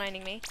 Thanks for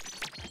reminding me.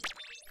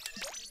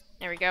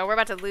 There we go. We're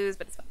about to lose,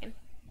 but it's fine.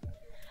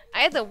 I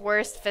had the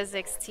worst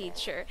physics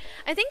teacher.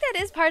 I think that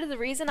is part of the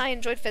reason I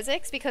enjoyed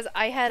physics, because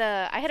I had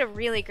a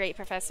really great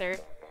professor,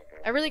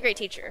 a really great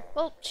teacher.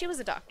 Well, she was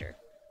a doctor,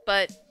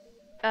 but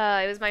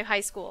it was my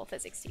high school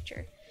physics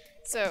teacher.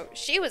 So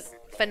she was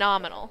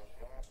phenomenal.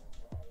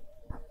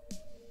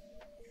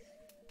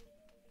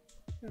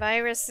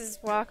 Viruses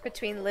walk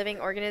between living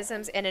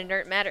organisms and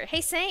inert matter. Hey,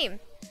 same!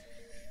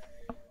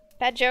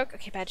 Bad joke?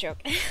 Okay, bad joke.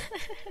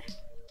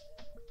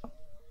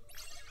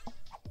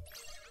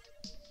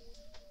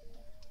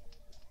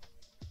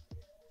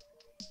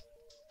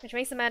 Which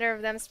makes the matter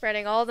of them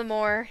spreading all the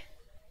more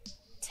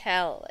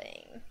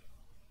telling.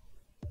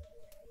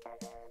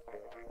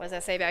 What does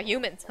that say about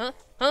humans? Huh?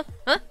 Huh?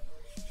 Huh?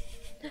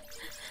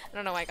 I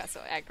don't know why I got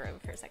so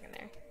aggro for a second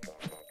there.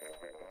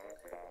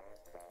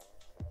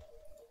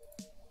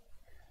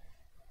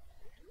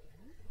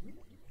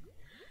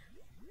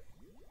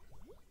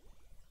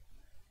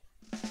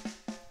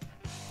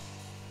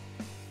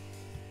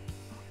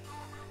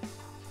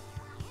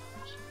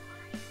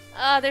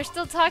 Ah, they're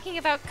still talking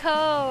about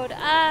code.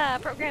 Ah,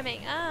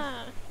 programming.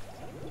 Ah.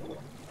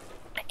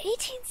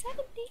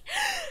 1870.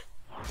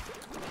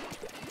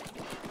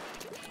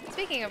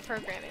 Speaking of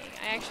programming,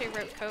 I actually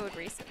wrote code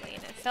recently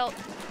and it felt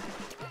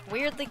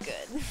weirdly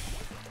good.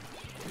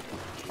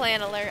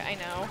 Plan alert, I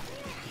know.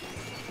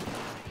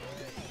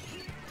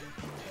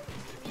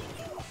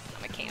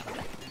 I'm a camp.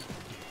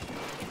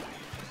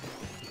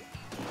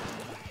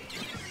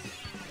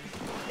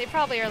 They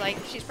probably are like,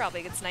 she's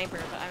probably a good sniper,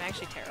 but I'm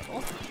actually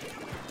terrible.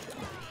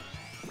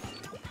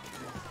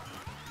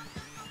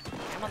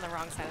 I'm on the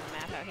wrong side of the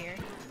map out here.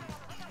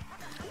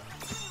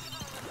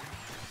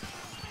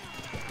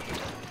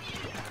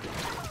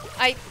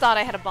 I thought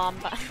I had a bomb,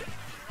 but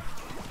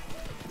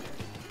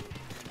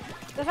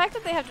the fact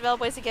that they have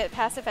developed ways to get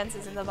past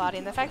defenses in the body,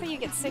 and the fact that you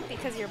get sick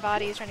because your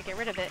body is trying to get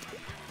rid of it,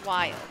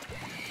 wild.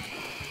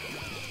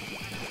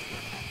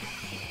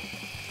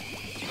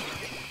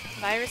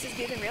 Viruses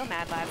be the real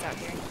mad labs out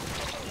here.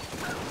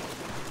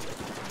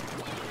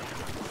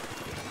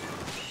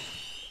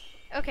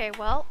 Okay,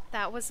 well,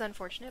 that was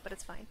unfortunate, but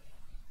it's fine.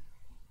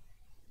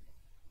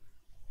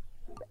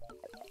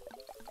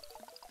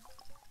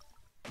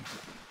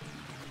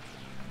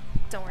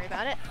 Don't worry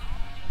about it.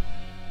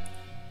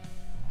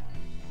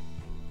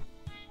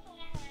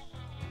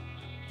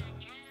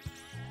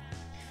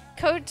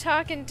 Code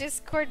talk and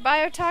Discord,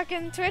 bio talk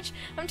and Twitch.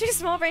 I'm too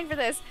small brain for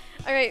this.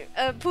 Alright,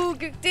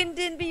 Poog, Din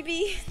Din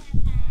BB.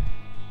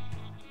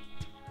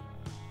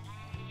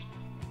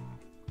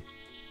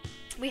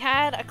 We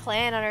had a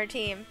clan on our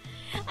team.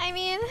 I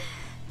mean,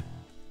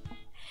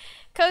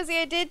 Cozy,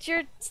 I did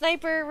your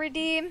sniper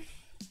redeem.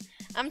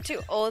 I'm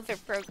too old for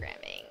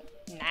programming.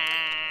 Nah.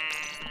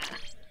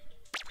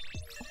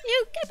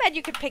 I bet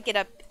you could pick it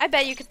up. I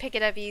bet you could pick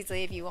it up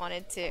easily if you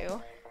wanted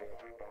to.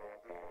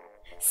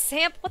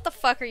 Samp, what the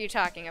fuck are you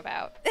talking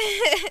about?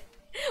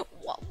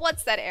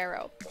 What's that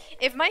arrow?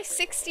 If my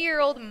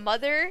 60-year-old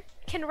mother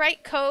can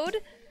write code,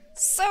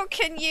 so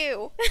can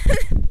you.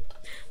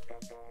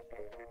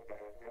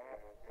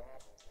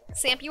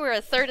 Samp, you were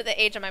a third of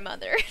the age of my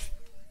mother.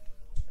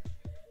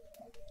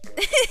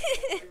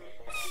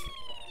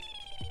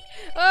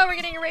 Oh, we're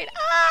getting a raid.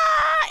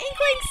 Ah!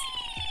 Inklings!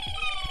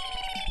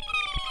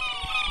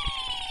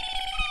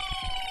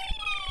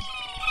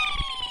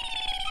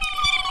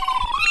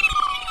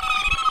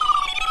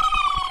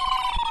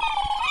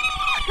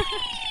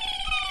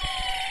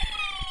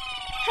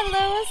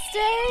 Hello,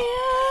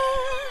 Asteria!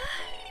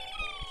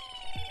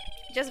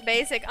 Just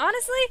basic.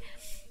 Honestly,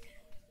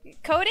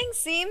 coding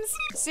seems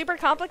super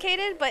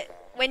complicated,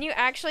 but when you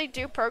actually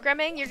do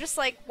programming, you're just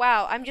like,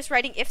 wow, I'm just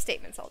writing if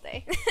statements all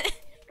day.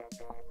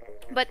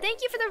 But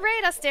thank you for the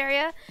raid,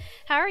 Asteria.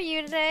 How are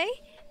you today,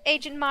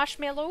 Agent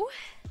Marshmallow?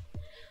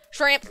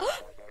 Shrimp.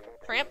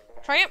 Shrimp.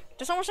 Shrimp.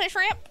 Does someone say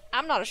shrimp?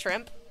 I'm not a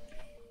shrimp.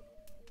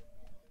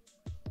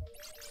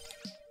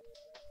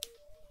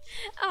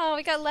 Oh,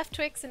 we got left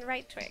Twix and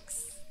right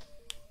Twix.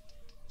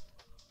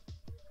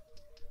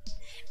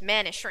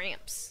 Man of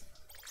shrimps.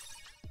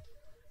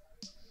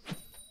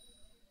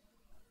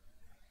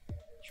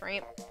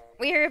 Shrimp.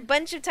 We hear a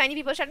bunch of tiny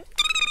people shouting.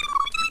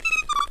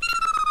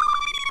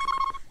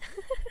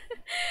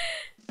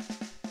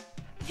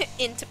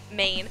 Int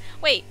main.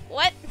 Wait,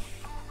 what?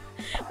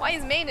 Why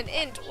is main an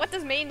int? What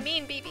does main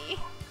mean, BB?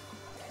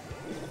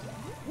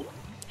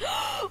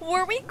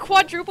 Were we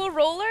quadruple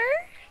roller?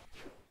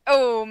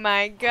 Oh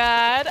my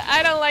god.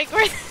 I don't like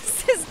where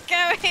this is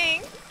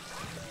going.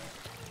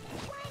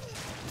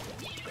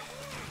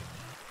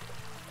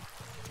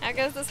 How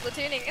goes the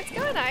splatooning? It's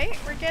going alright.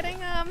 We're getting,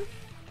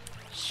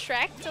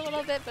 Shrek'd a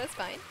little bit, but it's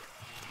fine.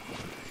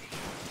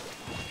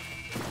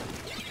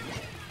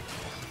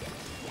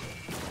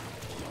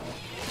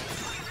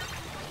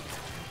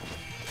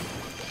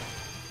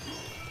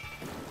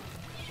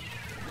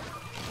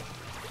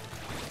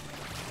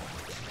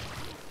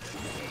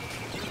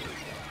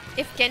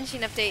 If Genshin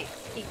update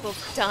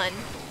equals done.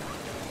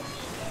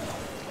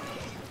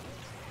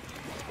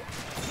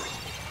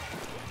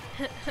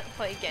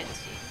 Play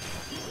Genshin.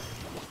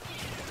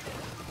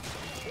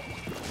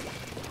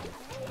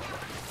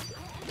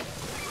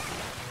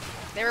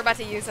 They were about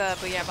to use a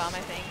Booyah Bomb, I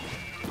think.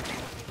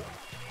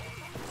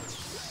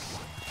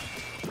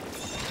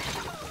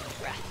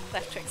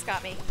 Left Twix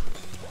got me.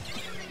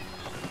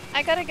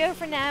 I gotta go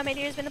for now, my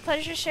dear. It's been a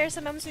pleasure to share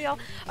some moments with y'all.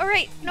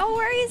 Alright, no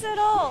worries at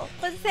all.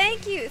 But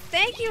thank you.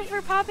 Thank you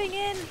for popping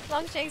in,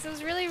 Longshanks. It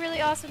was really, really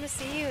awesome to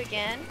see you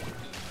again.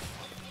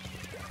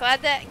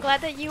 Glad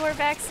that you are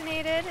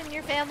vaccinated and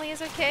your family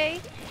is okay.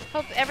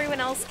 Hope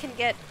everyone else can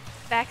get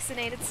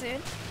vaccinated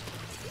soon.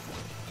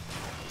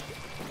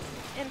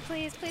 And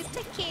please, please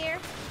take care.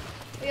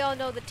 We all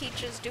know the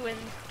teachers doing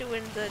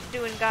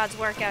God's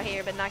work out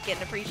here, but not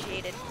getting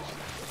appreciated.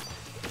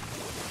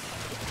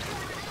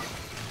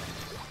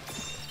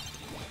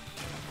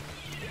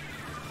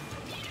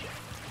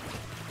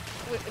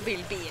 We'll be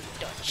in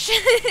touch.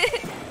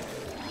 That's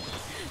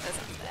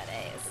what that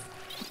is.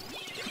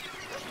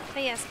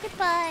 But yes,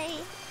 goodbye.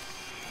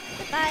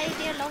 Goodbye,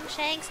 dear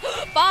Longshanks.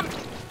 Bomb!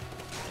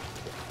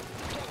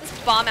 This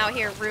bomb out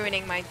here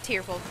ruining my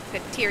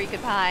teary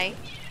goodbye.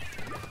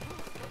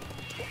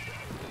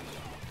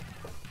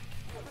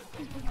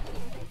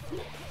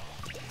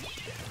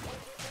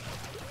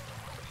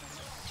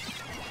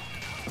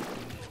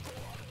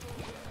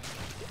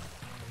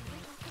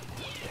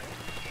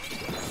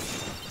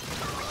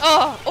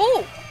 Oh!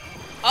 Oh!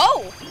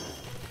 Oh!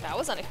 That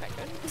was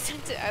unexpected.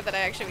 That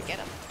I actually would get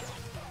him.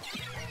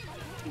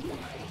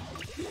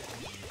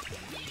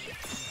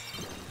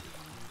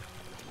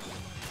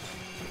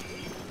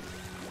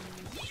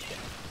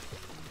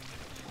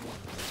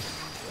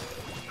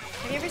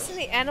 Have you ever seen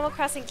the Animal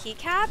Crossing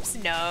keycaps?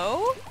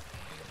 No?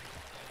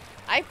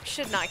 I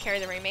should not carry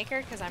the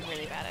Rainmaker because I'm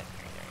really bad at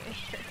carrying the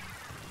Rainmaker.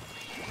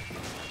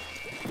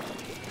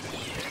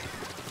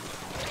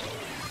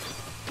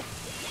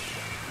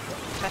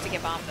 About to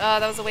get bombed. Oh,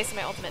 that was a waste of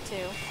my ultimate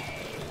too.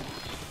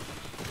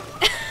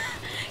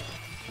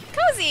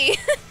 Cozy!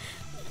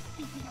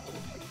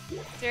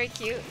 Very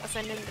cute. I'll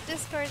send in the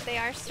Discord. They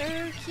are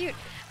so cute.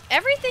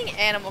 Everything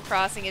Animal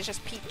Crossing is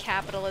just peak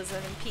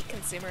capitalism and peak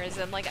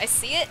consumerism. Like, I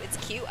see it, it's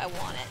cute, I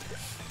want it.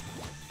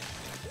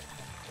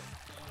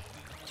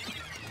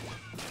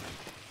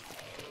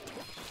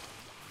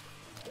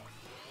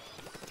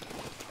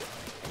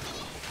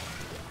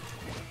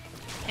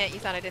 Hey, you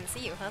thought I didn't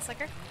see you, huh,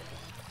 sucker?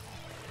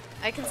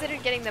 I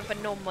considered getting them, but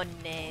no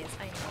monies.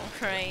 I know,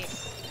 right?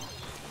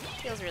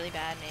 Feels really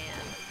bad, man.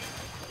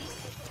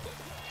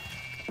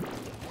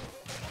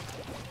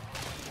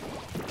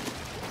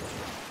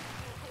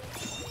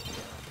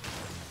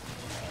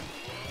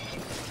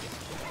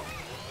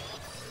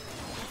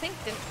 I think,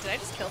 did I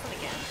just kill them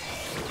again?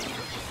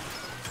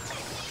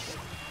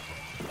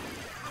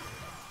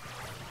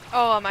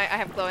 Oh, I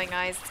have glowing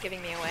eyes. It's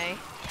giving me away.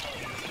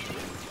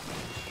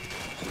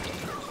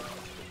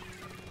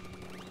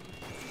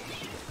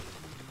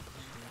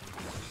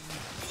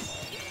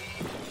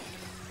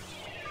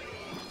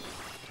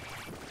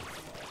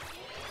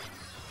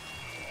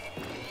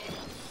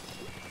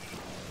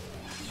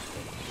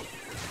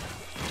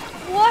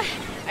 What?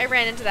 I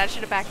ran into that.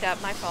 Should have backed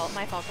up. My fault.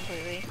 My fault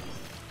completely.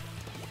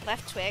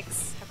 Left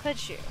Twix. How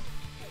could you?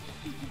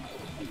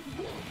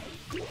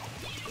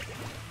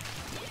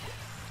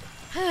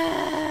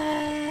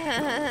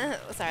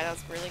 Sorry, that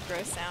was a really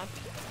gross sound.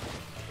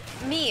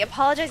 Me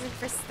apologizing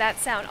for that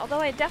sound, although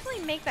I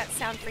definitely make that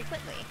sound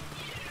frequently.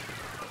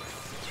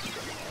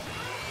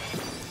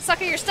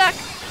 Sucker, you're stuck!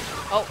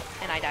 Oh,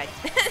 and I died.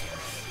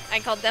 I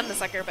called them the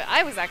sucker, but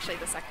I was actually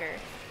the sucker.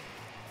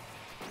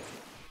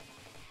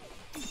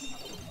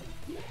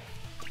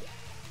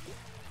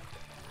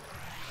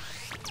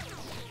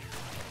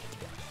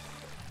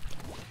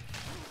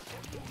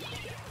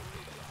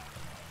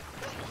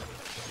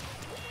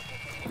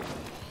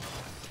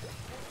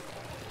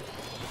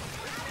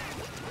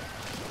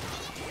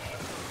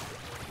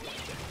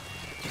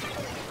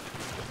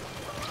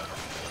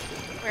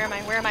 Where am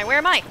I? Where am I? Where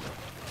am I?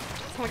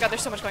 Oh my god,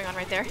 there's so much going on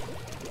right there.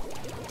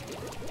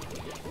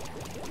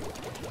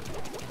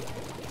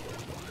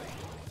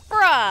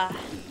 Bruh!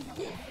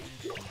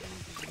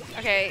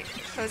 Okay,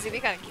 Cozy, we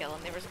gotta kill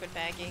them. They were squid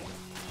bagging.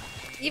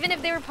 Even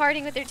if they were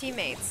partying with their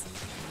teammates.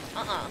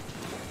 Uh-uh.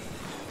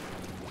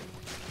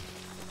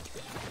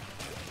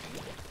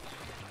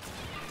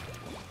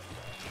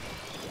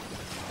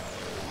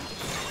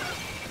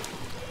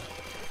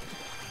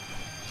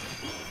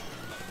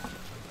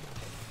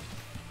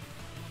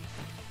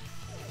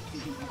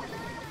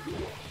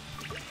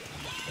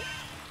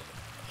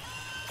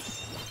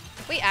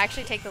 If we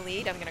actually take the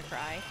lead, I'm gonna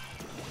cry.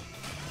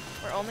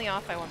 We're only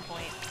off by 1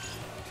 point.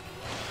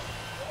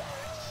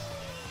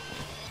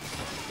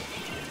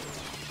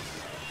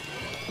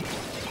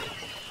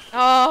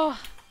 Oh,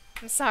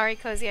 I'm sorry,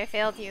 Cozy, I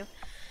failed you.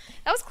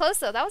 That was close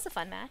though, that was a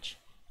fun match.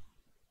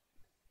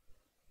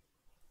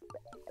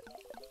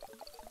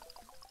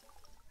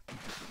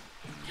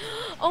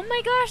 Oh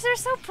my gosh, they're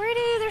so pretty!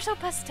 They're so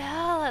pastel,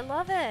 I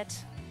love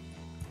it.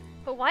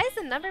 But why is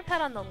the number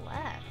pad on the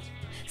left?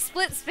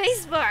 Split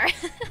spacebar!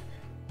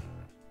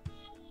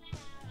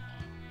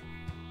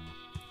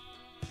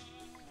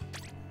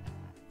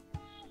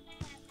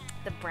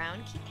 The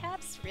brown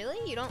keycaps? Really?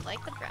 You don't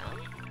like the brown?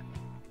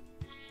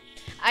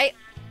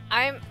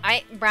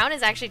 Brown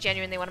is actually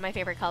genuinely one of my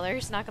favorite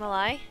colors, not gonna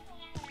lie.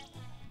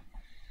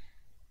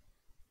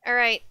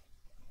 Alright.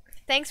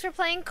 Thanks for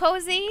playing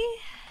Cozy,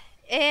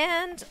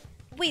 and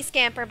we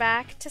scamper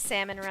back to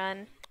Salmon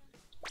Run.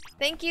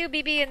 Thank you,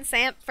 BB and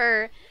Samp,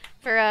 for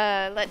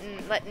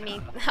letting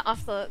me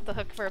off the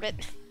hook for a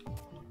bit.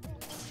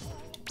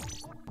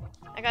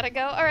 I gotta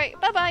go. Alright,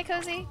 bye-bye,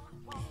 Cozy.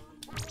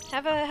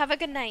 Have a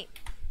good night.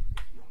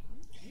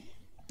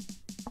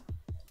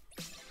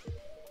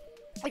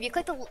 If you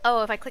click the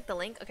if I click the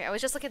link, okay, I was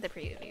just looking at the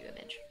preview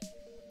image.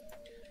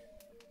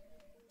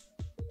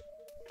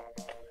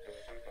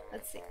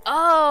 Let's see.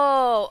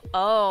 Oh,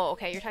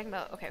 okay, you're talking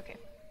about okay.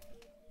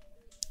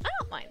 I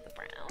don't mind the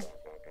brown.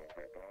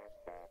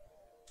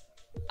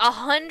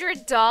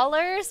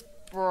 $100?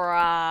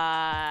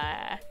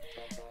 Bruh.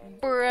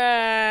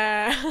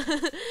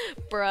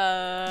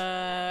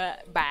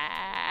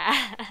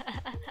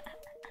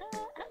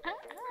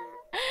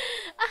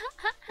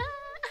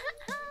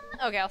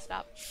 Okay, I'll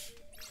stop.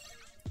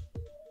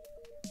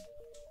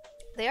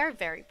 They are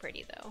very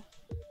pretty, though.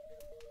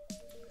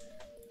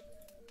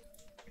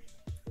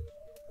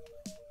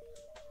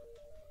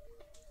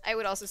 I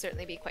would also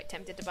certainly be quite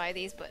tempted to buy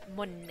these, but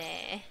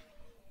money.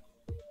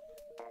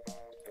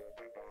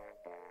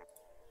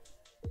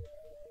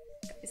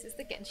 Guys, is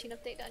the Genshin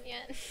update done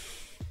yet?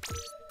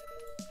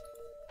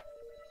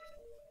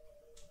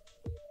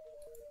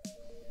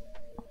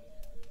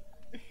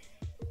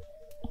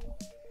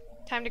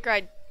 Time to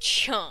grind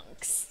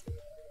chunks.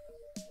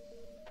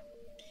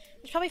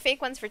 There's probably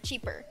fake ones for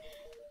cheaper.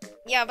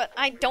 Yeah, but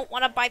I don't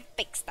want to buy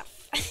fake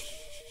stuff.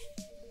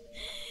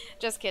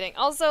 Just kidding.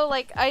 Also,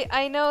 like,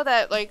 I know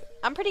that, like,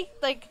 I'm pretty,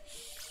 like,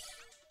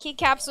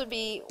 keycaps would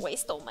be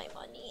waste all my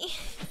money.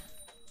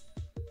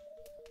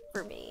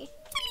 For me.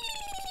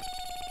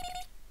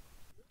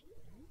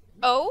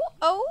 Oh.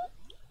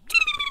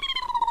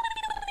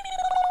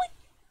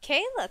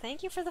 Kayla,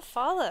 thank you for the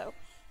follow.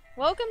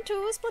 Welcome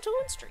to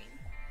Splatoon stream.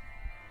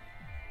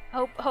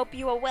 Hope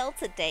you are well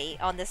today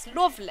on this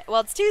lovely,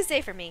 well, it's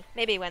Tuesday for me,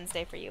 maybe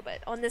Wednesday for you,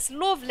 but on this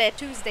lovely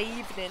Tuesday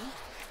evening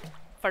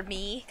for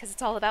me, because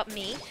it's all about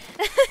me.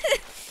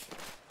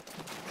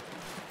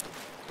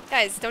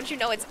 Guys, don't you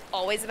know it's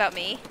always about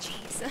me?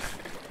 Jeez.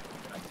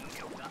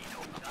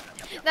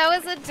 That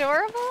was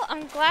adorable.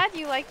 I'm glad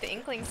you like the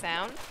inkling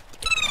sound.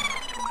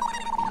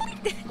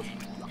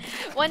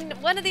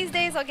 One of these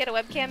days I'll get a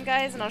webcam,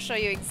 guys, and I'll show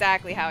you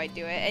exactly how I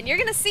do it, and you're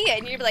gonna see it,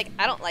 and you're gonna be like,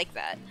 I don't like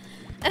that.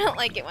 I don't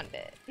like it one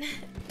bit.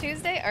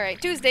 Tuesday?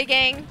 Alright, Tuesday,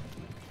 gang.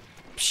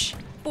 Psh,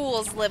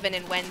 fool's living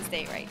in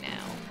Wednesday right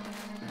now.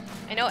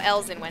 I know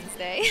L's in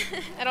Wednesday.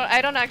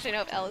 I don't actually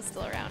know if L is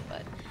still around,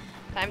 but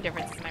time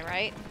difference, am I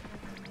right?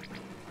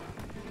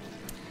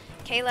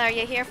 Kayla, are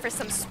you here for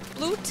some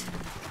sploot?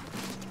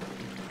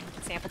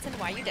 Sampleton,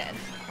 why are you dead?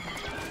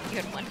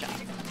 You had one job.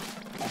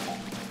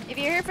 If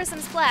you're here for some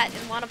splat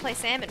and want to play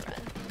Salmon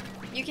Run,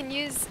 you can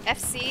use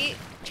FC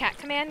chat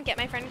command, get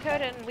my friend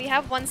code, and we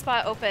have one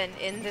spot open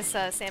in this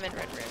Salmon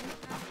Run room.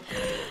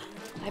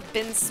 I've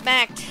been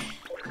smacked.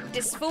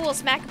 This fool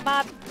smacked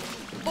my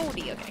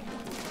booty. Okay.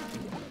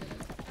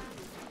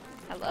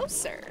 Hello,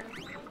 sir.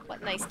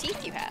 What nice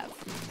teeth you have.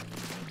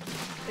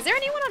 Is there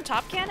anyone on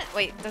top cannon?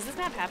 Wait, does this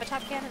map have a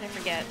top cannon? I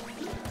forget.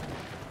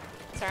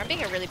 Sorry, I'm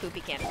being a really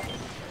poopy cannon.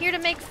 Here to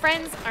make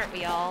friends, aren't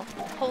we all?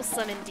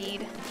 Wholesome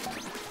indeed.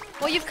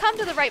 Well, you've come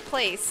to the right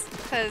place,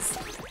 because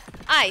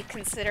I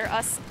consider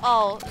us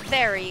all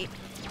very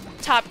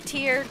top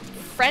tier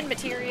friend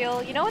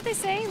material. You know what they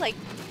say? Like,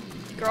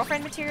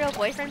 girlfriend material,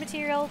 boyfriend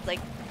material, like,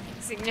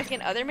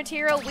 significant other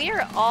material. We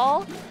are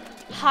all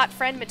hot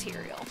friend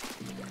material.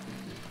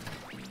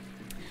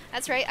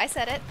 That's right, I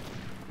said it.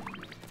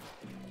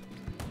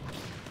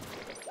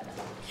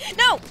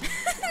 No!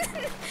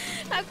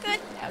 How could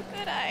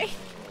I?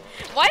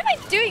 Why am I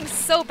doing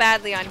so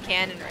badly on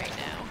cannon right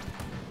now?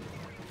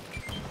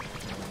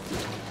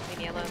 Leave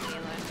me alone, leave me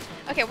alone.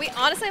 Okay, we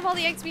honestly have all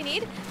the eggs we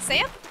need.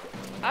 Sam,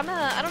 I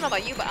don't know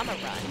about you, but I'm gonna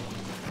run.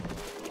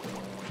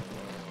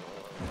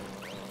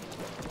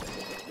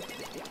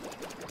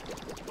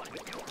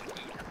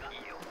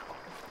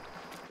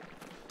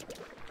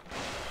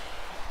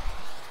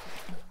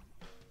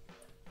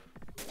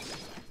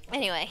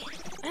 Anyway.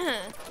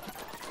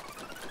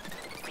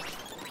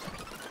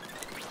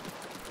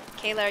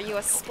 Kayla, are you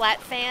a Splat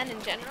fan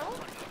in general?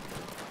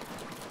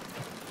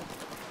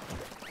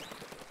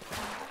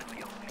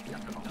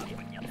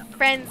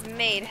 Friends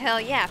made, hell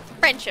yeah,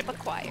 friendship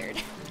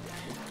acquired.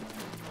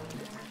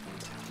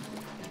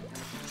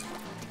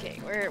 Okay,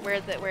 where are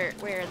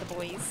the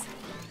boys?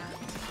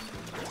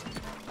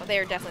 Oh, they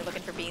are definitely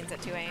looking for beans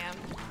at 2 a.m.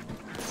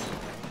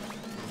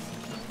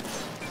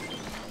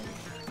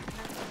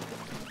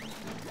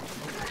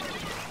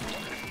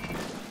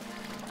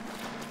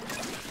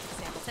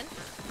 Sampleton.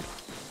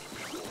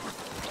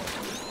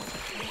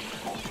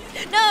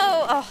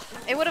 Oh,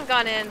 it would have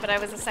gone in, but I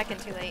was a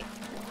second too late.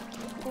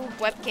 Ooh,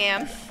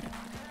 webcam.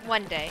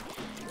 One day.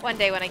 One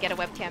day when I get a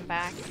webcam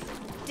back.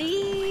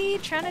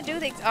 Trying to do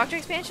the Octo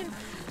expansion?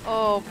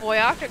 Oh boy,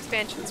 Octo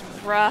expansion's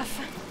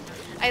rough.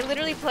 I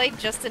literally played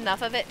just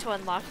enough of it to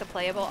unlock the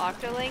playable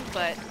Octolink,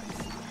 but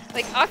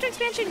like Octo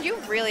expansion, you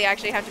really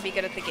actually have to be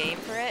good at the game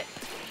for it.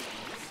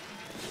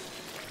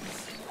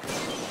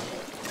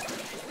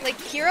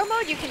 Like hero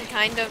mode, you can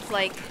kind of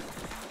like,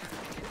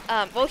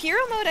 well,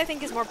 hero mode I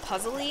think is more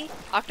puzzly.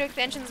 Octo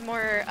expansion's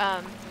more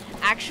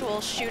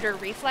actual shooter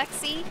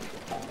reflexy.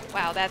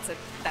 Wow, that's a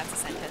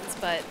sentence.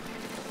 But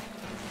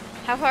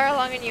how far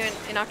along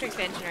in Octo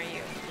expansion are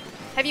you?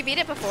 Have you beat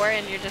it before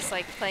and you're just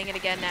like playing it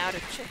again now to?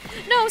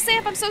 No,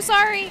 Samp, I'm so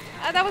sorry.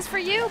 That was for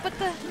you, but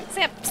the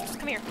Samp,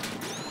 come here.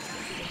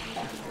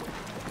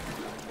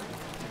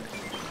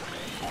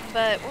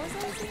 But what was I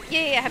saying?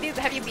 Yeah.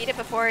 Have you beat it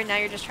before and now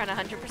you're just trying to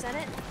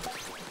 100% it?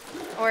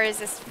 Or is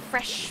this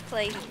fresh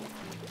play?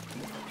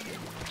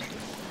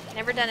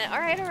 Never done it. All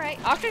right.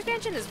 Octo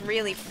expansion is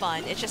really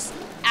fun. It's just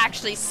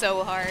actually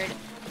so hard.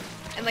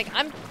 And like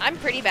I'm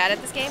pretty bad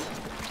at this game.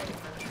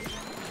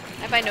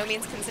 I by no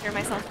means consider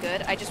myself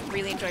good. I just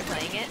really enjoy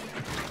playing it.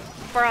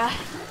 Bruh.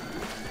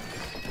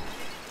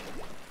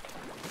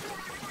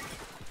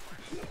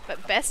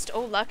 But best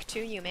o' luck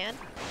to you, man.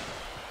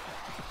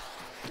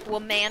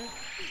 Woman.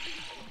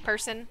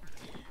 Person.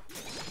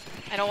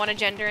 I don't want to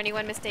gender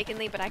anyone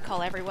mistakenly, but I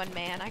call everyone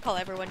man. I call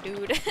everyone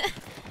dude.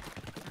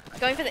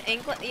 Going for the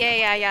England?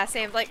 Yeah,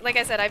 same. Like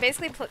I said, I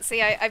basically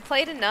I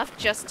played enough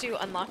just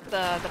to unlock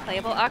the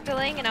playable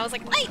Octoling, and I was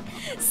like, "Wait,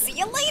 see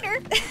you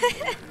later.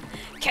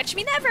 Catch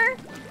me never."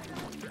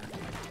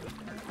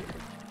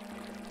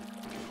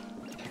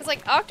 Because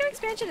like Octo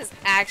expansion is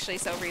actually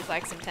so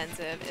reflex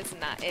intensive. It's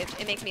not.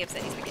 It makes me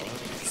upset. He's beginning.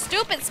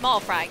 Stupid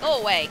small fry.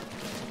 Go away.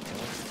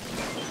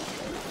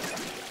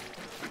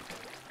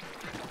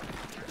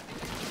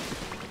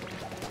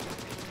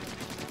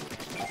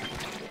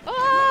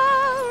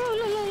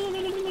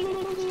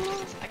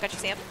 I got you,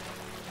 Sam.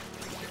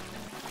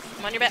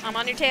 I'm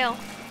on your tail.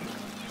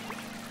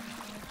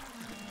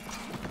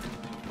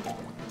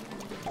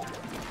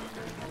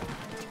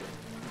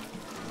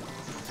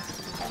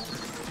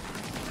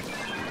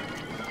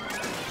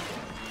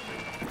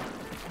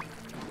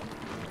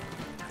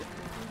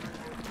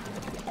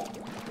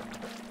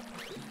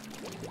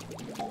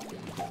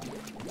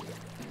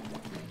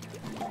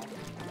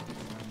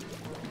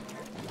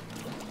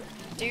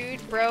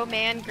 Dude, bro,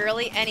 man,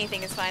 girly,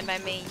 anything is fine by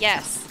me.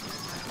 Yes.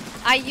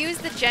 I use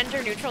the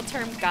gender-neutral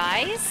term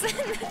guys.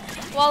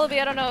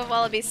 Wallaby, I don't know if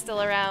Wallaby's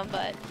still around,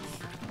 but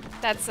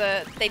that's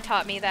they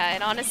taught me that,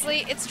 and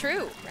honestly, it's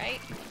true, right?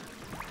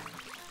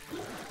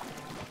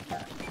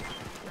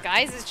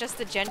 Guys is just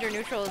the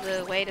gender-neutral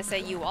way to say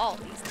you all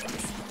these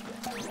days.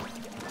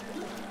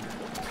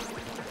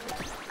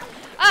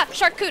 Ah!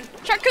 Shark-coon!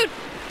 Shark-coon!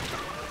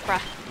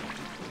 Bruh.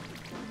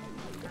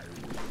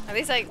 At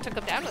least I took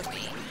him down with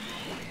me.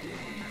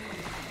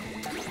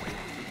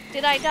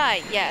 Did I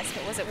die? Yes,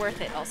 but was it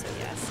worth it? Also,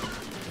 yes.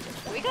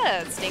 We got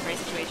a stingray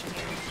situation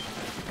here.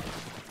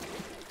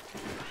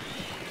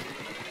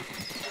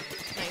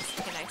 Nice,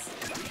 okay, nice.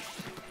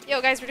 Yo,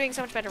 guys, we're doing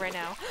so much better right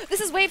now. This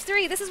is wave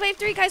 3. This is wave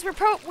 3, guys. We're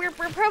pro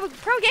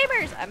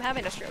gamers. I'm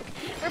having a stroke.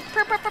 We're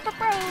pro.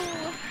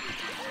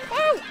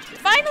 Woo!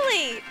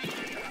 Finally!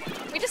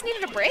 We just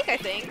needed a break, I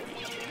think.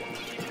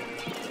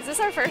 Is this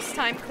our first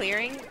time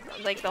clearing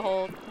like the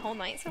whole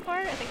night so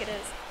far? I think it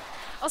is.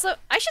 Also,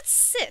 I should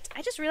sit.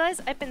 I just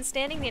realized I've been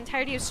standing the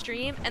entirety of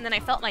stream, and then I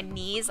felt my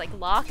knees like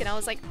lock, and I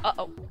was like,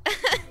 uh-oh.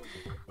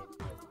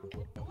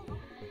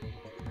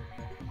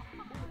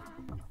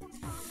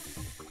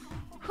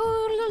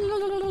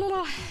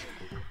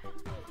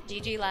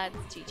 GG, lads.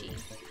 GG.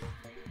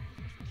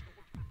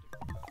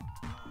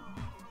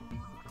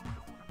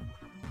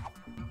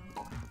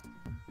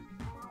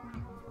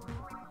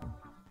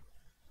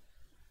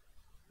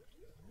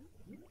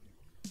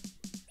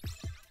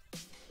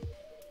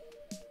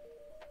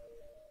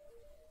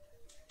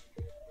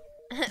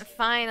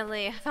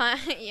 Finally,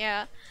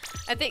 yeah.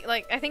 I think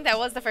that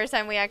was the first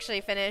time we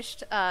actually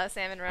finished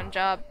Salmon Run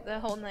job the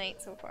whole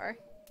night so far.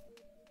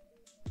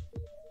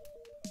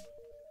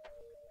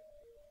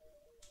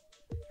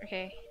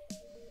 Okay.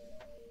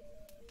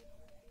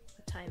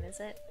 What time is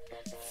it?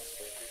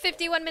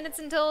 51 minutes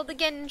until the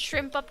Gen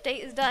Shrimp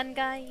update is done,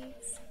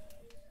 guys.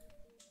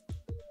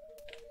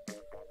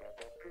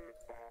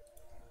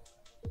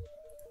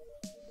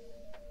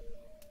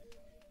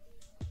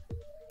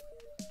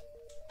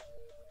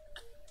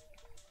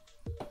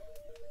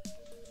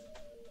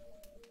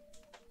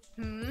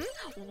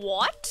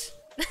 What?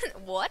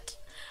 What?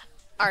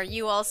 Are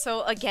you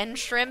also again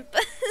shrimp?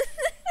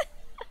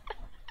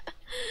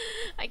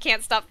 I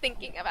can't stop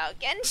thinking about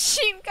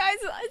Genshin, guys.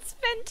 It's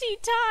Fenty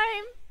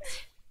time.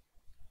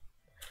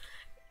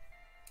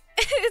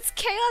 It's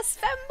Chaos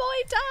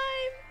Femboy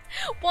time.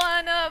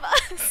 One of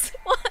us.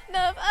 One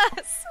of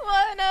us.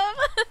 One of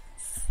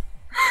us.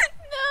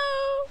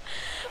 No.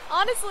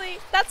 Honestly,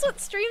 that's what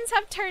streams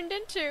have turned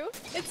into.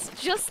 It's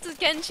just a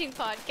Genshin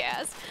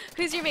podcast.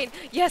 Who's your main?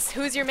 Yes,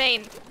 who's your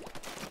main?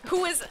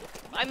 Who is...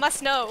 I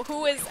must know.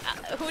 Who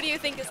do you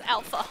think is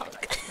Alpha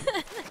Hunk?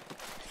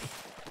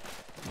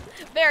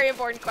 Very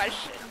important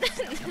question.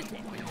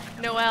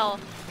 Noelle,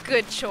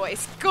 good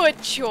choice.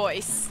 Good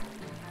choice.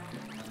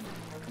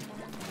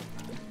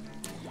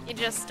 You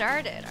just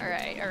started.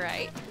 Alright,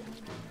 alright.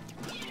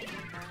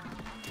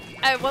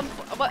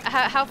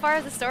 How far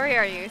of the story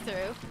are you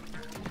through?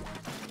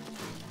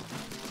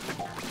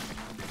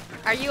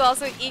 Are you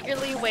also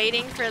eagerly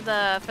waiting for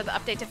the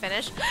update to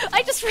finish?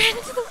 I just ran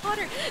into the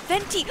water!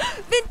 Venti!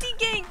 Venti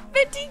gang!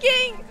 Venti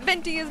gang!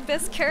 Venti is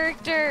best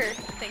character!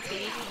 Thanks,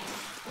 baby.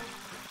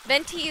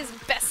 Venti is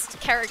best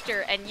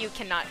character and you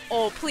cannot.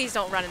 Oh, please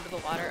don't run into the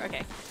water.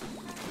 Okay.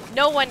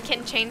 No one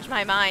can change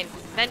my mind.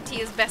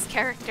 Venti is best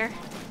character.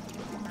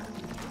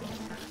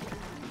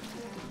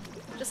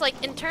 Just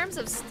like in terms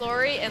of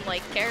story and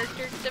like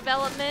character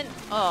development,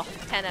 oh,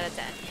 10 out of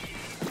 10.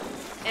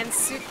 And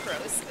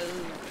Sucrose,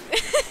 ooh.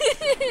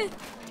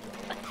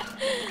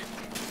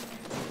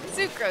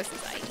 Sucrose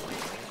is like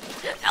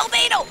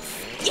Albedo!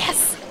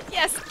 Yes!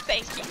 Yes,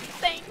 thank you,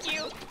 thank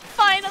you.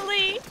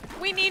 Finally!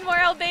 We need more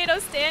Albedo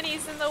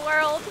Stannies in the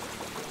world.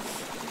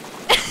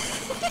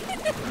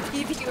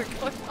 BB, we're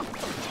going on.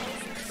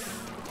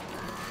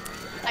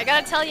 I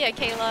gotta tell you,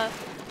 Kayla,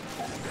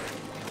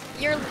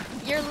 you're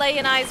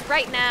laying eyes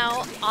right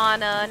now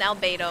on an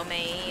Albedo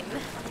main.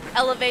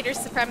 Elevator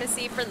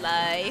supremacy for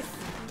life.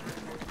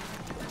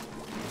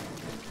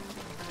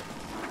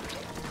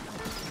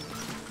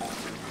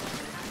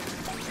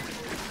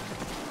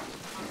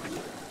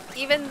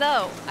 Even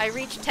though I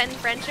reached 10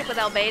 friendship with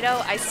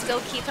Albedo, I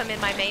still keep him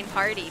in my main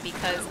party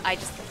because I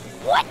just...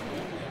 What?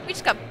 We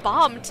just got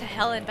bombed to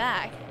hell and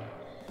back.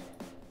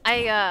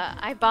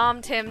 I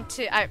bombed him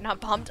to...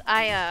 not bombed.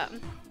 I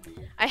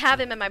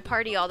have him in my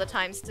party all the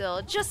time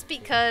still, just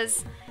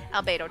because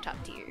Albedo top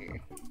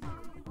tier.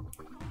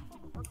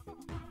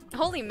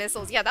 Holy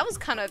missiles. Yeah, that was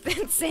kind of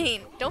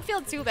insane. Don't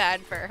feel too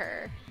bad for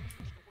her.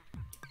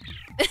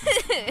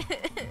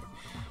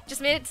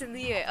 Just made it to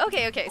the...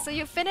 Okay, okay. So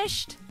you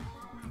finished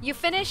the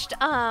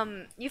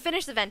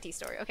Venti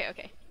story. Okay,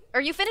 okay.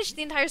 Or you finished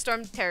the entire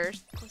Storm Terror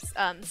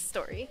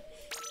story.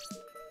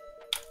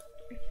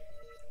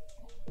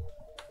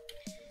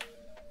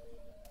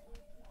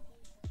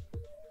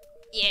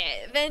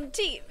 Yeah,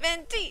 Venti,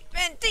 Venti,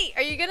 Venti!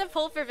 Are you gonna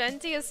pull for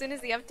Venti as soon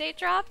as the update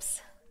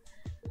drops?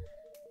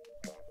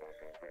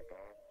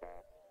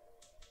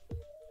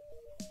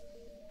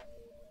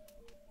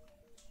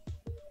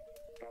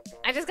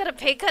 I just got a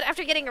pay cut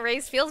after getting a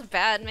raise. Feels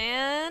bad,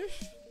 man.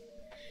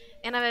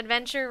 And I'm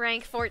adventure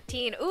rank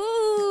 14.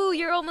 Ooh,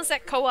 you're almost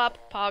at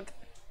co-op, Pog.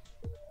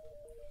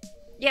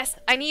 Yes,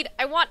 I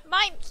want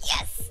mine.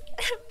 Yes!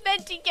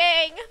 Venti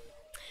gang!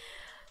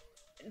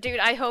 Dude,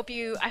 I hope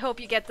you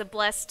get the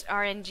blessed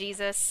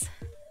RNGesus.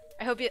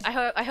 I hope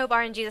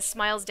RNGesus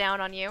smiles down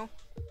on you.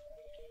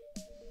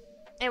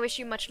 I wish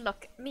you much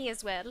luck. Me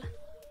as well.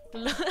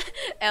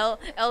 L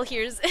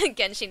here's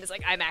Genshin is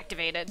like, I'm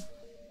activated.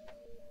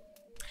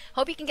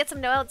 Hope you can get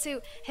some Noelle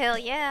too. Hell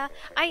yeah.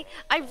 I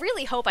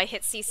really hope I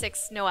hit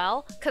C6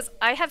 Noelle, because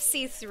I have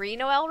C3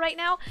 Noelle right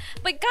now.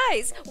 But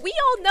guys, we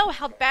all know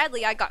how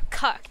badly I got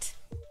cucked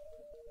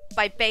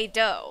by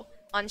Beidou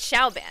on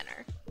Xiao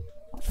Banner.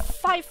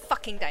 5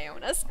 fucking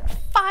Dionas.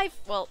 5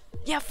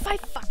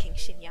 fucking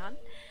Xinyan.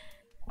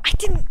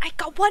 I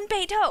got 1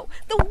 Beidou.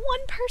 The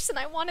one person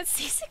I wanted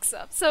C6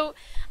 of. So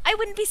I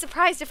wouldn't be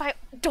surprised if I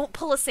don't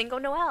pull a single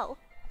Noelle.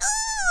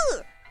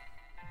 Ugh!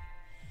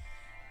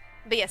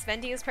 But yes,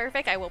 Venti is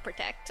perfect. I will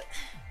protect.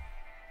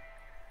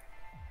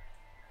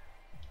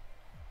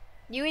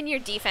 You and your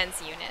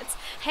defense units.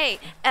 Hey,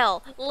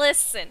 L,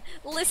 listen,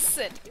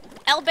 listen.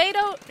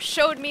 Albedo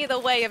showed me the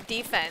way of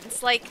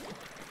defense. Like,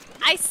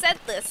 I said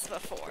this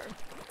before,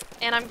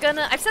 and I've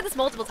said this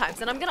multiple times,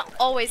 and I'm gonna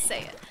always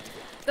say it.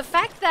 The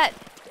fact that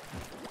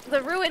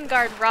the Ruin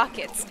Guard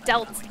rockets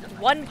dealt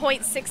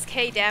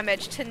 1.6k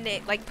damage to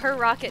Ning, like per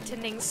rocket to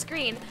Ning's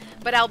screen,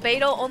 but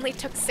Albedo only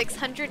took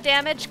 600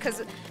 damage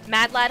because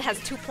Mad Lad has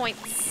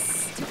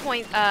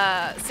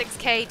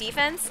 2.6k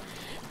defense.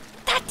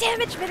 That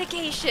damage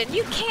mitigation,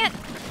 you can't,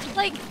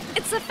 like,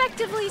 it's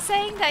effectively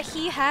saying that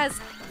he has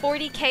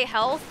 40k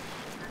health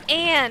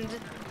and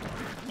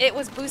it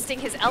was boosting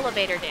his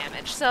elevator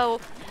damage,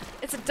 so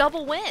it's a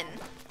double win.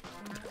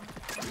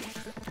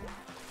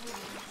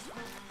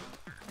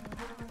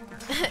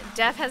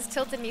 Def has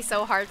tilted me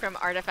so hard from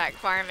artifact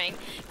farming.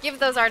 Give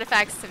those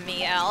artifacts to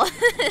me, L.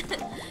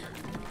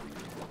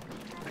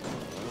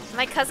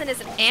 My cousin is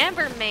an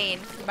Amber main.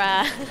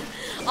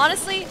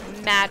 Honestly,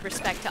 mad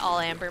respect to all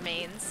Amber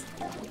mains.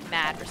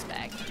 Mad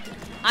respect.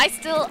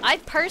 I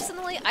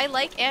personally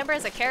like Amber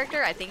as a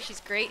character. I think she's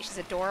great. She's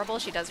adorable.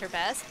 She does her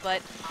best.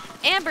 But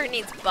Amber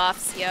needs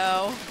buffs,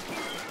 yo.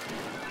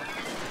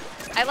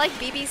 I like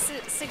BB's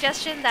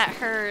suggestion that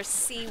her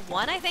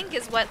C1, I think,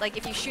 is what, like,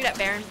 if you shoot at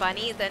Baron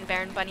Bunny, then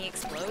Baron Bunny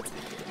explodes.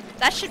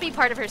 That should be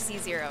part of her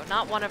C0,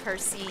 not one of her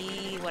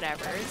C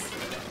whatevers.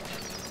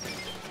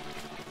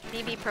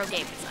 BB Pro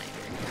Game Designer.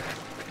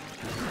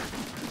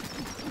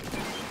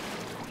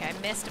 Okay, I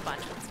missed a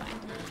bunch, but it's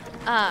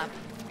fine.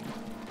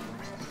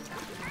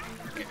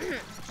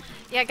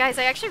 Yeah, guys,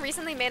 I actually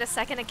recently made a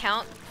second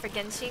account for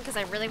Genshin because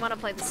I really want to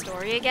play the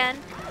story again.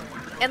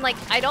 And, like,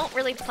 I don't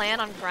really plan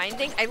on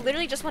grinding. I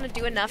literally just want to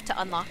do enough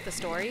to unlock the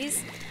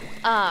stories.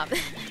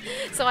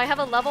 So I have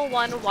a level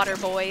 1 Water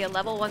Boy, a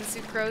level 1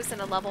 Sucrose,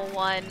 and a level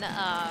 1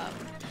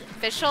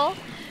 Fischl.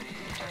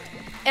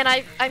 And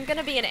I'm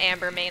gonna be an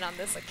Amber main on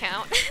this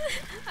account.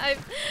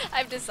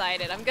 I've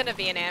decided I'm gonna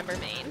be an Amber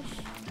main.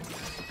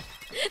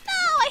 No,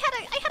 I had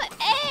an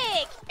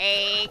egg!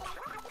 Egg!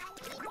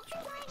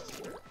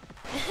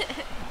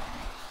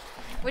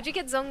 Would you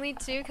get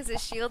Zhongli too? Because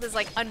his shield is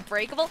like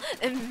unbreakable?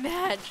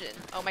 Imagine.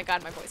 Oh my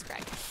god, my voice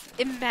cracked.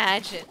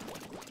 Imagine.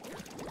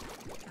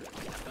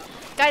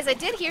 Guys, I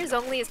did hear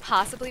Zhongli is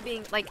possibly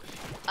being like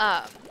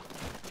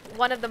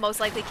one of the most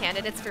likely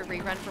candidates for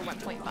rerun for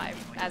 1.5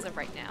 as of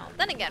right now.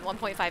 Then again,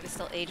 1.5 is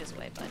still ages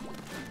away, but.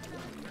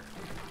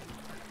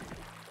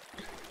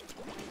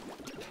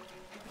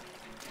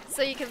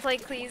 So you can play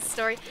Klee's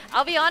story.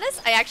 I'll be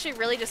honest, I actually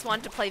really just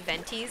want to play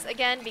Venti's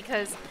again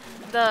because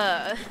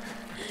the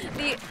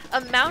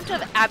amount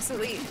of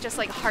absolutely just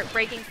like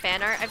heartbreaking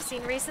fan art I've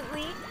seen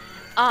recently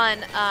on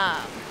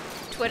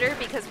Twitter,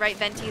 because right,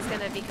 Venti is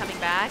gonna be coming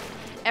back.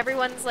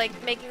 Everyone's like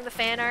making the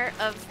fan art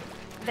of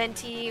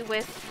Venti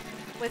with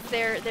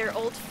their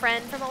old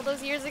friend from all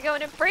those years ago,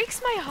 and it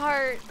breaks my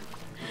heart.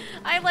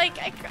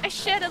 I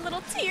shed a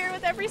little tear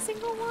with every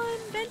single one.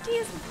 Venti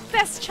is the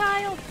best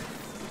child.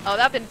 Oh,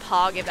 that'd been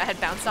Pog if that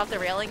had bounced off the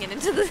railing and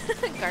into the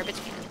garbage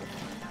can.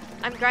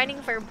 I'm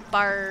grinding for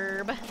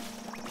Barb.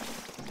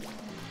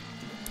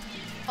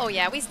 Oh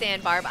yeah, we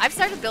stand Barb. I've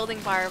started building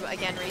Barb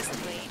again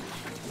recently.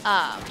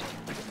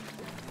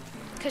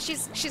 Cause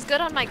she's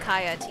good on my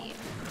Kaya team.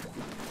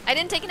 I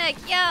didn't take an egg.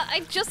 Yeah,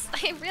 I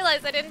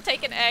realized I didn't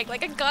take an egg.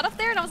 Like I got up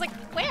there and I was like,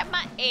 where's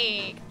my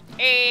egg?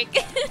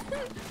 Egg.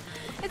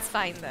 It's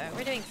fine though.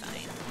 We're doing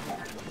fine.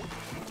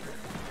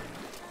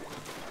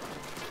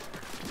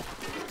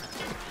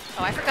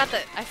 Oh, I forgot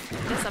that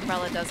this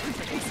umbrella doesn't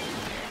produce.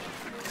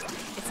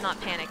 It's not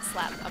Panic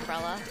Slap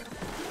umbrella.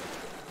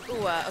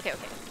 Ooh, okay.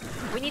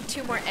 We need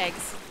 2 more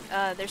eggs.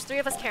 There's 3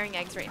 of us carrying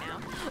eggs right now.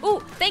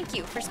 Ooh, thank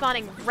you for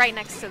spawning right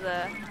next to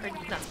the, or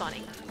not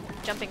spawning,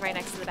 jumping right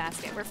next to the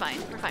basket. We're fine,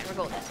 we're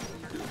golden.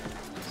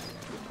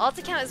 Alt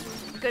account is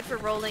good for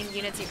rolling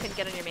units you couldn't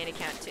get on your main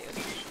account too.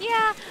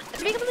 Yeah,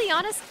 to be completely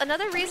honest,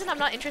 another reason I'm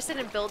not interested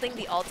in building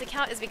the alt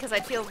account is because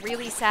I'd feel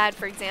really sad,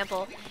 for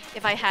example,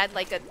 if I had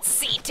like a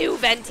C2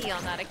 Venti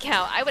on that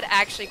account. I would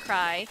actually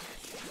cry.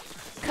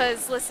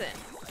 Cause listen,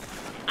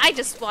 I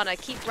just want to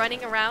keep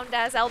running around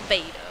as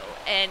Albedo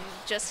and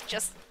just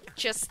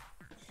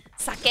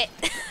suck it.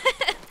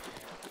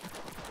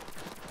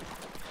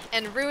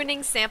 And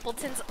ruining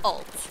Sampleton's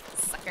ult.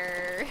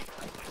 Sucker.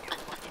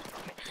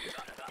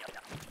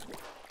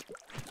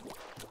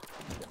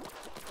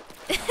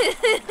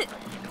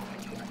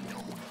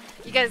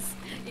 You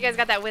guys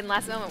got that win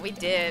last moment. We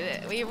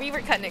did. We were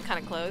cutting it kind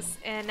of close,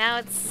 and now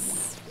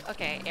it's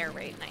okay. Air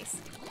raid, nice.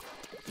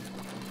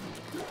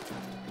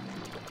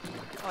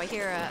 Oh, I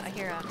hear a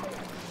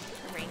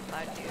rain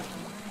cloud, dude.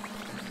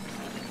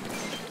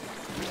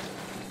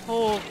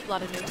 Oh, a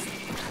lot of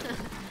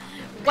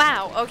nukes.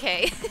 Wow.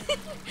 Okay.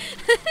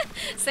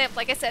 Samp,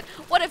 like I said,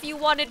 what if you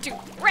wanted to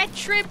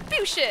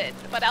retribution?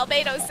 But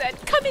Albedo said,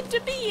 come into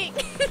being.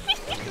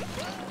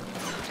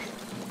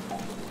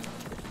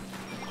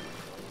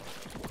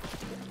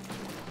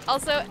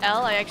 Also,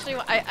 L,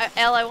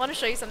 I want to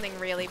show you something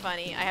really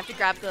funny. I have to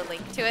grab the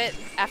link to it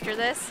after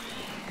this,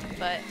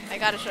 but I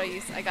gotta show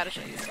you something.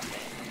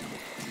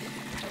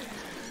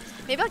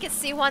 Maybe I'll get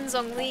C1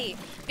 Zhongli.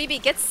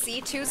 BB, get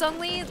C2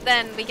 Zhongli,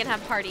 then we can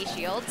have party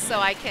shield, so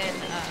I can,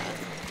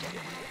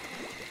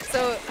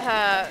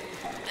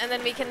 and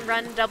then we can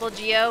run double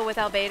Geo with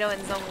Albedo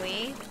and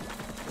Zhongli.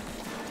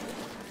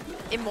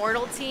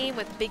 Immortal team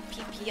with big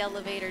PP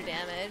elevator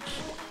damage.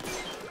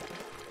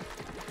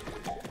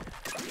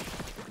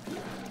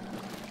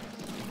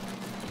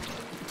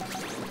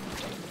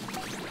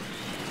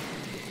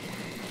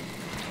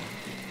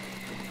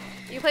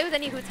 You play with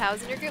any Hu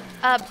Taos in your group?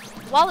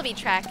 Wallaby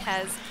Track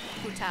has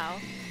Hu Tao.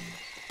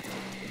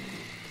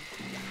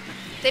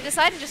 They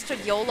decided just to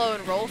YOLO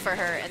and roll for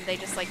her, and they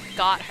just like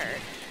got her.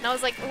 And I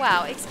was like,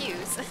 wow,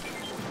 excuse.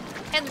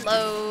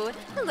 Hello,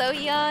 hello,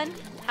 Eon.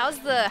 How's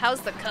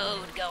the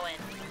code going?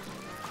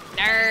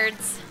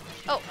 Nerds.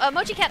 Oh,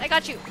 Mochi Cat, I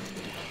got you.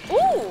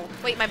 Ooh,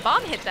 wait, my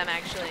bomb hit them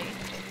actually.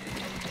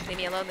 Leave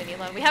me alone, leave me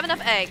alone. We have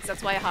enough eggs,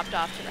 that's why I hopped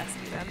off to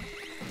rescue them.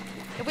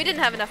 If we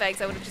didn't have enough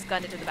eggs, I would have just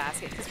gunned into the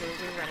basket because we were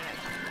running out of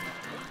time.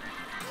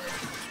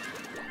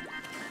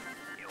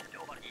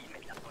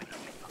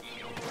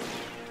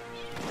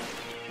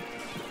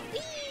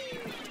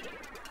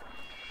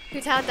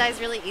 Hu Tao dies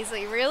really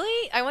easily.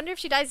 Really? I wonder if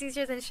she dies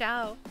easier than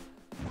Xiao.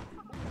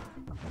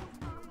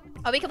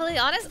 I'll be completely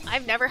honest,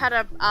 I've never had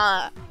a,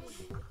 I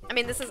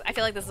mean, I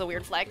feel like this is a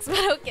weird flex,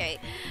 but okay.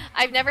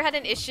 I've never had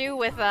an issue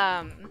with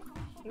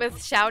with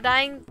Xiao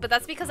dying, but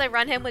that's because I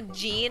run him with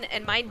Jean,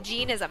 and my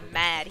Jean is a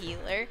mad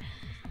healer.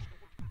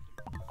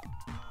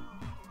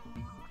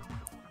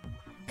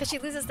 Because she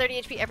loses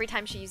 30 HP every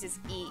time she uses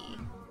E.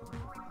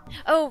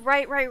 Oh,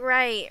 right.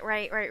 30%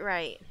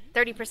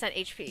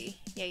 HP.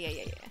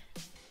 Yeah.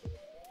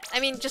 I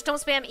mean, just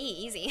don't spam E,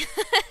 easy.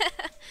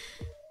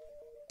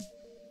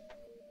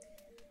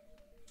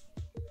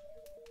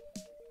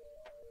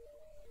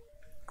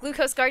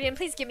 Glucose Guardian,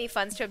 please give me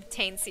funds to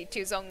obtain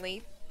C2s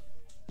only.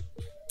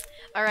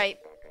 Alright.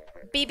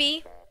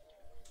 BB.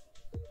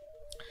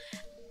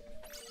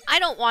 I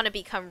don't want to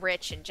become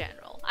rich in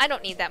general. I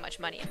don't need that much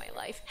money in my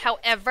life.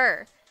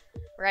 However,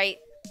 right,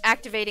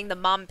 activating the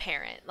mom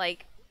parent.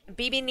 Like,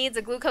 BB needs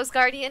a Glucose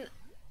Guardian,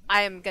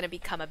 I am gonna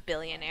become a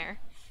billionaire.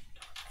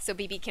 So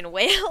BB can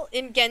wail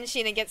in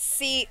Genshin and get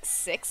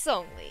C6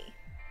 only.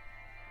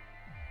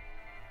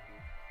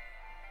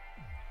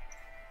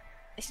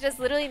 She does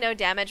literally no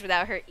damage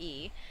without her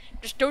E.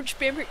 Just don't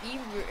spam her E,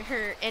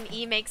 and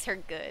E makes her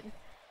good.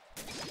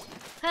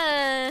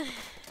 I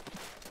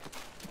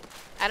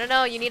don't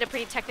know, you need a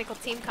pretty technical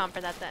team comp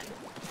for that then.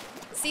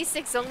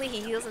 C6 only,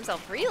 he heals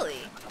himself.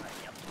 Really?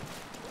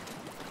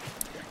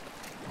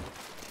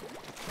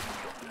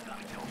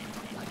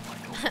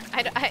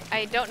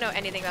 I don't know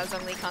anything about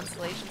Zhongli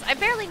constellations. I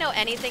barely know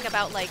anything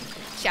about, like,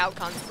 Xiao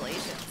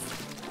constellations.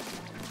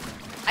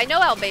 I know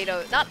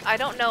Albedo. I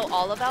don't know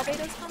all of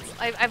Albedo's constellations.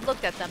 I've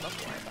looked at them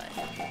before, but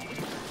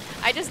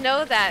I just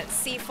know that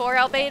C4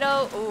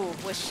 Albedo, ooh,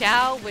 with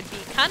Xiao would be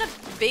kind of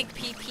big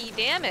PP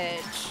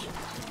damage.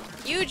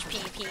 Huge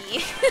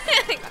PP.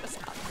 I gotta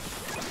stop.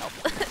 Help.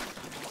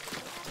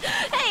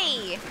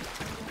 Hey!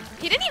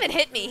 He didn't even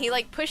hit me. He,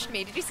 like, pushed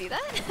me. Did you see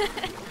that?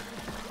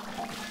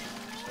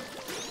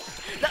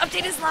 The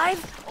update is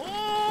live!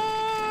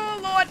 Oh,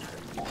 Lord!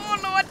 Oh,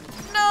 Lord!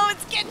 No,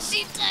 it's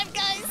Genshin time,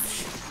 guys!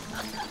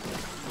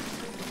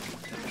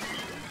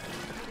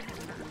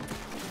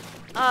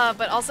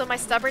 But also my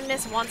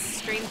stubbornness wants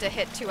stream to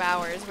hit 2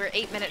 hours. We're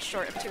 8 minutes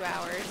short of 2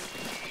 hours.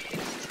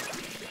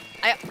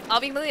 I'll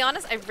be really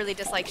honest, I really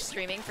dislike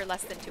streaming for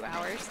less than 2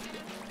 hours.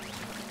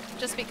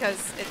 Just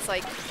because it's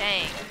like,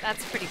 dang,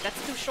 that's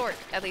too short,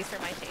 at least for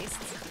my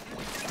tastes.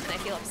 And I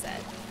feel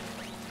upset.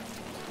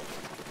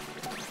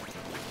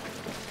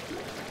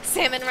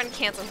 Salmon run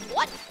cancels.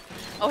 What?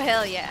 Oh,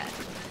 hell yeah.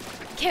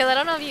 Kayla, I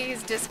don't know if you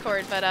use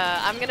Discord, but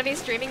I'm gonna be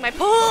streaming my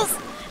pools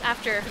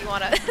after if you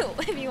wanna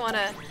if you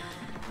wanna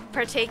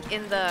partake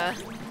in the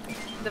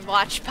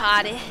watch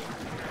party.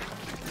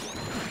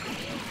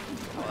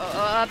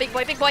 Big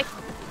boy, big boy.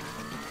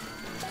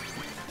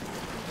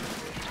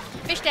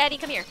 Fish daddy,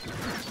 come here.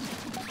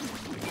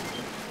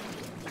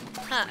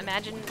 Huh,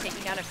 imagine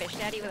taking out a fish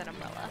daddy with an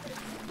umbrella.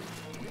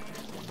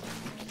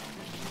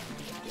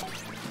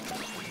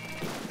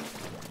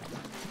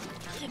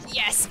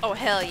 Yes! Oh,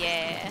 hell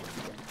yeah.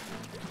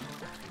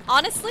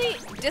 Honestly,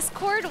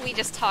 Discord, we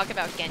just talk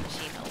about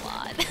Genshin a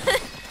lot.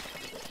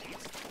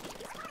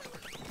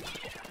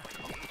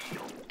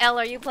 Elle,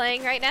 are you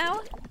playing right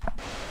now?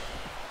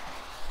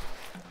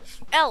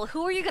 Elle,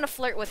 who are you gonna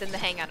flirt with in the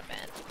Hangout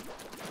event?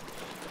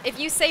 If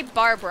you say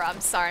Barbara, I'm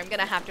sorry, I'm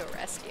gonna have to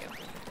arrest you.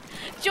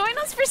 Join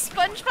us for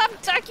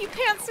SpongeBob Ducky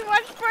Pants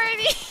Watch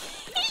Party!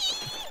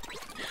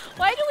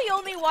 Why do we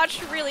only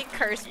watch really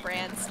cursed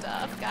brand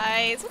stuff,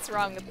 guys? What's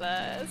wrong with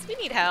us? We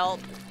need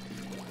help.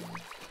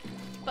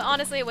 But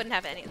honestly, it wouldn't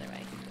happen any other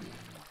way.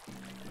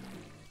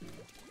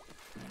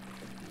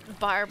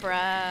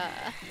 Barbara.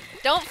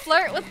 Don't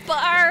flirt with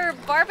Barb!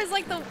 Barb is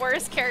like the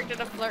worst character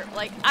to flirt.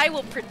 Like, I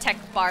will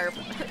protect Barb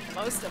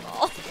most of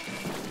all.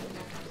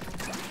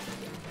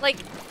 Like,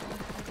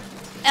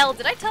 Elle,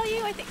 did I tell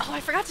you? I think. Oh, I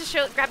forgot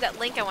to grab that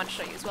link I want to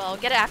show you as well. I'll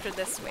get it after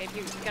this wave.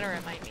 You're gonna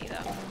remind me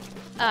though.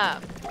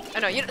 Oh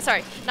no,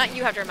 sorry, not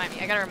you have to remind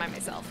me. I gotta remind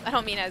myself. I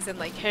don't mean as in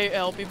like, hey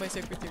Elle, be my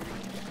secretary.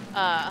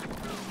 God,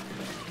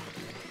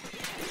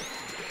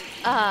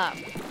 I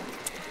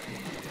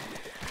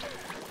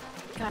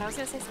was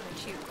gonna say something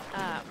cute.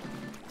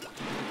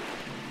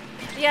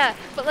 Yeah,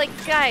 but like,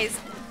 guys,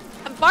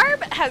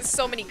 Barb has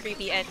so many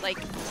creepy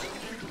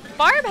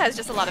Barb has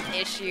just a lot of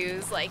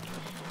issues. Like,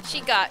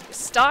 she got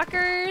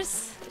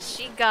stalkers.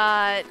 She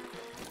got,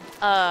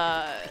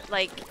 her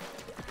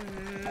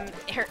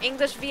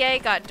English VA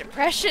got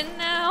depression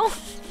now.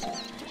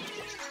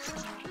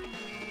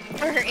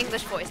 Or her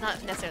English voice,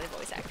 not necessarily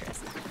voice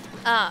actress.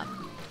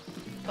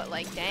 But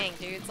like, dang,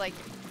 dude, it's like,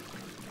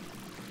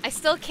 I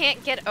still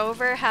can't get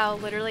over how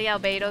literally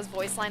Albedo's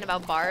voice line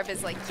about Barb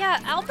is like, yeah,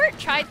 Albert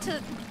tried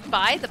to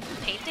buy the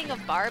painting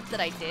of Barb that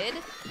I did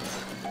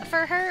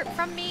for her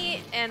from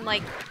me, and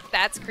like,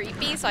 that's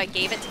creepy, so I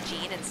gave it to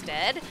Jean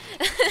instead.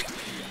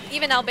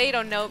 Even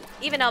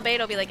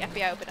Albedo be like,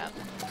 FBI, open up.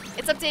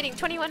 It's updating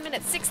 21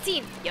 minutes,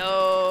 16.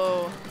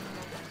 Yo.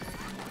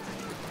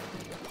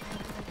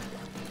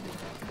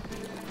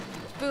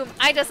 Boom,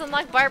 I just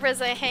unlocked Barbara's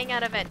a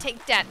hangout event.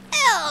 Take that.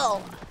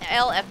 L,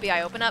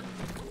 FBI, open up.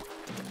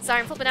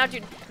 Sorry, I'm flipping out,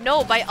 dude.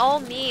 No, by all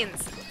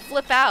means,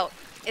 flip out.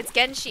 It's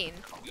Genshin.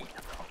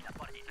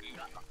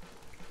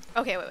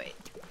 Okay, wait.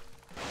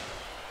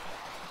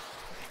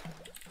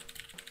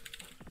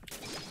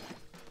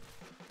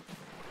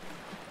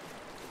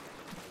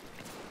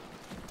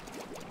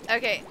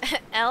 Okay,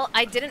 L,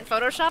 I didn't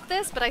Photoshop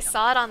this, but I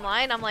saw it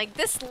online. I'm like,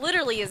 this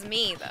literally is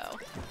me, though.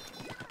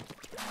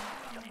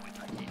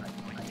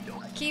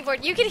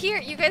 Keyboard, you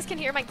guys can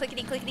hear my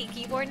clickety-clickety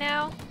keyboard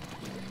now?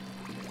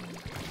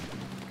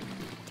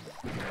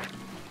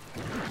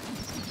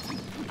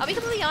 I'll be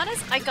completely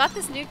honest, I got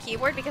this new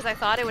keyboard because I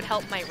thought it would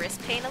help my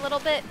wrist pain a little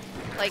bit,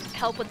 like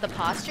help with the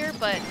posture,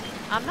 but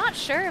I'm not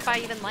sure if I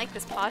even like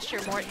this posture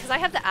more, because I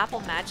have the Apple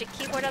Magic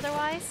keyboard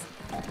otherwise.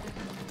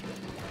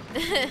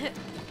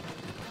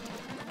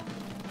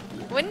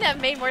 Wouldn't it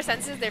have made more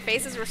sense if their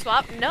faces were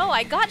swapped? No,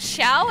 I got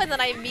Xiao and then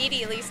I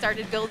immediately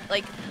started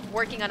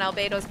working on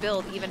Albedo's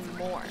build even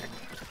more.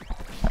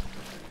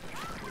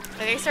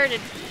 Like I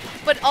started,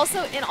 but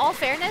also in all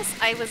fairness,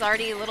 I was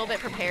already a little bit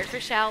prepared for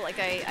Xiao. Like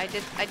I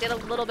did a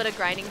little bit of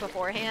grinding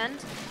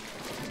beforehand.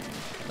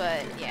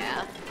 But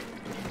yeah,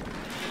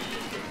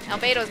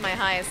 Albedo's my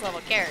highest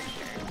level character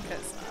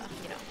because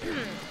you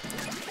know.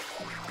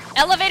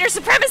 Elevator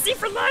supremacy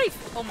for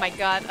life! Oh my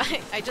god,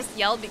 I just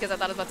yelled because I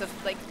thought I was about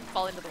to like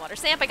fall into the water.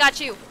 Samp, I got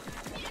you!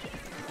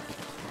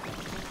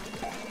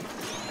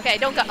 Okay,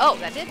 don't go- oh,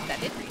 that did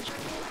reach.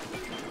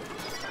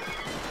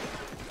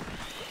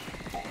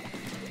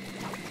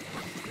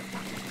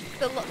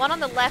 The one on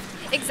the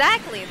left,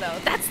 exactly though,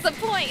 that's the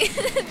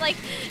point! Like,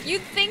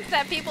 you'd think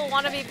that people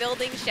want to be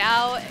building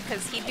Xiao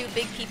because he'd do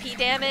big PP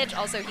damage,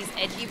 also he's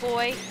edgy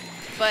boy,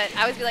 but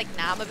I would be like,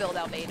 nah, I'm gonna build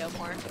Albedo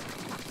more.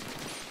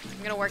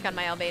 I'm gonna work on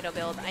my Albedo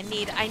build. I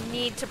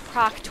need to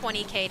proc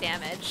 20k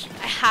damage.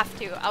 I have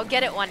to. I'll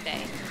get it one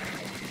day.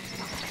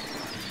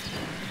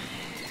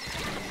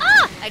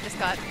 Ah! I just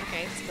got,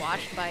 okay,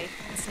 squashed by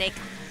snake,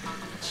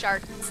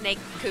 shark, snake,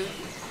 coot,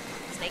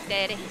 snake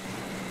daddy.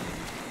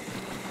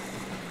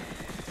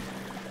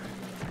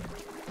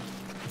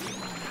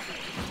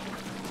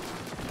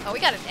 Oh, we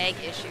got an egg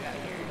issue out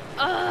here.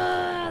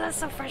 Oh, that's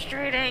so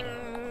frustrating.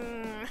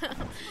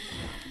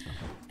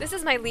 This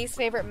is my least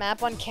favorite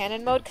map on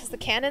cannon mode because the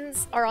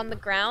cannons are on the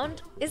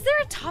ground. Is there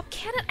a top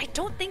cannon? I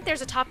don't think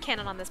there's a top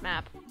cannon on this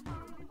map.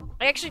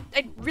 I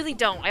really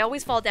don't. I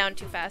always fall down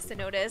too fast to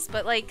notice,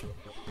 but like,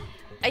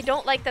 I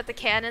don't like that the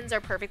cannons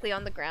are perfectly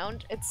on the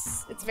ground.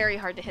 It's very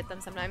hard to hit them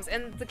sometimes,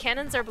 and the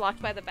cannons are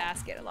blocked by the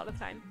basket a lot of the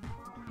time.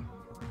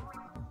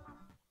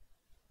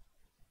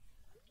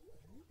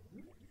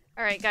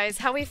 Alright guys,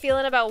 how we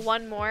feeling about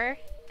one more?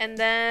 And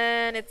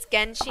then it's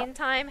Genshin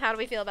time? How do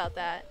we feel about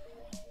that?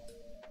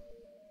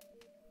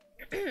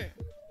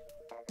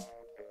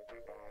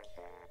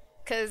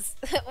 Cause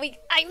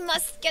I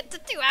must get to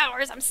 2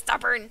 hours. I'm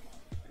stubborn.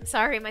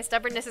 Sorry, my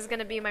stubbornness is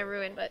gonna be my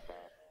ruin, but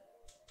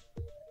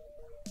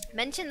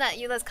mention that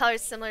Eula's color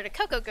is similar to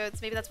Coco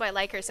Goat's. Maybe that's why I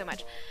like her so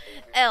much.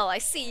 Elle, I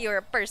see you're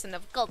a person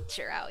of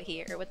culture out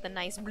here with the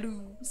nice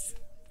blues.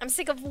 I'm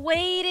sick of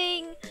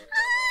waiting.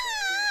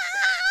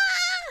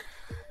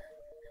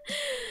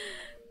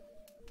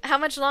 How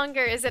much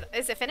longer is it?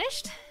 Is it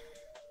finished?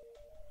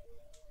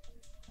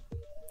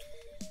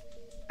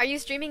 Are you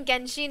streaming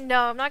Genshin?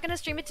 No, I'm not gonna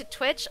stream it to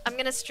Twitch. I'm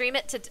gonna stream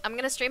it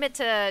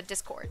to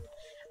Discord.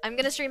 I'm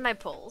gonna stream my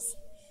polls.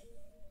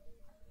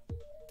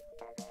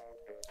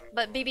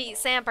 But BB,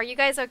 Samp, are you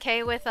guys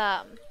okay with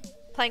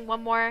playing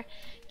one more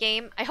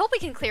game? I hope we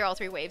can clear all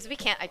 3 waves. If we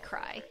can't, I'd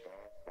cry.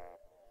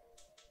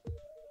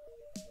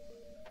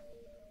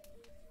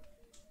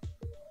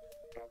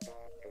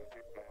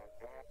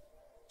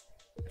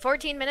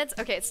 $14 minutes?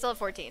 Okay, it's still at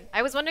 14.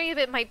 I was wondering if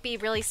it might be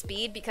really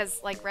speed because,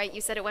 like, right, you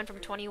said it went from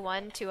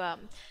 21 to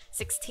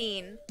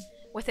 16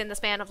 within the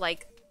span of,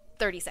 like,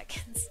 30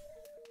 seconds.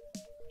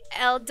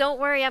 Elle, don't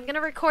worry, I'm gonna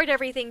record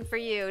everything for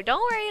you.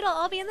 Don't worry, it'll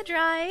all be in the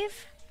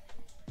drive.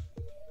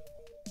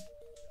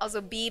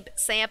 Also, Beeb,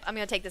 Samp, I'm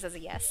gonna take this as a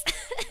yes.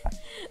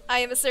 I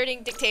am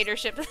asserting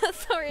dictatorship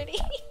authority.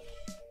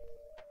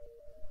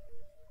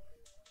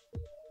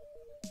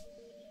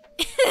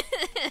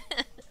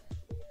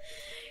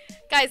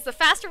 Guys, the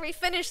faster we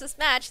finish this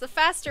match, the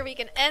faster we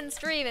can end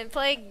stream and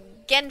play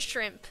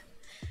Genshin.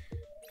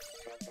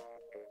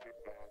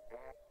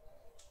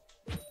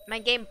 My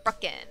game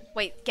broken.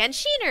 Wait,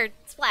 Genshin or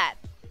Splat?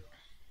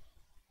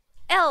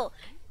 Elle,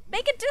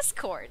 make a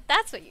Discord.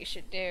 That's what you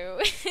should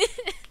do.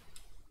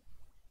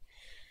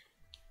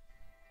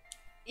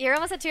 You're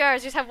almost at 2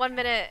 hours. You just have 1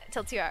 minute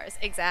till 2 hours.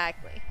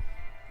 Exactly.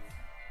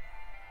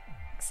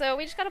 So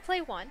we just gotta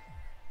play one.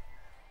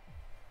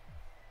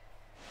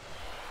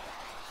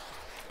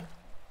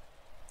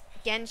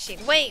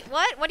 Genshin. Wait,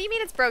 what? What do you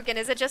mean it's broken?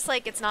 Is it just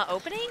like it's not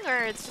opening,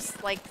 or it's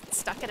just like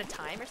stuck at a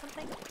time or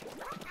something?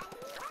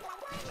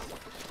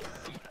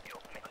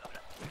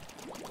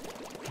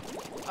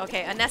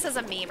 Okay, Anessa's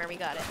a memer. We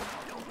got it.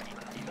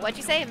 What'd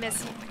you say,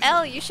 Miss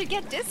Elle? You should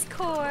get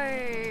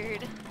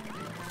Discord.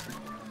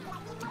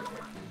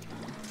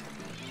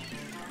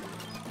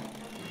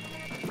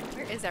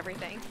 Where is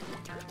everything?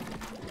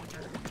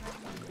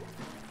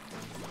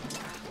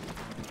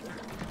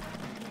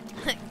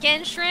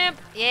 Genshin,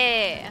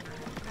 yeah.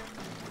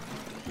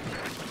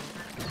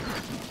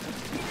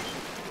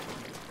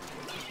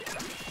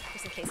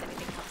 Just in case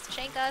anything comes to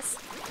shank us.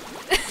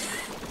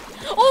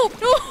 Oh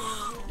no!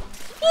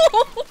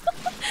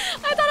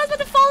 I thought I was about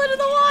to fall into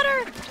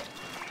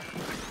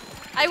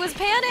I was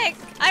panic!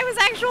 I was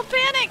actual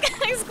panic!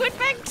 I squid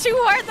back too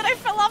hard that I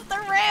fell off the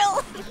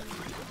rail!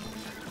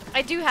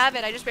 I do have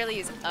it, I just barely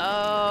use it.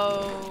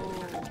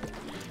 Oh.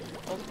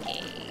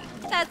 Okay.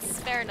 That's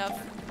fair enough.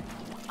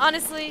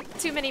 Honestly,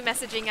 too many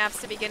messaging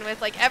apps to begin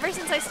with. Like, ever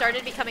since I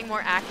started becoming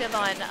more active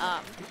on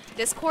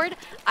Discord,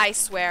 I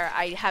swear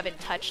I haven't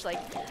touched,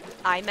 like,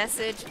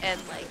 iMessage and,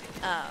 like,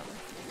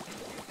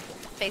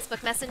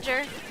 Facebook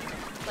Messenger.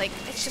 Like,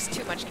 it's just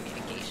too much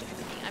communication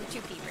for me. I'm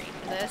too pea-brain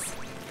for this.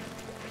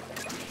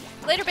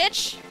 Later,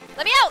 bitch!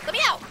 Let me out! Let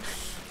me out!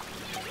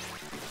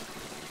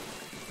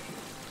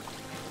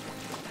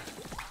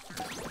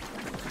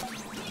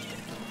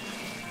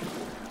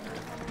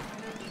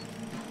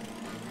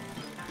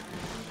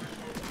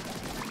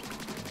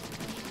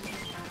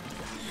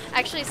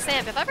 Actually,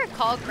 Sam, if I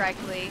recall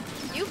correctly,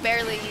 you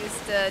barely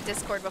used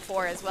Discord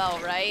before as well,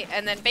 right?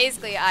 And then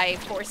basically I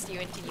forced you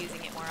into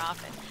using it more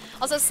often.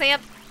 Also,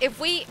 Sam, if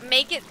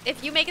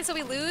you make it so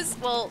we lose,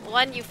 well,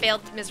 one, you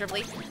failed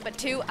miserably, but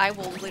two, I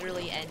will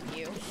literally end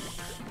you.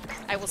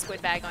 I will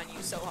squid bag on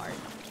you so hard.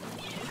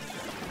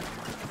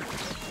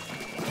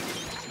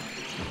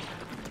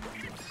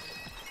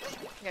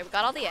 Okay, we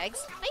got all the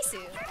eggs. Nice.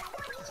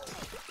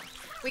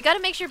 We gotta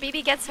make sure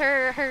BB gets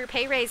her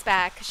pay raise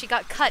back. She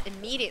got cut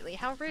immediately.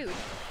 How rude.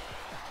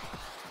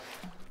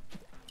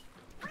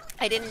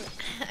 I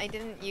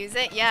didn't use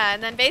it. Yeah,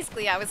 and then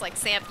basically I was like,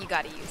 Samp, you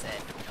gotta use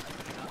it.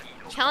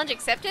 Challenge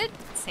accepted?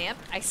 Samp,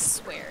 I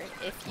swear,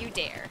 if you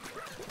dare.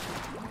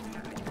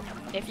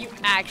 If you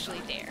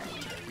actually dare.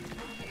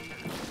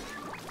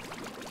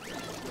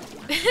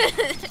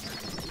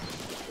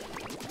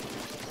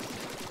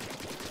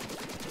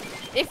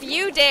 If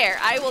you dare,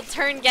 I will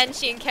turn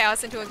Genshin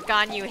Chaos into a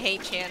Ganyu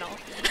hate channel.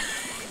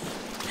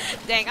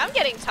 Dang, I'm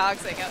getting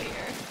toxic out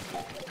here.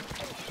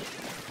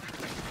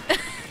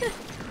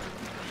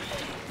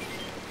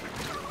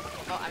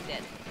 Oh, I'm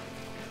dead.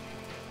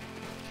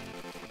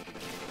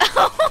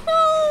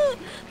 Oh,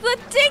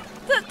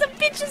 the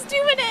bitch is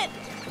doing it.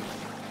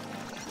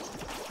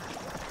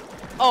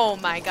 Oh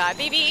my god,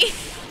 baby.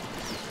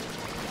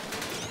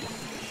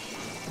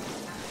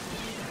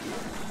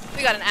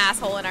 We got an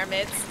asshole in our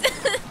midst.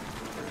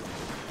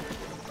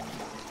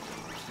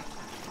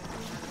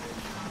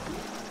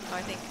 Oh,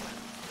 I think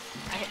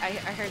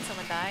I heard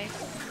someone die.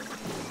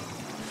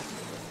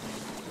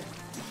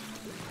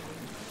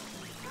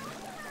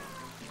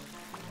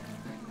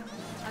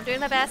 I'm doing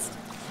my best.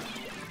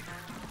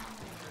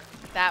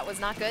 That was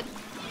not good.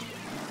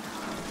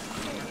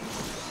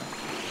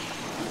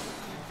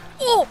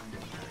 Oh!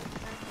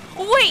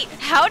 Wait,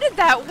 how did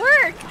that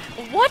work?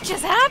 What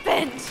just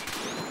happened?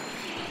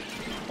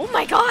 Oh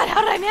my god,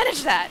 how did I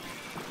manage that?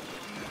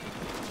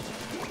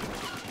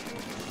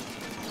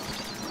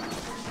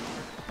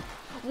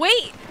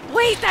 Wait,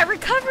 that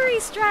recovery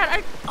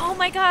strat! Oh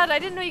my god, I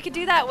didn't know you could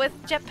do that with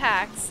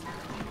jetpacks.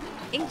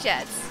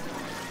 Inkjets.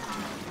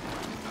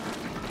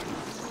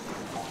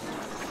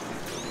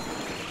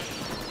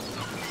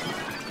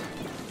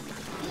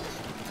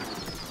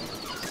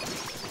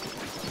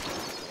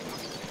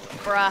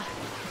 Bruh.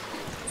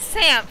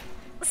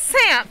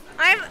 Sam,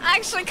 I'm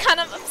actually kind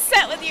of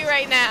upset with you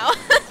right now.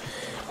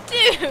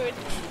 Dude.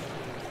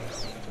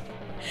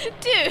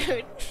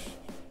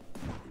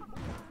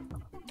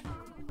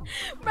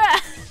 Bruh.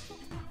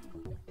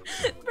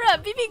 Bruh,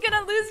 BB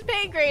gonna lose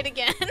pay grade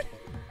again.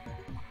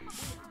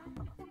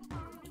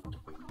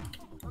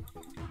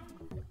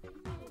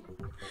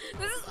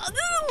 This is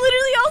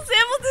literally all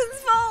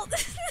Sampleton's fault.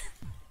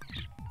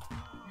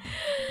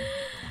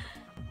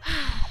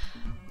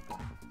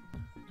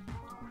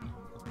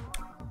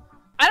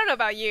 I don't know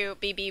about you,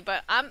 BB,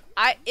 but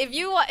if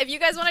you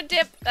guys want to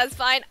dip, that's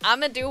fine.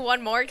 I'm gonna do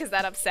one more because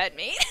that upset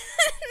me.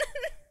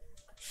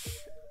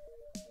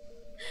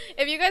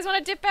 If you guys want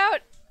to dip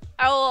out,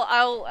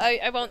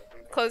 I won't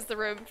close the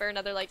room for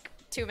another like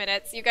 2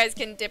 minutes. You guys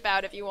can dip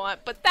out if you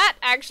want, but that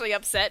actually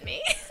upset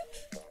me.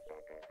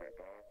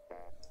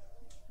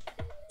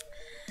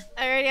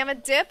 Alrighty, I'm a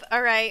dip.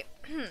 Alright.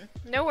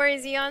 No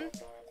worries, Eon.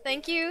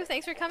 Thank you.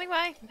 Thanks for coming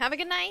by. Have a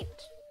good night.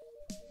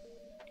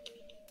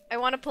 I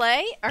want to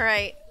play?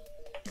 Alright.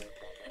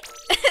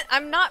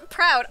 I'm not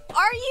proud.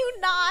 Are you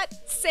not,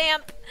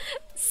 Samp?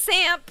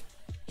 Samp.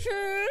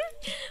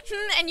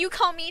 And you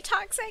call me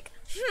toxic?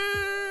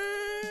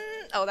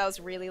 Oh, that was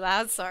really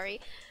loud. Sorry.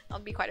 I'll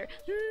be quieter.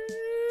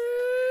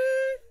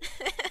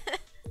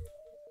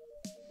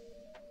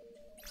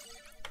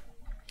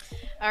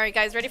 Alright,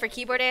 guys. Ready for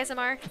keyboard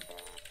ASMR?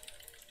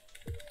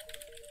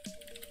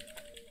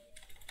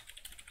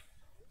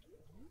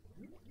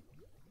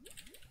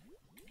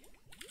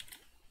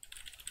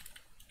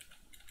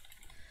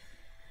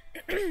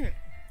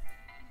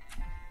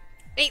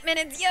 Eight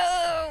minutes,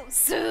 yo!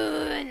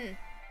 Soon!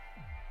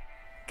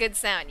 Good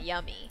sound,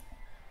 yummy.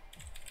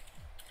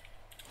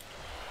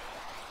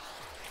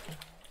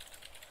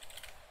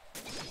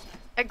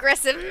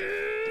 Aggressive.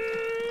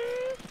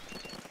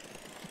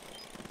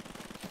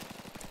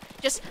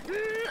 Just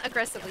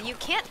aggressively. You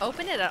can't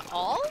open it at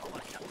all?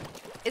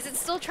 Is it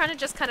still trying to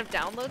just kind of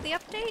download the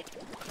update?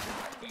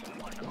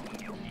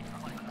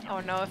 Oh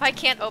no, if I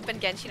can't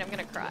open Genshin, I'm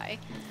gonna cry.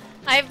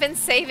 I've been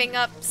saving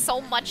up so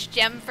much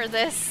gem for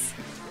this.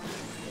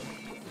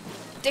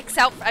 Dick's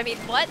out, I mean,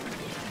 what?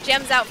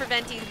 Gem's out for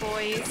Venti,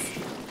 boys.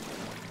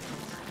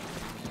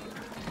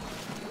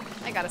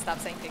 I gotta stop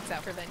saying dick's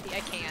out for Venti,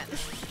 I can't.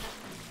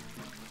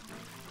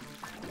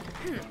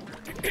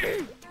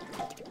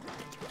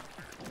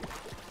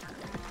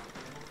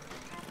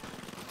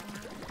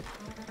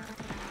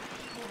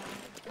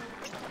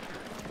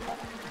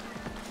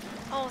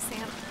 Oh,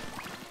 Sam.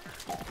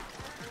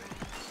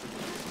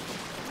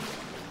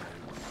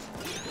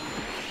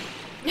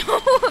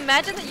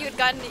 Imagine that you had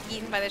gotten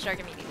eaten by the shark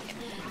immediately.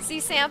 See,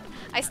 Sam,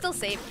 I still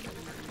saved you.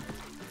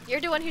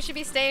 You're the one who should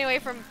be staying away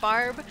from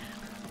Barb.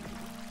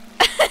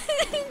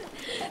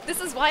 This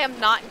is why I'm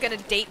not gonna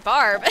date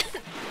Barb.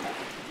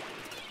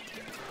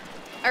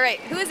 Alright,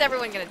 who is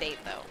everyone gonna date,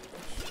 though?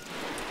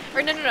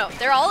 Or no,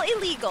 they're all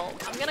illegal.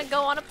 I'm gonna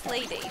go on a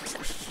play date.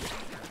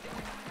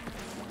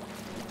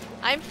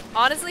 I'm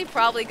honestly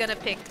probably gonna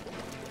pick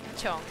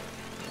Chong.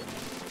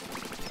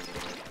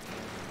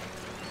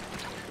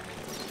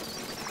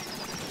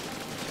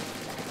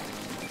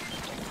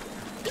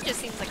 He just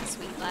seems like a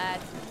sweet lad.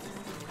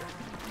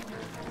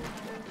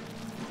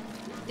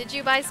 Did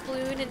you buy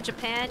Sploon in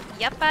Japan?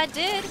 Yep, I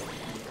did.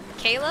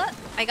 Kayla,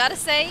 I gotta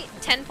say,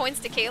 10 points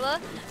to Kayla.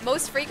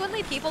 Most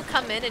frequently, people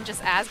come in and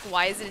just ask,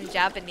 why is it in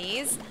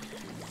Japanese?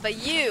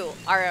 But you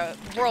are a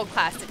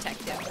world-class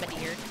detective, my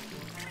dear.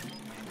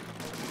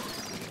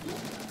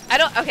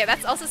 Okay,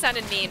 that's also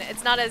sounded mean.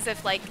 It's not as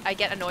if, like, I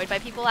get annoyed by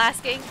people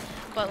asking,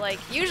 but, like,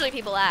 usually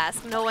people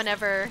ask. No one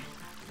ever,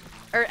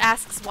 or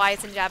asks why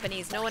it's in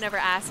Japanese. No one ever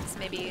asks,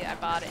 maybe I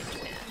bought it in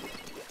Japan.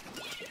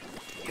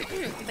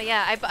 But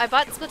yeah, I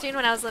bought Splatoon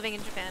when I was living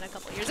in Japan a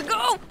couple years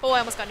ago! Oh, I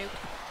almost got nuked.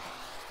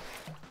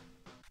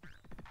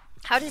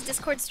 How does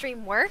Discord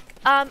stream work?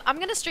 I'm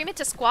gonna stream it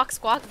to Squawk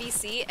Squawk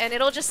VC, and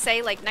it'll just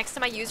say, like, next to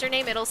my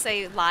username, it'll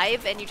say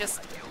live, and you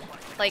just,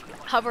 like,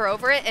 hover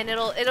over it, and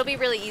it'll be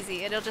really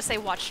easy. It'll just say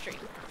watch stream.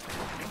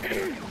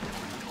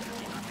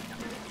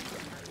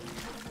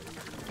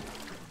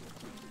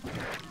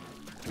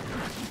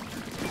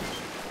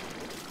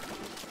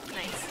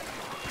 Nice.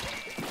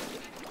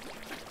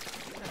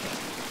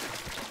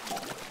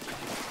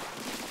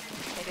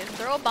 They didn't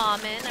throw a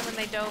bomb in, and when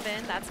they dove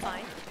in, that's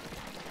fine.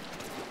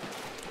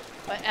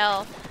 But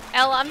L,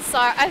 I'm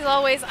sorry. As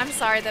always, I'm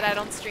sorry that I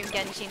don't stream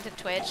Genshin to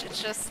Twitch.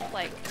 It's just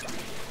like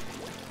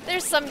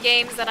there's some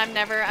games that I'm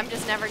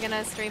just never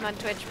gonna stream on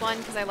Twitch. One,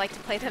 because I like to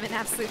play them in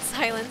absolute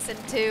silence, and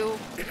two,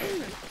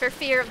 for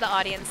fear of the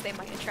audience they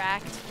might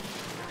attract.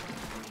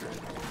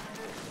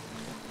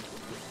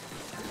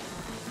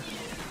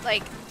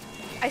 Like,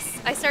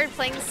 I started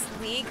playing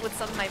League with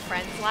some of my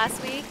friends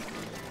last week.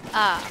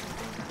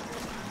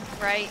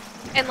 Right?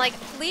 And like,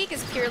 League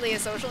is purely a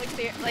social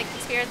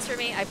experience for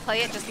me. I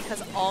play it just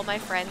because all my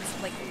friends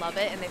like love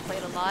it and they play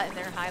it a lot and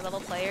they're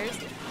high-level players.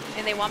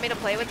 And they want me to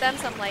play with them,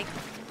 so I'm like,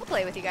 I'll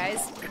play with you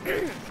guys.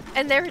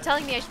 And they were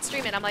telling me I should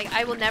stream it. I'm like,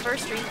 I will never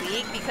stream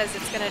League because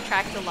it's going to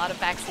attract a lot of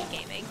backseat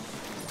gaming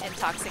and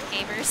toxic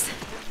gamers.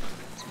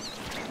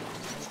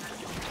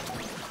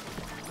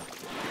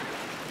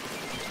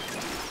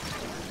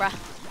 Bruh.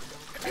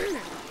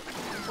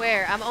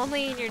 Where? I'm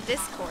only in your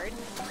Discord.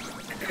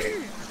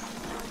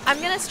 I'm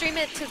gonna stream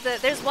it to the...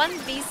 There's one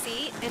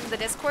VC in the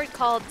Discord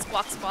called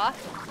Squawk Squawk.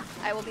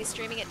 I will be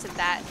streaming it to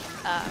that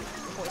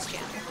voice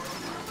channel.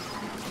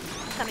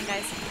 Coming,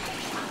 guys.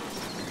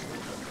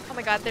 Oh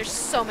my god, there's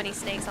so many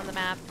snakes on the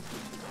map.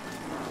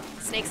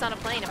 Snakes on a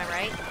plane, am I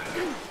right?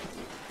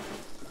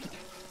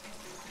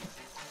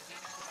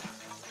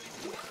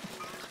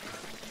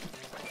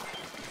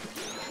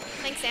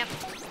 Thanks, Sam.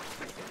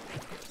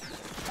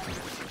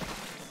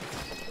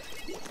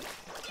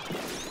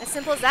 As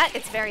simple as that?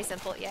 It's very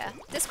simple, yeah.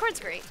 Discord's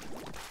great.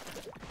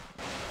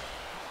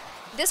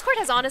 Discord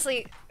has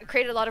honestly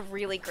created a lot of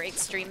really great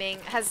streaming,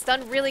 has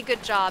done really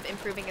good job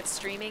improving its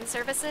streaming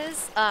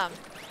services,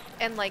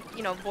 and like,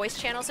 you know, voice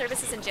channel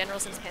services in general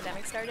since the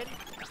pandemic started.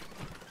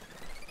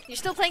 You're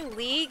still playing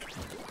League?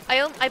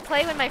 I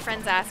play when my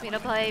friends ask me to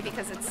play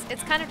because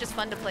it's kind of just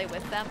fun to play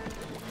with them.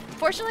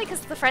 Fortunately,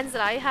 because the friends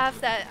that I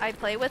have that I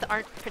play with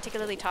aren't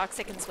particularly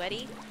toxic and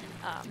sweaty.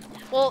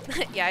 Well,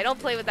 yeah, I don't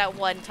play with that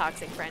one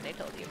toxic friend I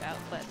told you about,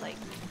 but like,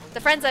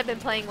 the friends I've been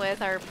playing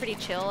with are pretty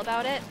chill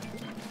about it.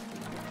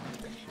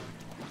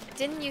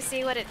 Didn't you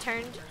see what it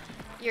turned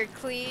your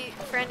Klee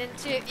friend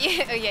into?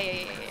 Yeah, oh,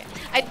 yeah.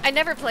 I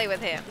never play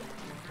with him.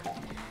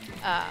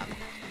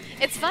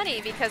 It's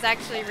funny because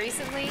actually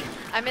recently,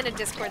 I'm in a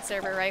Discord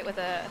server, right, with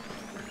a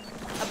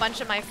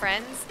bunch of my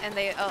friends, and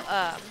they,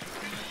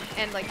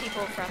 and like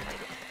people from like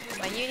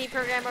my uni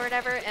program or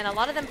whatever, and a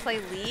lot of them play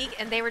League,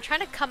 and they were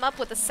trying to come up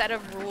with a set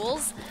of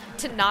rules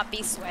to not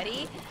be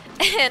sweaty,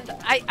 and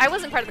I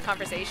wasn't part of the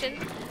conversation,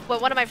 but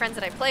one of my friends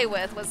that I play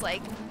with was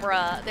like,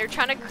 bruh, they're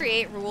trying to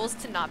create rules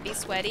to not be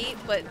sweaty,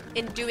 but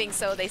in doing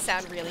so, they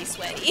sound really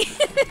sweaty.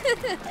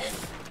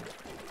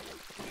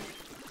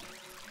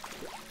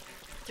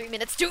 3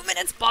 minutes, 2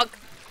 minutes, bug!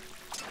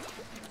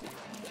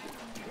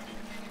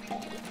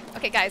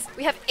 Okay guys,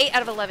 we have 8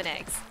 out of 11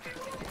 eggs.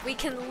 We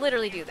can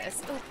literally do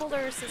this. Oh,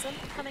 polarism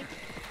coming.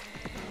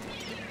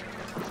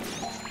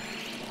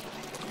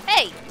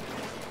 Hey!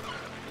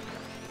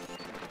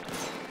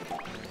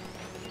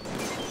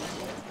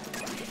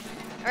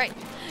 Alright.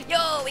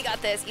 Yo, we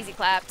got this. Easy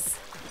claps.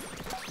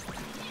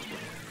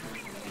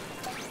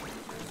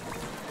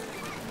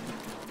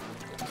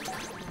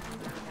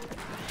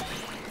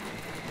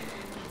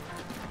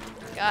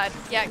 God.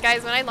 Yeah,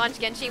 guys, when I launch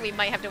Genshin, we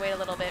might have to wait a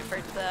little bit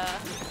for the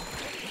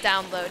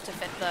download to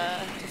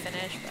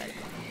finish, but...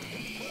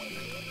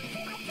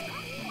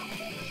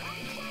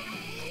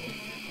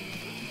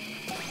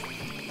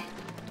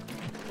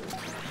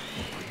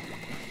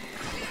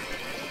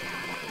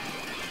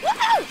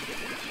 Woohoo!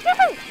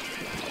 Woohoo!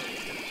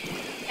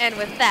 And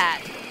with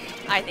that,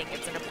 I think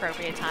it's an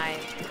appropriate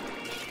time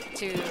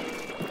to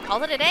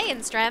call it a day in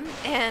Strem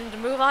and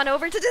move on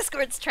over to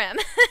Discord Strem.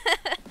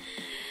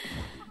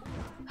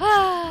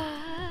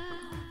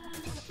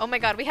 Oh my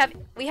god, we have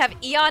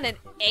Eon and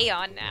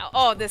Aeon now.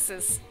 Oh, this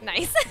is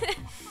nice.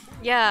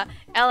 Yeah,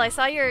 Elle, I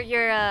saw your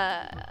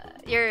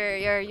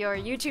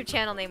YouTube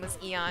channel name was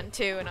Eon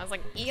too, and I was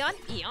like, Eon?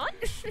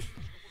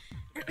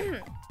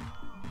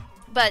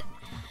 But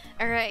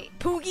alright,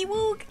 Poogie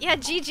Woog! Yeah,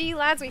 GG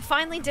lads, we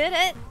finally did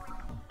it!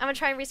 I'm gonna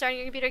try and restart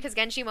your computer because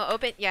Genshin will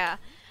open. Yeah.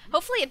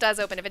 Hopefully it does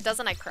open. If it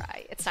doesn't, I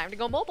cry. It's time to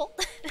go mobile.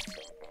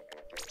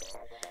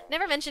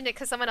 Never mentioned it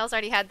because someone else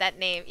already had that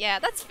name. Yeah,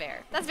 that's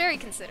fair. That's very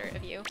considerate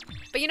of you.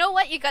 But you know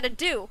what you gotta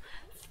do?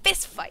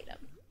 Fist fight him.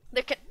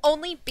 There can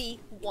only be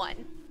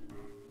one.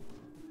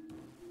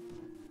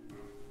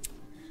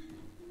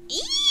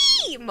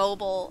 Eee!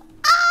 Mobile.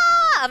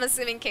 Ah! I'm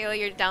assuming, Kayla,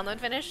 your download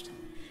finished?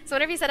 So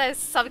whenever you said I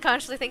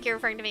subconsciously think you're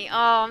referring to me. Oh,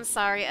 I'm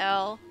sorry,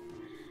 Elle.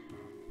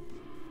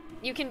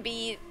 You can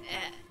be...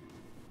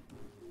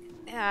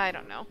 I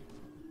don't know.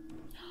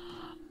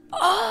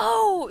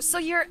 Oh! So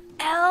you're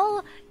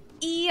L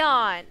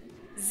Eon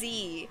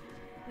Z.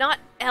 Not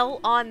L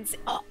on Z.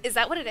 Oh, is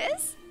that what it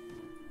is?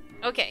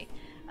 Okay.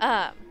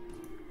 Let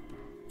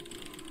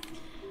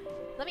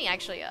me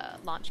actually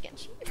launch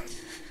Genshin.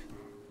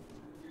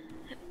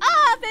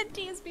 Ah,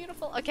 Venti is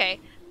beautiful. Okay.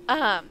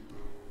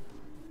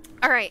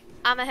 Alright,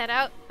 I'ma head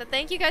out. But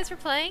thank you guys for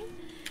playing.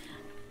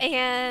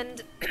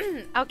 And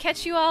I'll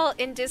catch you all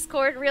in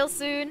Discord real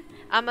soon.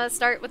 I'm gonna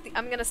start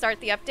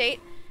the update.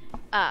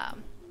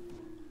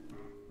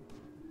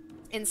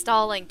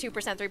 Installing 2%,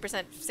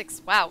 3%,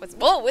 6. Wow,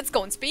 it's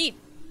going speed.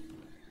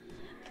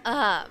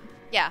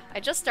 Yeah, I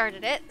just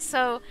started it.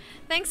 So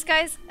thanks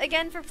guys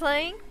again for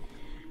playing.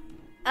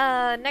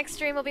 Next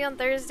stream will be on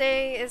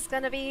Thursday. It's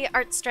gonna be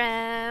Art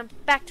Strem,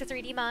 back to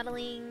 3D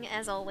modeling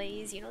as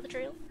always. You know the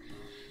drill.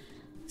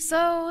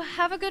 So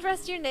have a good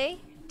rest of your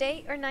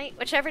day or night,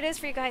 whichever it is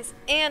for you guys,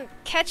 and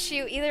catch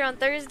you either on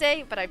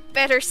Thursday, but I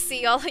better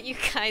see all of you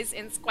guys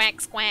in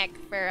Squack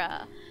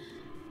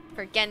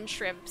for Gen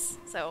Shrimps.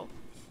 So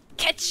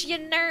catch you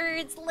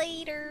nerds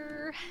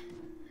later.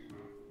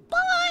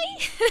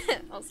 Bye.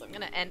 Also, I'm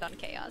gonna end on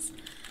chaos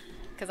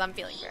because I'm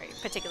feeling very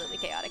particularly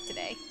chaotic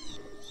today.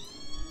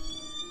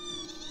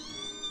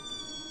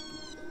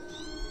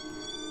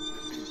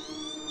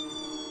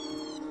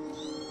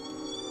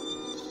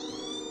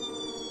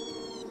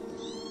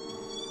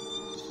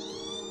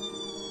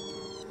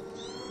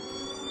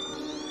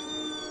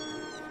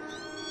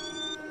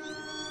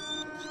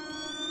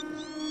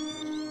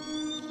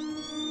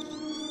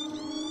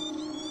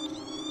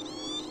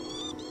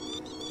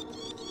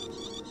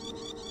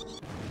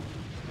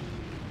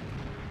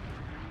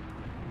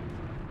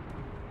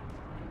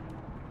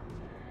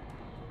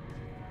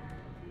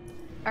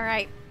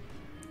 Alright,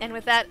 and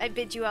with that, I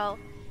bid you all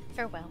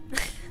farewell.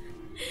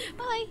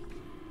 Bye!